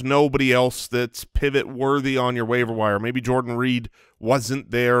maybe there's nobody else that's pivot worthy on your waiver wire. Maybe Jordan Reed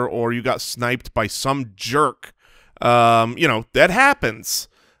wasn't there, or you got sniped by some jerk. That happens.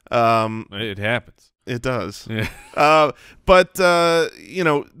 It happens. It does. Yeah. But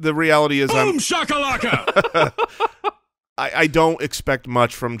the reality is, Boom shakalaka. I don't expect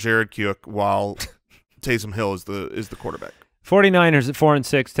much from Jared Cook while Taysom Hill is the quarterback. 49ers at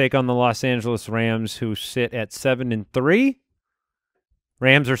 4-6 take on the Los Angeles Rams, who sit at 7-3.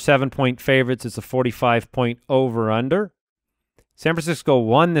 Rams are 7-point favorites. It's a 45-point over/under. San Francisco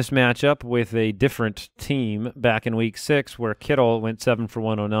won this matchup with a different team back in Week 6, where Kittle went 7 for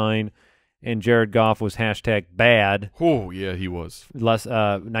 109, and Jared Goff was #bad. Oh yeah, he was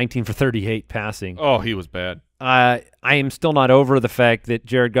 19 for 38 passing. Oh, he was bad. I am still not over the fact that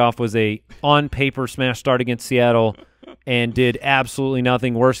Jared Goff was a on-paper smash start against Seattle and did absolutely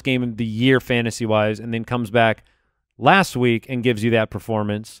nothing. Worst game of the year fantasy-wise, and then comes back last week and gives you that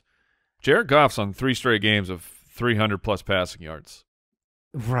performance. Jared Goff's on 3 straight games of 300-plus passing yards.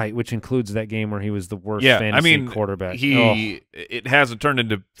 Right, which includes that game where he was the worst fantasy quarterback. It hasn't turned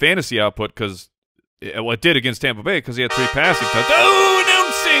into fantasy output because it did against Tampa Bay because he had 3 passing touchdowns. Oh,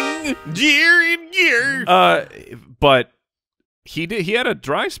 announcing! But he had a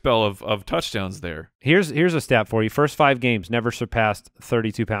dry spell of touchdowns there. Here's a stat for you. First 5 games, never surpassed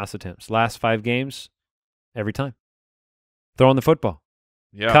 32 pass attempts. Last 5 games, every time. Throwing the football.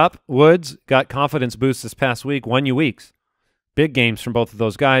 Yeah. Kupp, Woods got confidence boost this past week, won you weeks. Big games from both of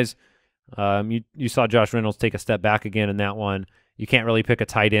those guys. You saw Josh Reynolds take a step back again in that one. You can't really pick a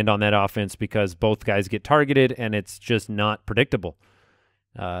tight end on that offense because both guys get targeted, and it's just not predictable.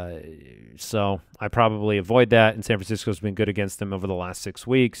 So I probably avoid that, and San Francisco's been good against them over the last 6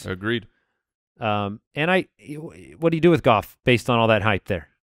 weeks. Agreed. What do you do with Goff based on all that hype there?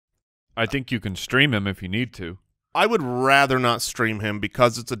 I think you can stream him if you need to. I would rather not stream him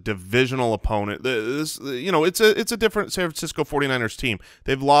because it's a divisional opponent. It's a different San Francisco 49ers team.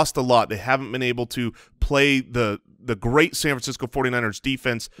 They've lost a lot. They haven't been able to play the great San Francisco 49ers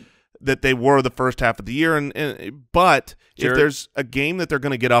defense that they were the first half of the year. But if there's a game that they're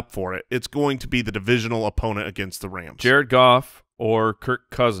going to get up for it, it's going to be the divisional opponent against the Rams. Jared Goff or Kirk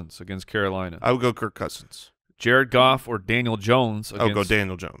Cousins against Carolina. I would go Kirk Cousins. Jared Goff or Daniel Jones. Oh, go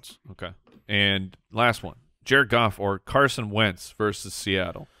Daniel Jones. Okay. And last one, Jared Goff or Carson Wentz versus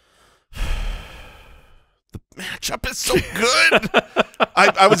Seattle. The matchup is so good.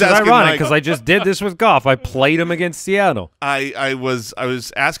 I was asking ironic Mike because I just did this with Goff. I played him against Seattle. I was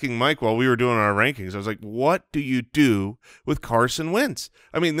asking Mike while we were doing our rankings. I was like, what do you do with Carson Wentz?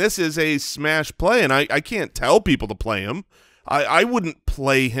 I mean, this is a smash play, and I can't tell people to play him. I wouldn't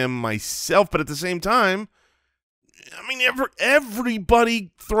play him myself, but at the same time, I mean,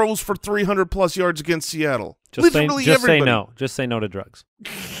 everybody throws for 300+ yards against Seattle. Just say everybody. no. Just say no to drugs.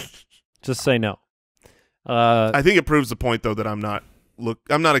 Just say no. I think it proves the point, though, that I'm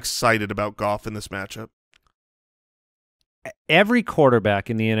not excited about Goff in this matchup. Every quarterback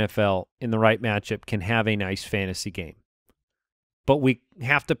in the NFL in the right matchup can have a nice fantasy game. But we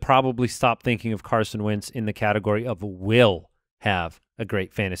have to probably stop thinking of Carson Wentz in the category of will have a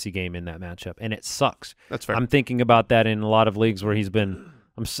great fantasy game in that matchup, and it sucks. That's fair. I'm thinking about that in a lot of leagues where he's been.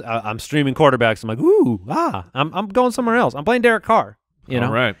 I'm streaming quarterbacks. I'm like, ooh, I'm going somewhere else. I'm playing Derek Carr. You know,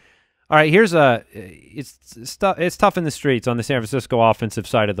 All right. Here's it's tough in the streets on the San Francisco offensive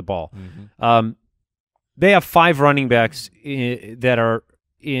side of the ball. Mm-hmm. They have 5 running backs that are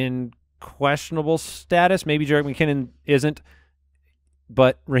in questionable status. Maybe Jerick McKinnon isn't,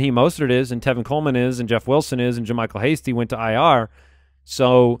 but Raheem Mostert is, and Tevin Coleman is, and Jeff Wilson is, and JaMychal Hasty went to IR.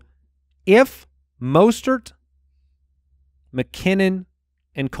 So if Mostert, McKinnon,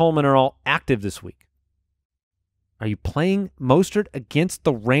 and Coleman are all active this week, are you playing Mostert against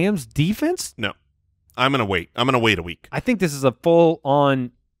the Rams defense? No. I'm going to wait. I'm going to wait a week. I think this is a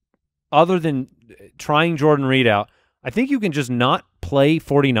full-on, other than trying Jordan Reed out, I think you can just not play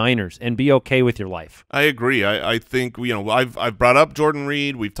 49ers and be okay with your life. I agree. I think, I've brought up Jordan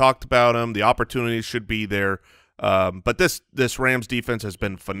Reed. We've talked about him. The opportunities should be there. But this Rams defense has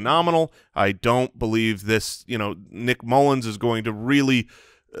been phenomenal. I don't believe this, Nick Mullins is going to really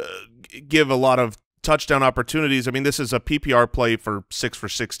give a lot of touchdown opportunities. I mean, this is a PPR play for 6 for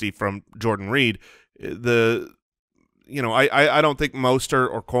 60 from Jordan Reed. I don't think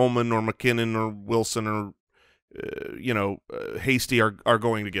Mostert or Coleman or McKinnon or Wilson or Hasty are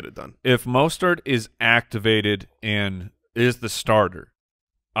going to get it done. If Mostert is activated and is the starter,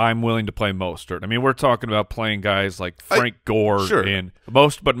 I'm willing to play Mostert. I mean, we're talking about playing guys like Frank Gore, sure.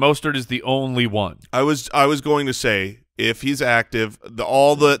 But Mostert is the only one. I was going to say, if he's active,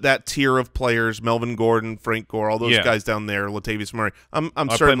 that tier of players, Melvin Gordon, Frank Gore, all those guys down there, Latavius Murray, I'm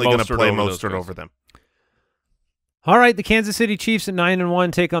certainly going to play Mostert over them. All right, the Kansas City Chiefs at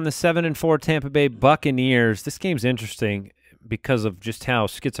 9-1 take on the 7-4 Tampa Bay Buccaneers. This game's interesting because of just how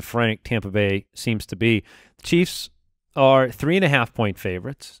schizophrenic Tampa Bay seems to be. The Chiefs are 3.5-point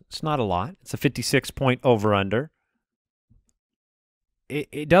favorites. It's not a lot. It's a 56-point over/under.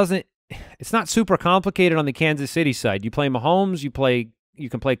 It's not super complicated on the Kansas City side. You play Mahomes. You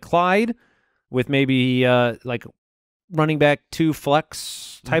can play Clyde with maybe like running back 2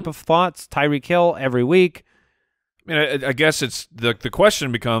 flex type of thoughts. Tyreek Hill every week. I mean, I guess it's the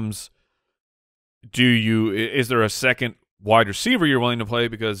question becomes: is there a second wide receiver you're willing to play?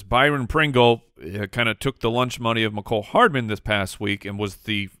 Because Byron Pringle kind of took the lunch money of McCole Hardman this past week and was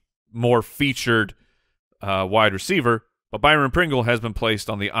the more featured wide receiver. But Byron Pringle has been placed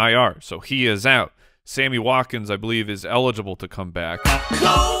on the IR, so he is out. Sammy Watkins, I believe, is eligible to come back.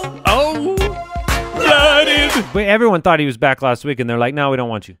 But everyone thought he was back last week, and they're like, no, we don't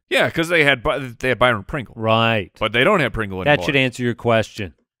want you. Yeah, because they had Byron Pringle. Right. But they don't have Pringle anymore. That should answer your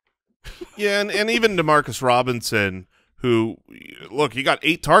question. Yeah, and even DeMarcus Robinson, who, look, he got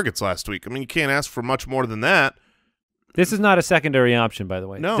 8 targets last week. I mean, you can't ask for much more than that. This is not a secondary option, by the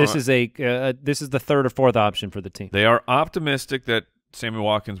way. No. This is this is the 3rd or 4th option for the team. They are optimistic that Sammy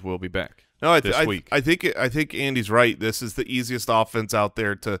Watkins will be back this week. I think Andy's right. This is the easiest offense out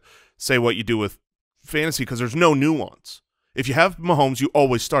there to say what you do with fantasy because there's no nuance. If you have Mahomes, you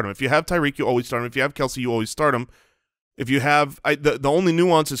always start him. If you have Tyreek, you always start him. If you have Kelsey, you always start him. If you have the only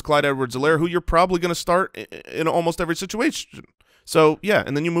nuance is Clyde Edwards-Helaire, who you're probably going to start in almost every situation. So, yeah,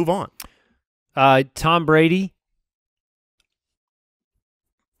 and then you move on. Tom Brady.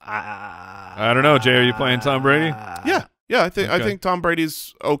 I don't know, Jay. Are you playing Tom Brady? Yeah. I think Tom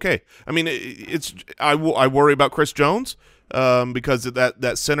Brady's okay. I mean, I worry about Chris Jones because of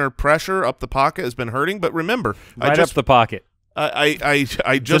that center pressure up the pocket has been hurting. But remember, up the pocket. I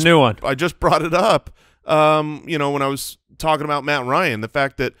just it's a new one. I just brought it up. When I was talking about Matt Ryan, the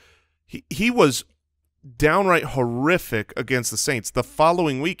fact that he was downright horrific against the Saints. The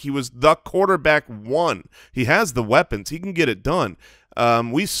following week, he was the quarterback 1. He has the weapons. He can get it done.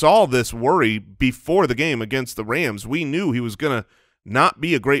 We saw this worry before the game against the Rams. We knew he was going to not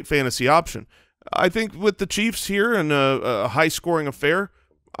be a great fantasy option. I think with the Chiefs here and a high-scoring affair,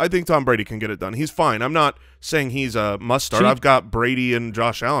 I think Tom Brady can get it done. He's fine. I'm not saying he's a must-start. I've got Brady and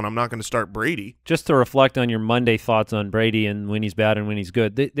Josh Allen. I'm not going to start Brady. Just to reflect on your Monday thoughts on Brady and when he's bad and when he's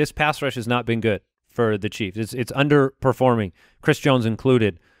good, this pass rush has not been good for the Chiefs. It's underperforming, Chris Jones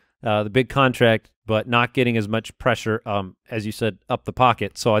included. The big contract, but not getting as much pressure, as you said, up the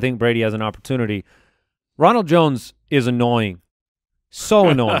pocket. So I think Brady has an opportunity. Ronald Jones is annoying. So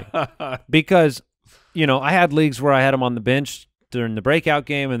annoying. Because, you know, I had leagues where I had him on the bench during the breakout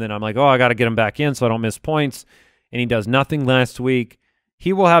game, and then I'm like, oh, I got to get him back in so I don't miss points. And he does nothing last week.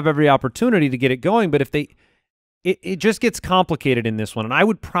 He will have every opportunity to get it going, but if it just gets complicated in this one. And I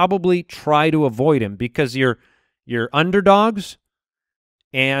would probably try to avoid him because you're underdogs,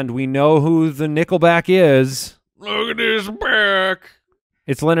 and we know who the nickelback is. Look at his back.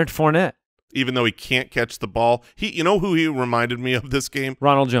 It's Leonard Fournette. Even though he can't catch the ball. You know who he reminded me of this game?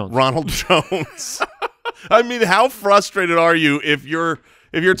 Ronald Jones. Ronald Jones. I mean, how frustrated are you if you're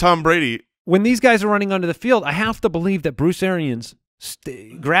Tom Brady? When these guys are running onto the field, I have to believe that Bruce Arians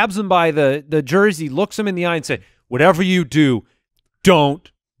grabs him by the jersey, looks him in the eye, and says, whatever you do,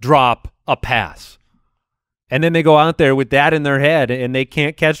 don't drop a pass. And then they go out there with that in their head, and they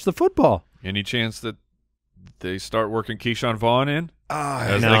can't catch the football. Any chance that they start working Keyshawn Vaughn in?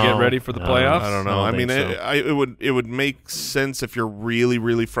 As no, they get ready for the playoffs? I don't know. I mean, so. it would make sense if you're really,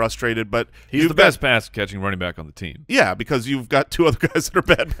 really frustrated. But he's the best pass-catching running back on the team. Yeah, because you've got two other guys that are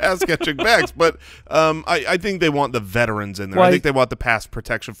bad pass-catching backs. But I think they want the veterans in there. Well, I think they want the pass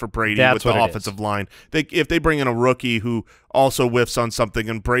protection for Brady with the offensive line. If they bring in a rookie who also whiffs on something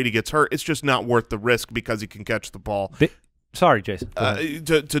and Brady gets hurt, it's just not worth the risk because he can catch the ball. Sorry, Jason.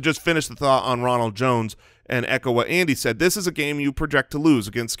 To just finish the thought on Ronald Jones and echo what Andy said, this is a game you project to lose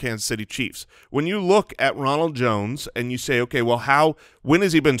against Kansas City Chiefs. When you look at Ronald Jones and you say, okay, well, when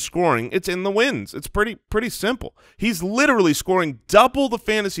has he been scoring? It's in the wins. It's pretty simple. He's literally scoring double the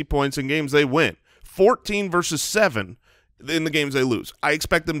fantasy points in games they win, 14 versus 7 in the games they lose. I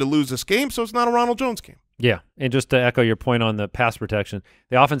expect them to lose this game, so it's not a Ronald Jones game. Yeah, and just to echo your point on the pass protection,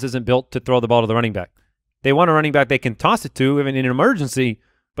 the offense isn't built to throw the ball to the running back. They want a running back they can toss it to even in an emergency,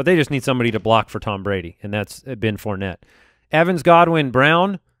 but they just need somebody to block for Tom Brady, and that's been Fournette. Evans, Godwin,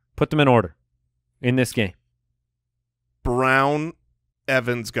 Brown, put them in order in this game. Brown,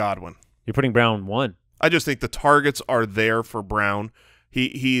 Evans, Godwin. You're putting Brown 1. I just think the targets are there for Brown.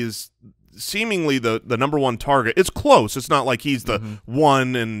 He is seemingly the number 1 target. It's close. It's not like he's the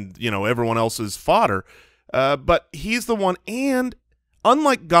one and everyone else is fodder, but he's the one. And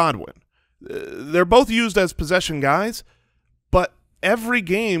unlike Godwin, they're both used as possession guys, but every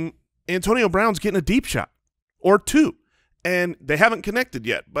game Antonio Brown's getting a deep shot or 2, and they haven't connected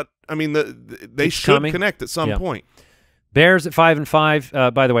yet. But I mean, they should connect at some point. Bears at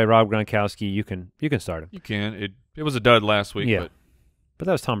 5-5. By the way, Rob Gronkowski, you can start him. You can. It was a dud last week, but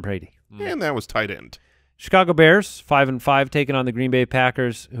that was Tom Brady, and that was tight end. Chicago Bears 5-5 taking on the Green Bay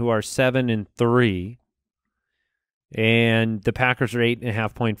Packers, who are 7-3. And the Packers are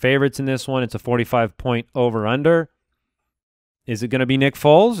 8.5-point favorites in this one. It's a 45-point over-under. Is it going to be Nick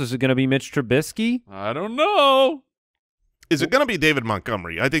Foles? Is it going to be Mitch Trubisky? I don't know. Is it going to be David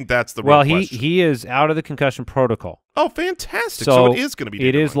Montgomery? I think that's the real question. Well, he is out of the concussion protocol. Oh, fantastic. So it is going to be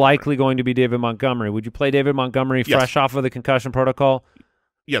David Montgomery. It is likely going to be David Montgomery. Would you play David Montgomery fresh off of the concussion protocol?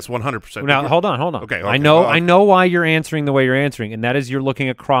 Yes, 100%. Now, hold on. Okay. I know why you're answering the way you're answering, and that is you're looking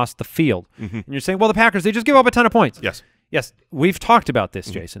across the field. And you're saying, well, the Packers, they just give up a ton of points. Yes. Yes, we've talked about this,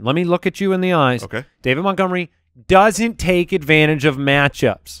 Jason. Let me look at you in the eyes. Okay. David Montgomery doesn't take advantage of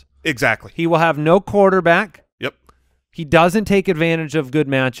matchups. Exactly. He will have no quarterback. Yep. He doesn't take advantage of good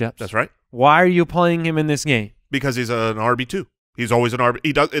matchups. That's right. Why are you playing him in this game? Because he's an RB2. He's always an RB.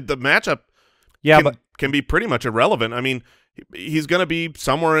 The matchup can be pretty much irrelevant. I mean, he's going to be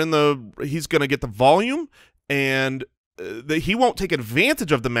somewhere he's going to get the volume, and he won't take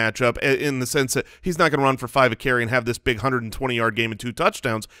advantage of the matchup in the sense that he's not going to run for 5 a carry and have this big 120-yard game and 2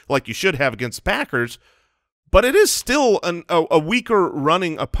 touchdowns like you should have against the Packers. But it is still a weaker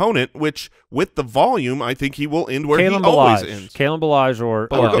running opponent, which with the volume, I think he will end where he always ends. Kalen Ballage or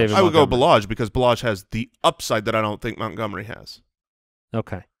David Montgomery. I would go Ballage because Ballage has the upside that I don't think Montgomery has.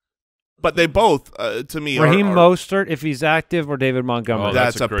 Okay. But they both, to me, Raheem Mostert, if he's active, or David Montgomery? Oh,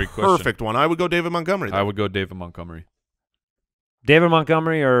 that's a great perfect question. one. I would go David Montgomery. I would go David Montgomery. David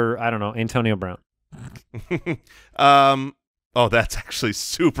Montgomery or, I don't know, Antonio Brown? Oh, that's actually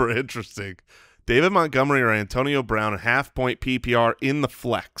super interesting. David Montgomery or Antonio Brown, a half-point PPR in the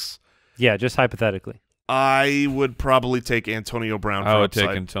flex. Yeah, just hypothetically. I would probably take Antonio Brown. I would take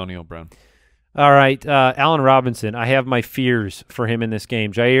Antonio Brown. All right, Allen Robinson. I have my fears for him in this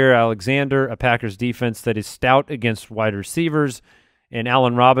game. Jair Alexander, a Packers defense that is stout against wide receivers, and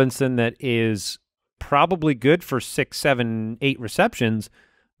Allen Robinson that is probably good for 6, 7, 8 receptions,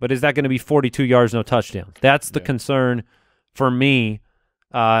 but is that going to be 42 yards, no touchdown? That's the concern for me.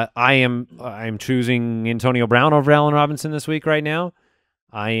 I'm choosing Antonio Brown over Allen Robinson this week right now.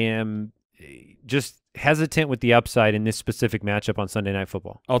 I am just hesitant with the upside in this specific matchup on Sunday Night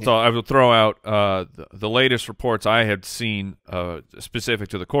Football. I will throw out the latest reports I had seen specific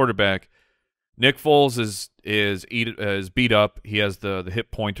to the quarterback. Nick Foles is beat up. He has the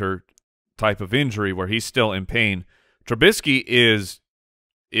hip pointer type of injury where he's still in pain. Trubisky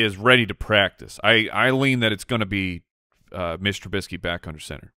is ready to practice. I lean that it's going to be Mitch Trubisky back under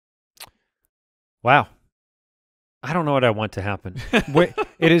center. Wow. I don't know what I want to happen.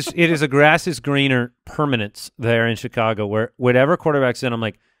 It is a grass is greener permanence there in Chicago where whatever quarterback's in, I'm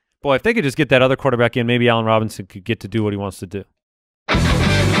like, boy, if they could just get that other quarterback in, maybe Allen Robinson could get to do what he wants to do.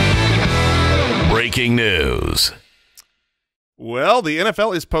 Breaking news. Well, the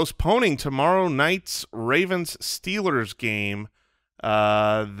NFL is postponing tomorrow night's Ravens-Steelers game.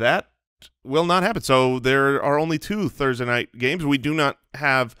 That will not happen. So there are only 2 Thursday night games. We do not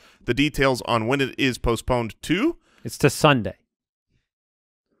have the details on when it is postponed to. It's to Sunday.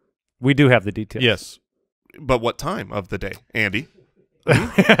 We do have the details. Yes. But what time of the day, Andy?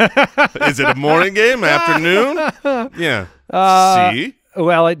 Is it a morning game, afternoon? Yeah. See?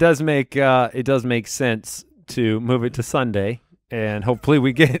 Well, it does make sense to move it to Sunday, and hopefully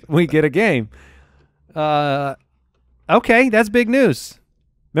we get a game. Okay, that's big news.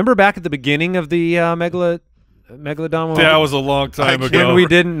 Remember back at the beginning of the Megalodon? That was a long time ago. When we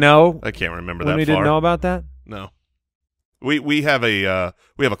didn't know. I can't remember when that. We didn't know about that. No. We have a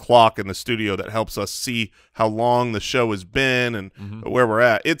clock in the studio that helps us see how long the show has been and where we're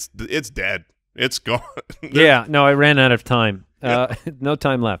at. It's dead. It's gone. Yeah. No, I ran out of time. No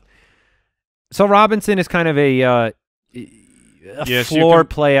time left. So Robinson is kind of a floor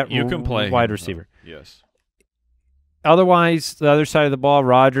play at wide receiver. Yes. Otherwise, the other side of the ball,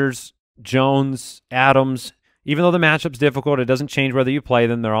 Rodgers, Jones, Adams. Even though the matchup's difficult, it doesn't change whether you play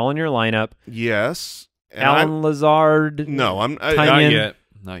them. They're all in your lineup. Yes. Alan Lazard. No, not yet.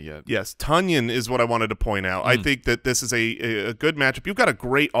 Not yet. Yes, Tunyon is what I wanted to point out. I think that this is a good matchup. You've got a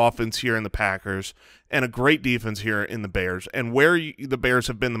great offense here in the Packers and a great defense here in the Bears. And where the Bears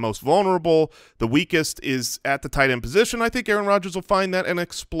have been the most vulnerable, the weakest is at the tight end position. I think Aaron Rodgers will find that and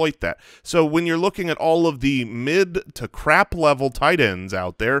exploit that. So when you're looking at all of the mid to crap level tight ends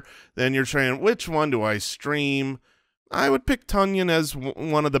out there, then you're saying, which one do I stream? I would pick Tunyon as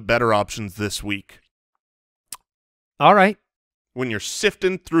one of the better options this week. All right. When you're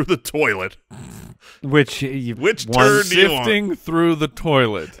sifting through the toilet. Which turn do you want? Sifting through the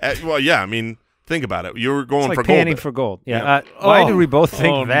toilet. Well, yeah, I mean, think about it. You're going it's like for panning gold. for gold. Yeah. Why did we both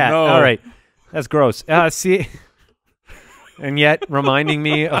think that? No. All right. That's gross. See, and yet reminding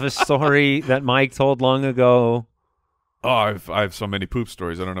me of a story that Mike told long ago. Oh, I have so many poop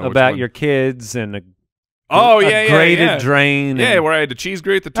stories. I don't know about which one. your kids and a grated drain. Yeah, where I had to cheese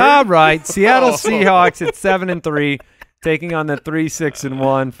grate the turd. All right. Seattle Seahawks at 7-3. Taking on the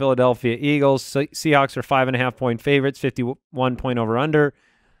 3-6-1 Philadelphia Eagles. Seahawks are 5.5-point favorites, 51-point over/under.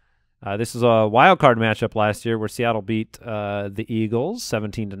 This is a wild card matchup last year where Seattle beat the Eagles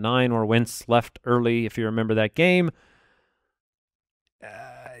 17-9, where Wentz left early. If you remember that game,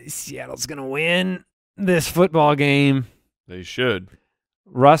 Seattle's going to win this football game. They should.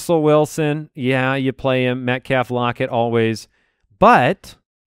 Russell Wilson, yeah, you play him. Metcalf, Lockett, always, but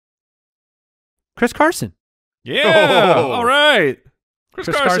Chris Carson. Yeah. All right. Chris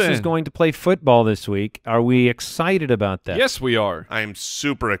Carson is going to play football this week. Are we excited about that? Yes, we are. I'm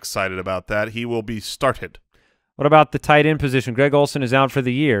super excited about that. He will be started. What about the tight end position? Greg Olsen is out for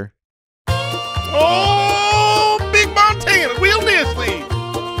the year. Oh, Big Montana, Will Disley.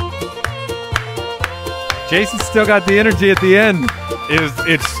 Jason's still got the energy at the end.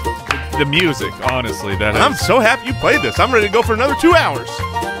 It's the music, honestly. I'm so happy you played this. I'm ready to go for another 2 hours.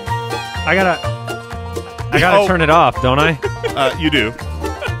 I gotta turn it off, don't I? You do.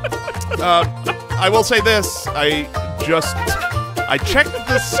 I will say this. I checked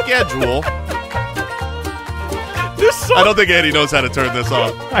the schedule. I don't think Andy knows how to turn this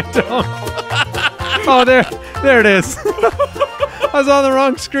off. I don't. Oh, there it is. I was on the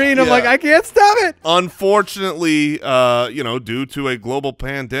wrong screen. I'm like, I can't stop it. Unfortunately, due to a global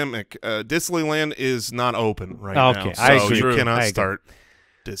pandemic, Disneyland is not open right now. Okay, I agree. You cannot start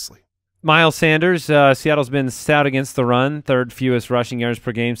Disley. Miles Sanders, Seattle's been stout against the run, third fewest rushing yards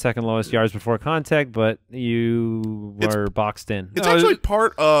per game, second lowest yards before contact, but you were boxed in. It's actually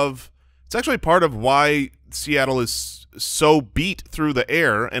part of It's actually part of why Seattle is so beat through the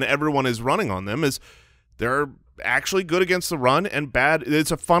air and everyone is running on them is they're actually good against the run and bad.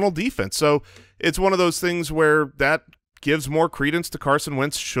 It's a funnel defense. So it's one of those things where that gives more credence to Carson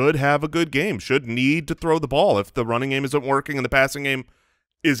Wentz should have a good game, should need to throw the ball if the running game isn't working and the passing game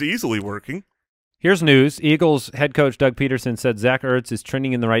is easily working. Here's news. Eagles head coach Doug Peterson said Zach Ertz is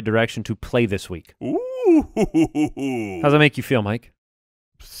trending in the right direction to play this week. Ooh. How's that make you feel, Mike?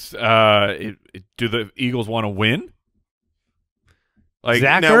 Do the Eagles want to win? Like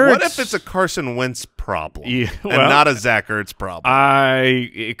Zach now, Ertz? what if it's a Carson Wentz problem Yeah, and not a Zach Ertz problem?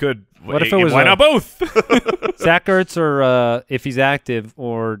 it could. What if it was why not both? Zach Ertz or if he's active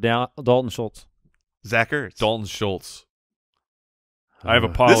or Dalton Schultz? Zach Ertz. Dalton Schultz. I have a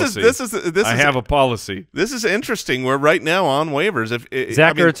policy. This is I have a policy. This is interesting. We're right now on waivers.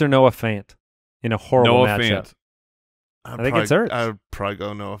 Zach Ertz or Noah Fant in a horrible Noah matchup. Fant. I think it's Ertz. I would probably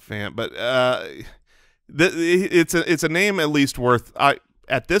go Noah Fant, but it's a name at least worth.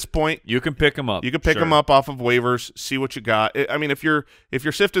 At this point, You can pick him up. you can pick Sure. him up off of waivers, see what you got. I mean, if you're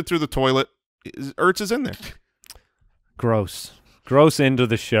sifted through the toilet, Ertz is in there. Gross end of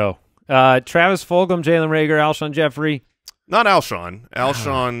the show. Travis Fulgham, Jalen Reagor, Alshon Jeffrey. Not Alshon.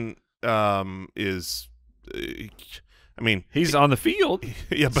 Alshon is. I mean, He's on the field.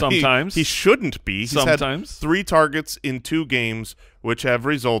 yeah, but sometimes. he shouldn't be. He's Sometimes. had 3 targets in 2 games, which have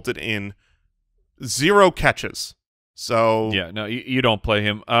resulted in 0 catches. So Yeah, no, you don't play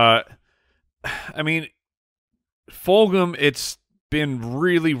him. I mean, Fulgham, it's been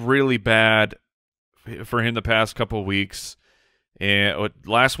really, really bad for him the past couple of weeks. And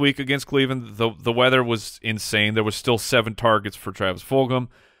last week against Cleveland, the weather was insane. There was still 7 targets for Travis Fulgham.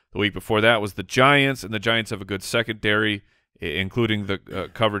 The week before that was the Giants, and the Giants have a good secondary, including the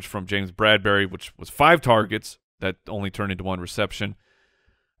coverage from James Bradbury, which was 5 targets that only turned into 1 reception.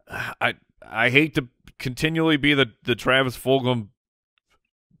 I hate to continually be the Travis Fulgham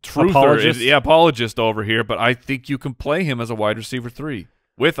apologist over here, but I think you can play him as a wide receiver 3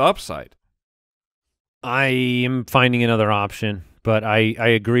 with upside. I am finding another option, but I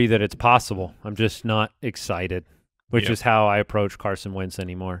agree that it's possible. I'm just not excited, which is how I approach Carson Wentz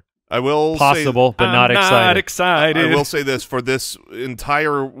anymore. I will Possible, but not excited. Not excited. I will say this for this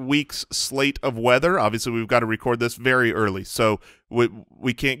entire week's slate of weather. Obviously, we've got to record this very early, so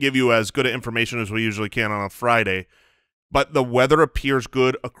we can't give you as good information as we usually can on a Friday. But the weather appears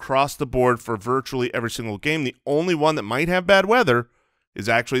good across the board for virtually every single game. The only one that might have bad weather is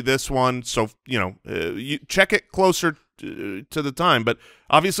actually this one. So you check it closer to the time. But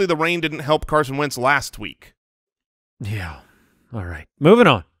obviously, the rain didn't help Carson Wentz last week. Yeah. All right. Moving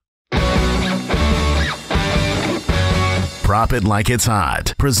on. Prop It Like It's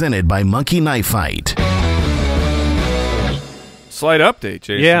Hot, presented by Monkey Knife Fight. Slight update,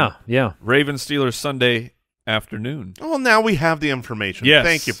 Jason. Yeah. Ravens-Steelers Sunday afternoon. Oh, now we have the information. Yes.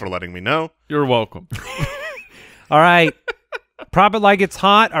 Thank you for letting me know. You're welcome. All right. Prop It Like It's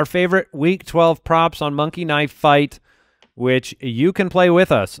Hot, our favorite Week 12 props on Monkey Knife Fight, which you can play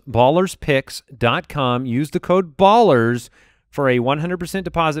with us. BallersPicks.com. Use the code BALLERS for a 100%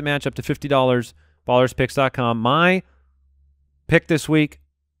 deposit match up to $50. BallersPicks.com. My pick this week,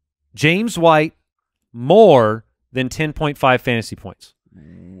 James White, more than 10.5 fantasy points.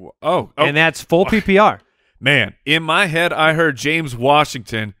 Oh. And that's full PPR. Man, in my head, I heard James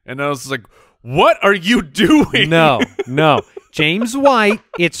Washington, and I was like, what are you doing? No. James White,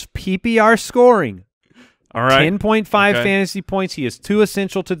 it's PPR scoring. All right. 10.5 fantasy points. He is too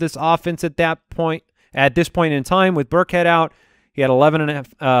essential to this offense at this point in time. With Burkhead out, he had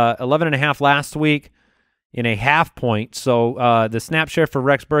 11.5 last week in a half point. So the snap share for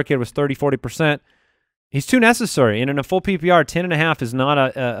Rex Burkhead was 30-40%. He's too necessary. And in a full PPR, 10.5 is not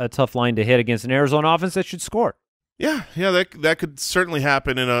a tough line to hit against an Arizona offense that should score. Yeah, that could certainly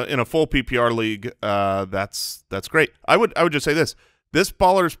happen in a full PPR league. That's great. I would just say this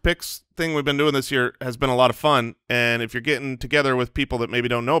Ballers Picks thing we've been doing this year has been a lot of fun. And if you're getting together with people that maybe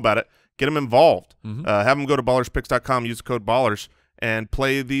don't know about it, get them involved. Have them go to ballerspicks.com, use the code BALLERS, and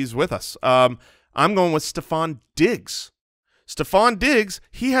play these with us. I'm going with Stephon Diggs. Stephon Diggs,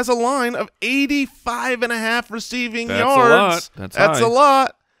 he has a line of 85.5 receiving yards. That's a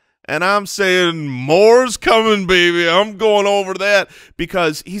lot. And I'm saying more's coming, baby. I'm going over that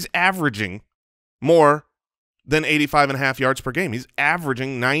because he's averaging more than 85.5 yards per game. He's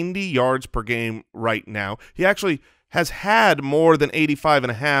averaging 90 yards per game right now. He actually has had more than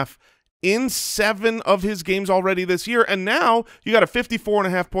 85.5 in 7 of his games already this year, and now you got a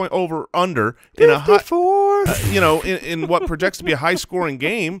 54.5 point over under in a high, in what projects to be a high scoring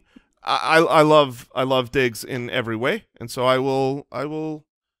game. I love Diggs in every way, and so I will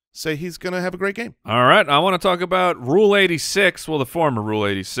say he's going to have a great game. All right, I want to talk about Rule 86. Well, the former Rule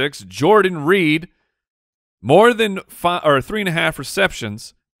 86. Jordan Reed, more than 3.5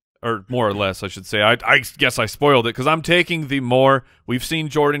 receptions, or more or less, I should say. I guess I spoiled it because I'm taking the more. We've seen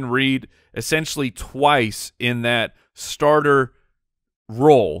Jordan Reed essentially twice in that starter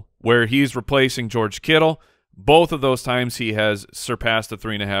role where he's replacing George Kittle. Both of those times he has surpassed the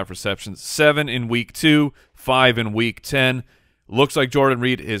 3.5 receptions. 7 in Week 2, 5 in Week 10. Looks like Jordan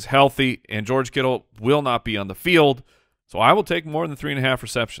Reed is healthy, and George Kittle will not be on the field. So I will take more than 3.5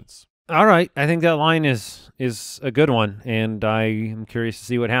 receptions. All right. I think that line is a good one, and I am curious to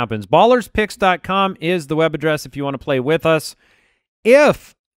see what happens. BallersPicks.com is the web address if you want to play with us.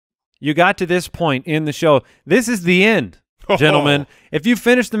 If you got to this point in the show, this is the end, gentlemen. If you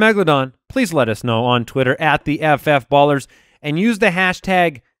finished the Megalodon, please let us know on Twitter at the FF Ballers and use the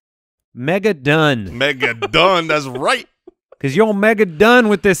hashtag MEGADONE. MEGADONE, that's right. Because you're mega done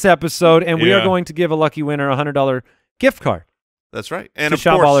with this episode, and we are going to give a lucky winner a $100 gift card. That's right. And to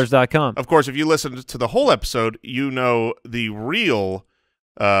shopballers.com. Of course, if you listen to the whole episode, you know the real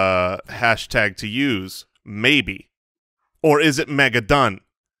hashtag to use, maybe. Or is it MEGADONE?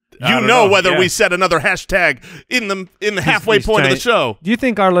 You know whether we set another hashtag in the halfway point of the show. Do you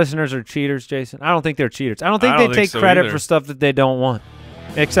think our listeners are cheaters, Jason? I don't think they're cheaters. I don't think they take credit for stuff that they don't want.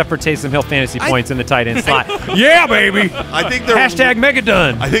 Except for Taysom Hill fantasy points in the tight end slot. Yeah, baby. I think they're hashtag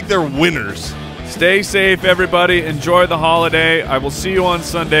MEGADONE. I think they're winners. Stay safe, everybody. Enjoy the holiday. I will see you on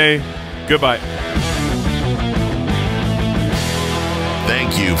Sunday. Goodbye.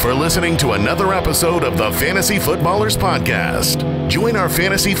 Thank you for listening to another episode of the Fantasy Footballers Podcast. Join our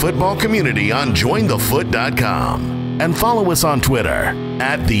fantasy football community on jointhefoot.com and follow us on Twitter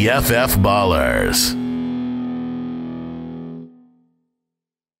at the FF Ballers.